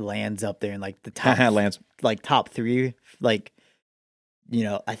think lands up there in the top Lance. top three.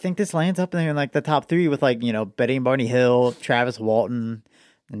 I think this lands up there in the top three with Betty and Barney Hill, Travis Walton,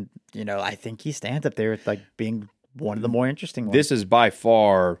 and I think he stands up there with being one of the more interesting ones. This is by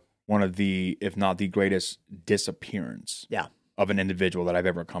far one of the, if not the greatest disappearance. Yeah. of an individual that I've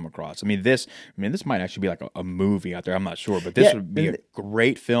ever come across. I mean, this might actually be like a movie out there. I'm not sure, but this would be a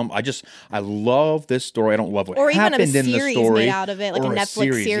great film. I love this story. I don't love what happened in the story. Or even a series made out of it, like a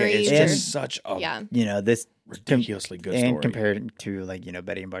Netflix series. Yeah, it's just such a this ridiculously good story. And compared to like,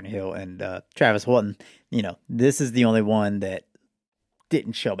 Betty and Barney Hill and Travis Walton, this is the only one that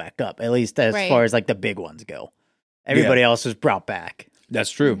didn't show back up, at least as far as like the big ones go. Everybody else was brought back.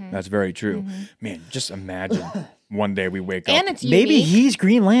 That's true. Mm-hmm. That's very true. Mm-hmm. Man, just imagine one day we wake up. And it's unique. Maybe he's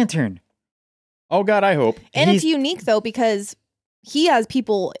Green Lantern. Oh, God, I hope. And it's unique, though, because he has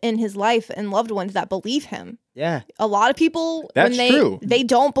people in his life and loved ones that believe him. Yeah. A lot of people, true. They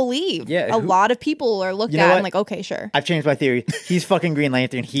don't believe. Yeah. A lot of people are looked at and like, okay, sure. I've changed my theory. He's fucking Green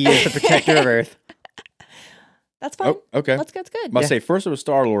Lantern. He is the protector of Earth. That's fine. Oh, okay. That's good. I must say, first it was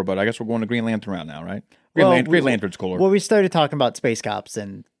Star-Lord, but I guess we're going to Green Lantern route now, right? Green Lantern's cooler. Well, we started talking about space cops,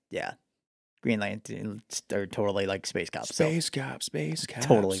 and Green Lantern are totally like space cops. Space cops.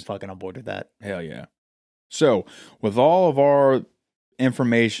 Totally fucking on board with that. Hell yeah. So, with all of our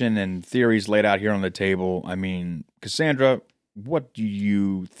information and theories laid out here on the table, I mean, Cassandra, what do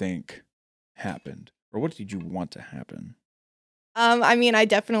you think happened? Or what did you want to happen? I mean, I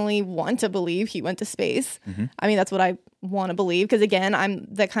definitely want to believe he went to space. Mm-hmm. I mean, that's what I want to believe. Because again, I'm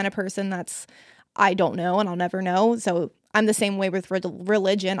the kind of person I don't know and I'll never know. So I'm the same way with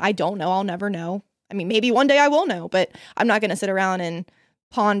religion. I don't know. I'll never know. I mean, maybe one day I will know, but I'm not going to sit around and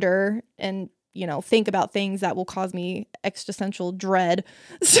ponder and, think about things that will cause me existential dread.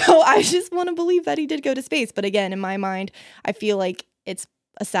 So I just want to believe that he did go to space. But again, in my mind, I feel like it's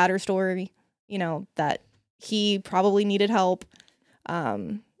a sadder story, that he probably needed help.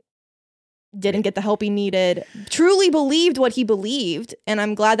 Didn't get the help he needed, truly believed what he believed. And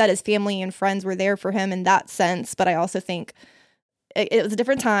I'm glad that his family and friends were there for him in that sense. But I also think it was a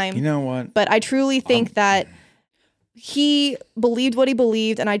different time. You know what? But I truly think that he believed what he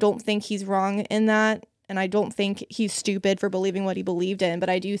believed. And I don't think he's wrong in that. And I don't think he's stupid for believing what he believed in. But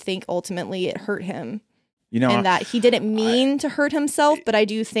I do think ultimately it hurt him. And that he didn't mean to hurt himself, but I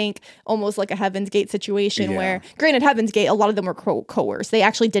do think almost like a Heaven's Gate situation where, granted, Heaven's Gate, a lot of them were coerced. They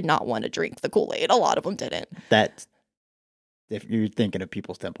actually did not want to drink the Kool-Aid. A lot of them didn't. That's if you're thinking of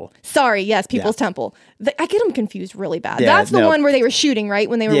People's Temple. Sorry, yes, People's Temple. I get them confused really bad. That's the one where they were shooting, right?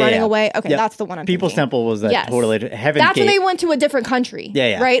 When they were running away? Okay, that's the one I'm People's thinking. Temple was that totally Heaven's That's Gate. when they went to a different country.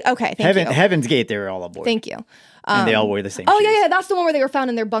 Yeah. Right? Okay, thank you. Heaven's Gate, they were all aboard. Thank you. And they all wore the same shoes. Yeah, that's the one where they were found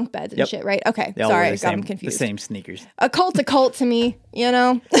in their bunk beds and shit, right? Okay, sorry, I got them confused. The same sneakers. A cult to me,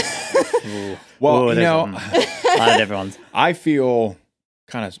 Well, a lot of different ones. I feel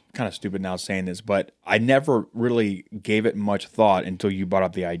kind of stupid now saying this, but I never really gave it much thought until you brought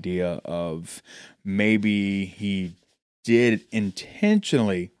up the idea of maybe he did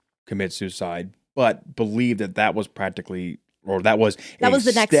intentionally commit suicide, but believed that was practically, or that was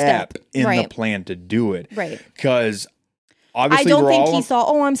the next step in the plan to do it. Right. Because obviously I don't think he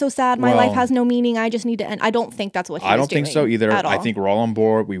saw, I'm so sad, my life has no meaning, I just need to end. I don't think that's what he was doing. I don't think so either. At all. I think we're all on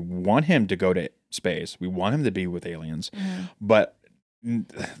board. We want him to go to space. We want him to be with aliens. Mm-hmm. But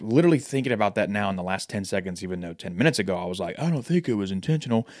literally thinking about that now in the last 10 seconds, even though 10 minutes ago I was like, I don't think it was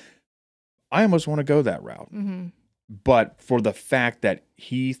intentional. I almost want to go that route. Mm-hmm. But for the fact that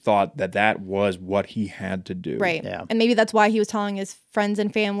he thought that was what he had to do. Right. Yeah. And maybe that's why he was telling his friends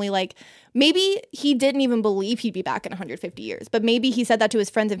and family, like, maybe he didn't even believe he'd be back in 150 years. But maybe he said that to his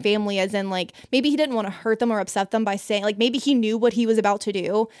friends and family as in, like, maybe he didn't want to hurt them or upset them by saying, like, maybe he knew what he was about to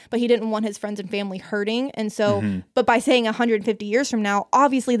do, but he didn't want his friends and family hurting. And so, but by saying 150 years from now,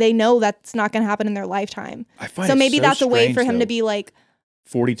 obviously they know that's not going to happen in their lifetime. I find so maybe that's a way for him though. to be like,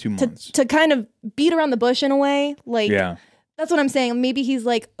 42 months. To kind of beat around the bush in a way. Like, yeah. That's what I'm saying. Maybe he's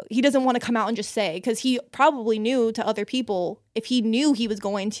like, he doesn't want to come out and just say, because he probably knew to other people, if he knew he was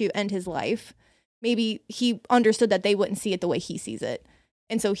going to end his life, maybe he understood that they wouldn't see it the way he sees it.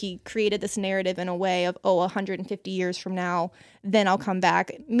 And so he created this narrative in a way of, 150 years from now, then I'll come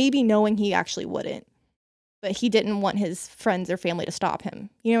back, maybe knowing he actually wouldn't. But he didn't want his friends or family to stop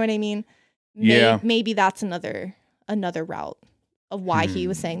him. You know what I mean? Yeah. Maybe that's another route of why he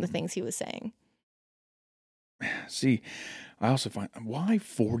was saying the things he was saying. See, I also find, why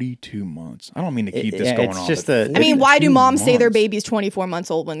 42 months? I don't mean to keep this going on. Just I mean, why do moms say their baby's 24 months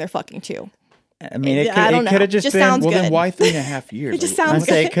old when they're fucking 2? I mean, it could have just been. Sounds good. Then why 3.5 years? It just sounds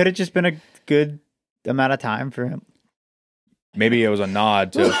good. It could have just been a good amount of time for him. Maybe it was a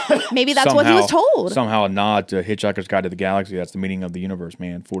nod to. Maybe that's what he was told. Somehow a nod to Hitchhiker's Guide to the Galaxy. That's the meaning of the universe,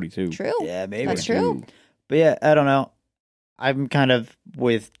 man. 42. True. Yeah, maybe. That's true. But yeah, I don't know. I'm kind of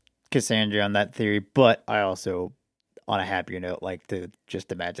with Cassandra on that theory, but I on a happier note, like to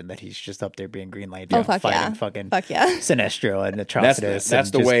just imagine that he's just up there being Green Lantern, Oh, fuck fighting yeah. fucking Fuck yeah. Sinestro and That's Atrocitus. that's and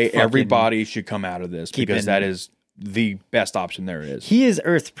the just way fucking- everybody should come out of this, because keeping- that is the best option there is. He is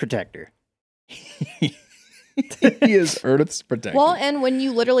Earth's protector. He is Earth's protector. Well, and when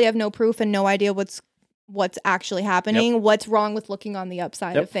you literally have no proof and no idea what's actually happening, what's wrong with looking on the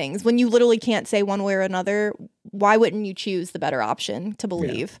upside of things? When you literally can't say one way or another, why wouldn't you choose the better option to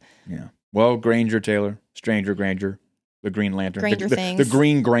believe? Yeah. Well, Granger, Taylor, Stranger Granger, the Green Lantern, Granger the things.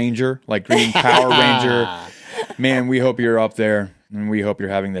 Green Granger, like Green Power Ranger. Man, we hope you're up there, and we hope you're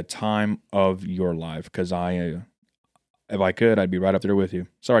having the time of your life. Because if I could, I'd be right up there with you.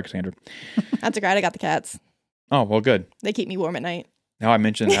 Sorry, Cassandra. That's great. I got the cats. Oh, well, good. They keep me warm at night. Now I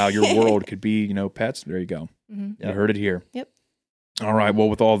mentioned how your world could be, pets. There you go. Mm-hmm. You heard it here. Yep. All right. Well,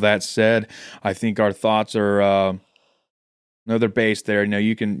 with all that said, I think our thoughts are they're based there.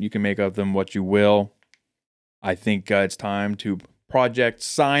 You can make of them what you will. I think it's time to project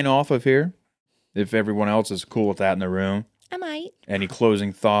sign off of here. If everyone else is cool with that in the room. I might. Any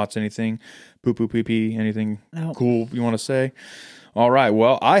closing thoughts? Anything? Poo poo pee pee? Anything cool you want to say? All right.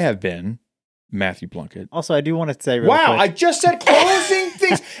 Well, I have been Matthew Plunkett. Also, I do want to say real Wow, quick, I just said closing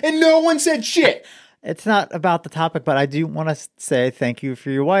things and no one said shit. it's not about the topic, but I do want to say thank you for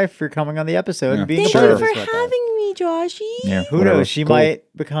your wife for coming on the episode and being Thank a part you of for this with us. having me, Joshy. Yeah, Who whatever. knows? She Cool. might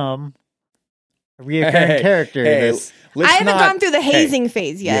become a reoccurring character in this. let's I haven't not- gone through the hazing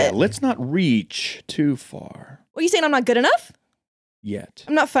phase yet. Yeah, let's not reach too far What are you saying? I'm not good enough? yet.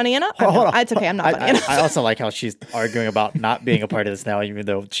 I'm not funny enough? Hold on. It's okay. I'm not funny enough. I also like how she's arguing about not being a part of this now, even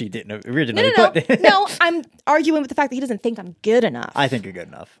though she didn't originally. No. But No, I'm arguing with the fact that he doesn't think I'm good enough. I think you're good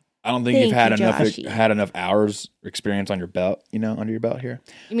enough. I don't think Thank you've had you, enough Joshy. hours experience on your belt, under your belt here.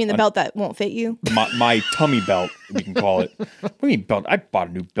 You mean the belt that won't fit you? My tummy belt, we can call it. What do you mean belt? I bought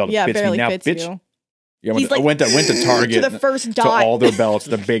a new belt. It Yeah, fits barely me now, fits bitch. you. Yeah, He's I like, went to Target to the first to dot. all their belts,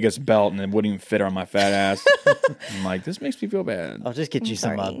 the biggest belt, and it wouldn't even fit on my fat ass. I'm like, this makes me feel bad. I'll just get you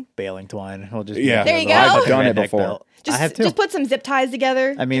some sorry. baling twine. We'll just Yeah. There you go. I've done it redneck before. belt. I have too. Just put some zip ties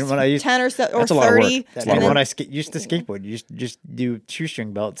together. I mean, Just when I used 10 or so or That's a lot of work. 30. That's I mean, a lot of when I work. used to skateboard, you just do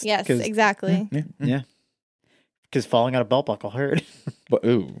shoestring belts. Yes, 'cause- exactly. Yeah. Because falling out of belt buckle hurt. But,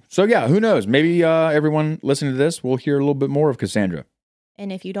 ooh. So yeah, who knows? Maybe everyone listening to this will hear a little bit more of Cassandra.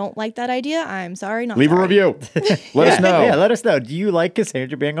 And if you don't like that idea, I'm sorry. Not Leave a sorry. review. Let us know. Yeah, let us know. Do you like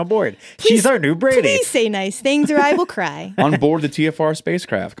Cassandra being on board? She's our new Brady. Please say nice things or I will cry. On board the TFR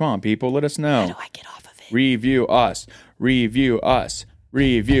spacecraft. Come on, people. Let us know. How do I get off of it? Review us. Review us.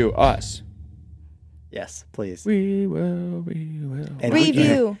 Review us. Yes, please. We will. And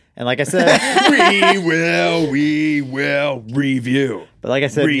Review. And like I said, we will review. but like I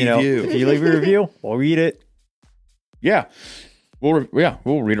said, Review. if you leave a review, we'll read it. Yeah. We'll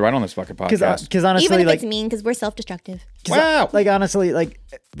read it right on this fucking podcast. Because honestly, Even if like, it's mean, because we're self-destructive. Wow. like honestly, like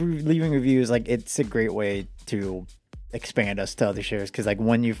leaving reviews, like it's a great way to expand us to other shows. Because like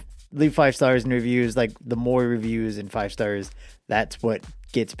when you leave 5 stars in reviews, like the more reviews and 5 stars, that's what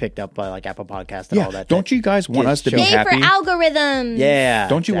gets picked up by like Apple Podcast and all that. Don't you guys want us to be Yay happy? algorithms. Yeah.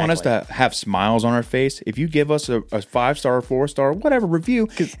 Don't you want us exactly. to have smiles on our face? If you give us a 5-star, 4-star, whatever review,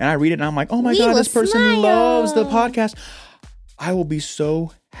 and I read it and I'm like, oh my We God, will this person smile. loves the podcast, I will be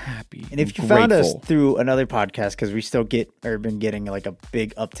so happy. And if you grateful. found us through another podcast, because we still been getting like a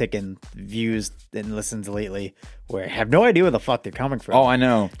big uptick in views and listens lately, where I have no idea where the fuck they're coming from. Oh, I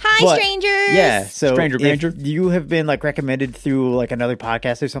know. Hi, But- strangers. Yeah, so Stranger if Granger. you have been like recommended through like another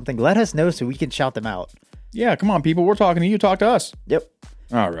podcast or something, let us know so we can shout them out. Yeah, come on, people. We're talking to you. Talk to us. Yep.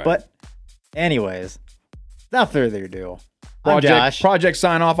 All right. But anyways, without further ado, I'm Josh. Project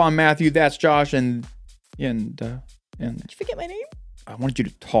sign off on Matthew. That's Josh. And Did you forget my name? I wanted you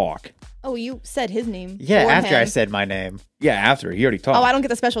to talk. Oh, you said his name. Yeah, for after I him. said my name. Yeah, after. He already talked. Oh, I don't get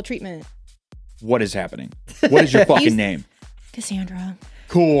the special treatment. What is happening? What is your fucking name? Cassandra.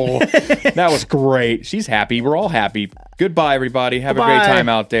 Cool. That was great. She's happy. We're all happy. Goodbye, everybody. Have a Goodbye. great time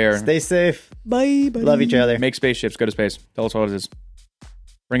out there. Stay safe. Bye. Love each other. Make spaceships. Go to space. Tell us what it is.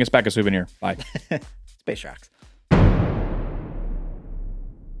 Bring us back a souvenir. Bye. Space rocks.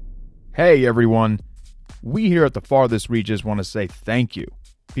 Hey everyone, we here at the Farthest Reaches want to say thank you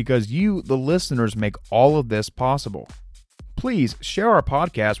because you, the listeners, make all of this possible. Please share our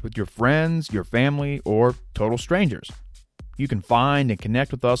podcast with your friends, your family, or total strangers. You can find and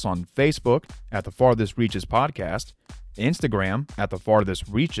connect with us on Facebook at the Farthest Reaches Podcast, Instagram at the Farthest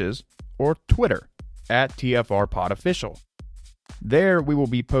Reaches, or Twitter at TFR Pod Official. There, we will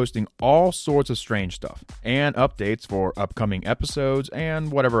be posting all sorts of strange stuff and updates for upcoming episodes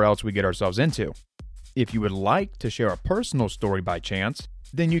and whatever else we get ourselves into. If you would like to share a personal story by chance,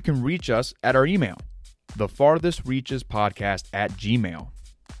 then you can reach us at our email, thefarthestreachespodcast@gmail.com.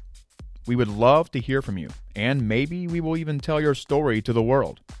 We would love to hear from you, and maybe we will even tell your story to the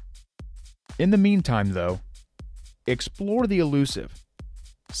world. In the meantime, though, explore the elusive,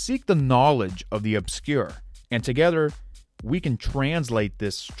 seek the knowledge of the obscure, and together we can translate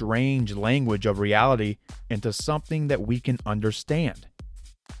this strange language of reality into something that we can understand.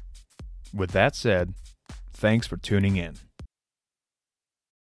 With that said, thanks for tuning in.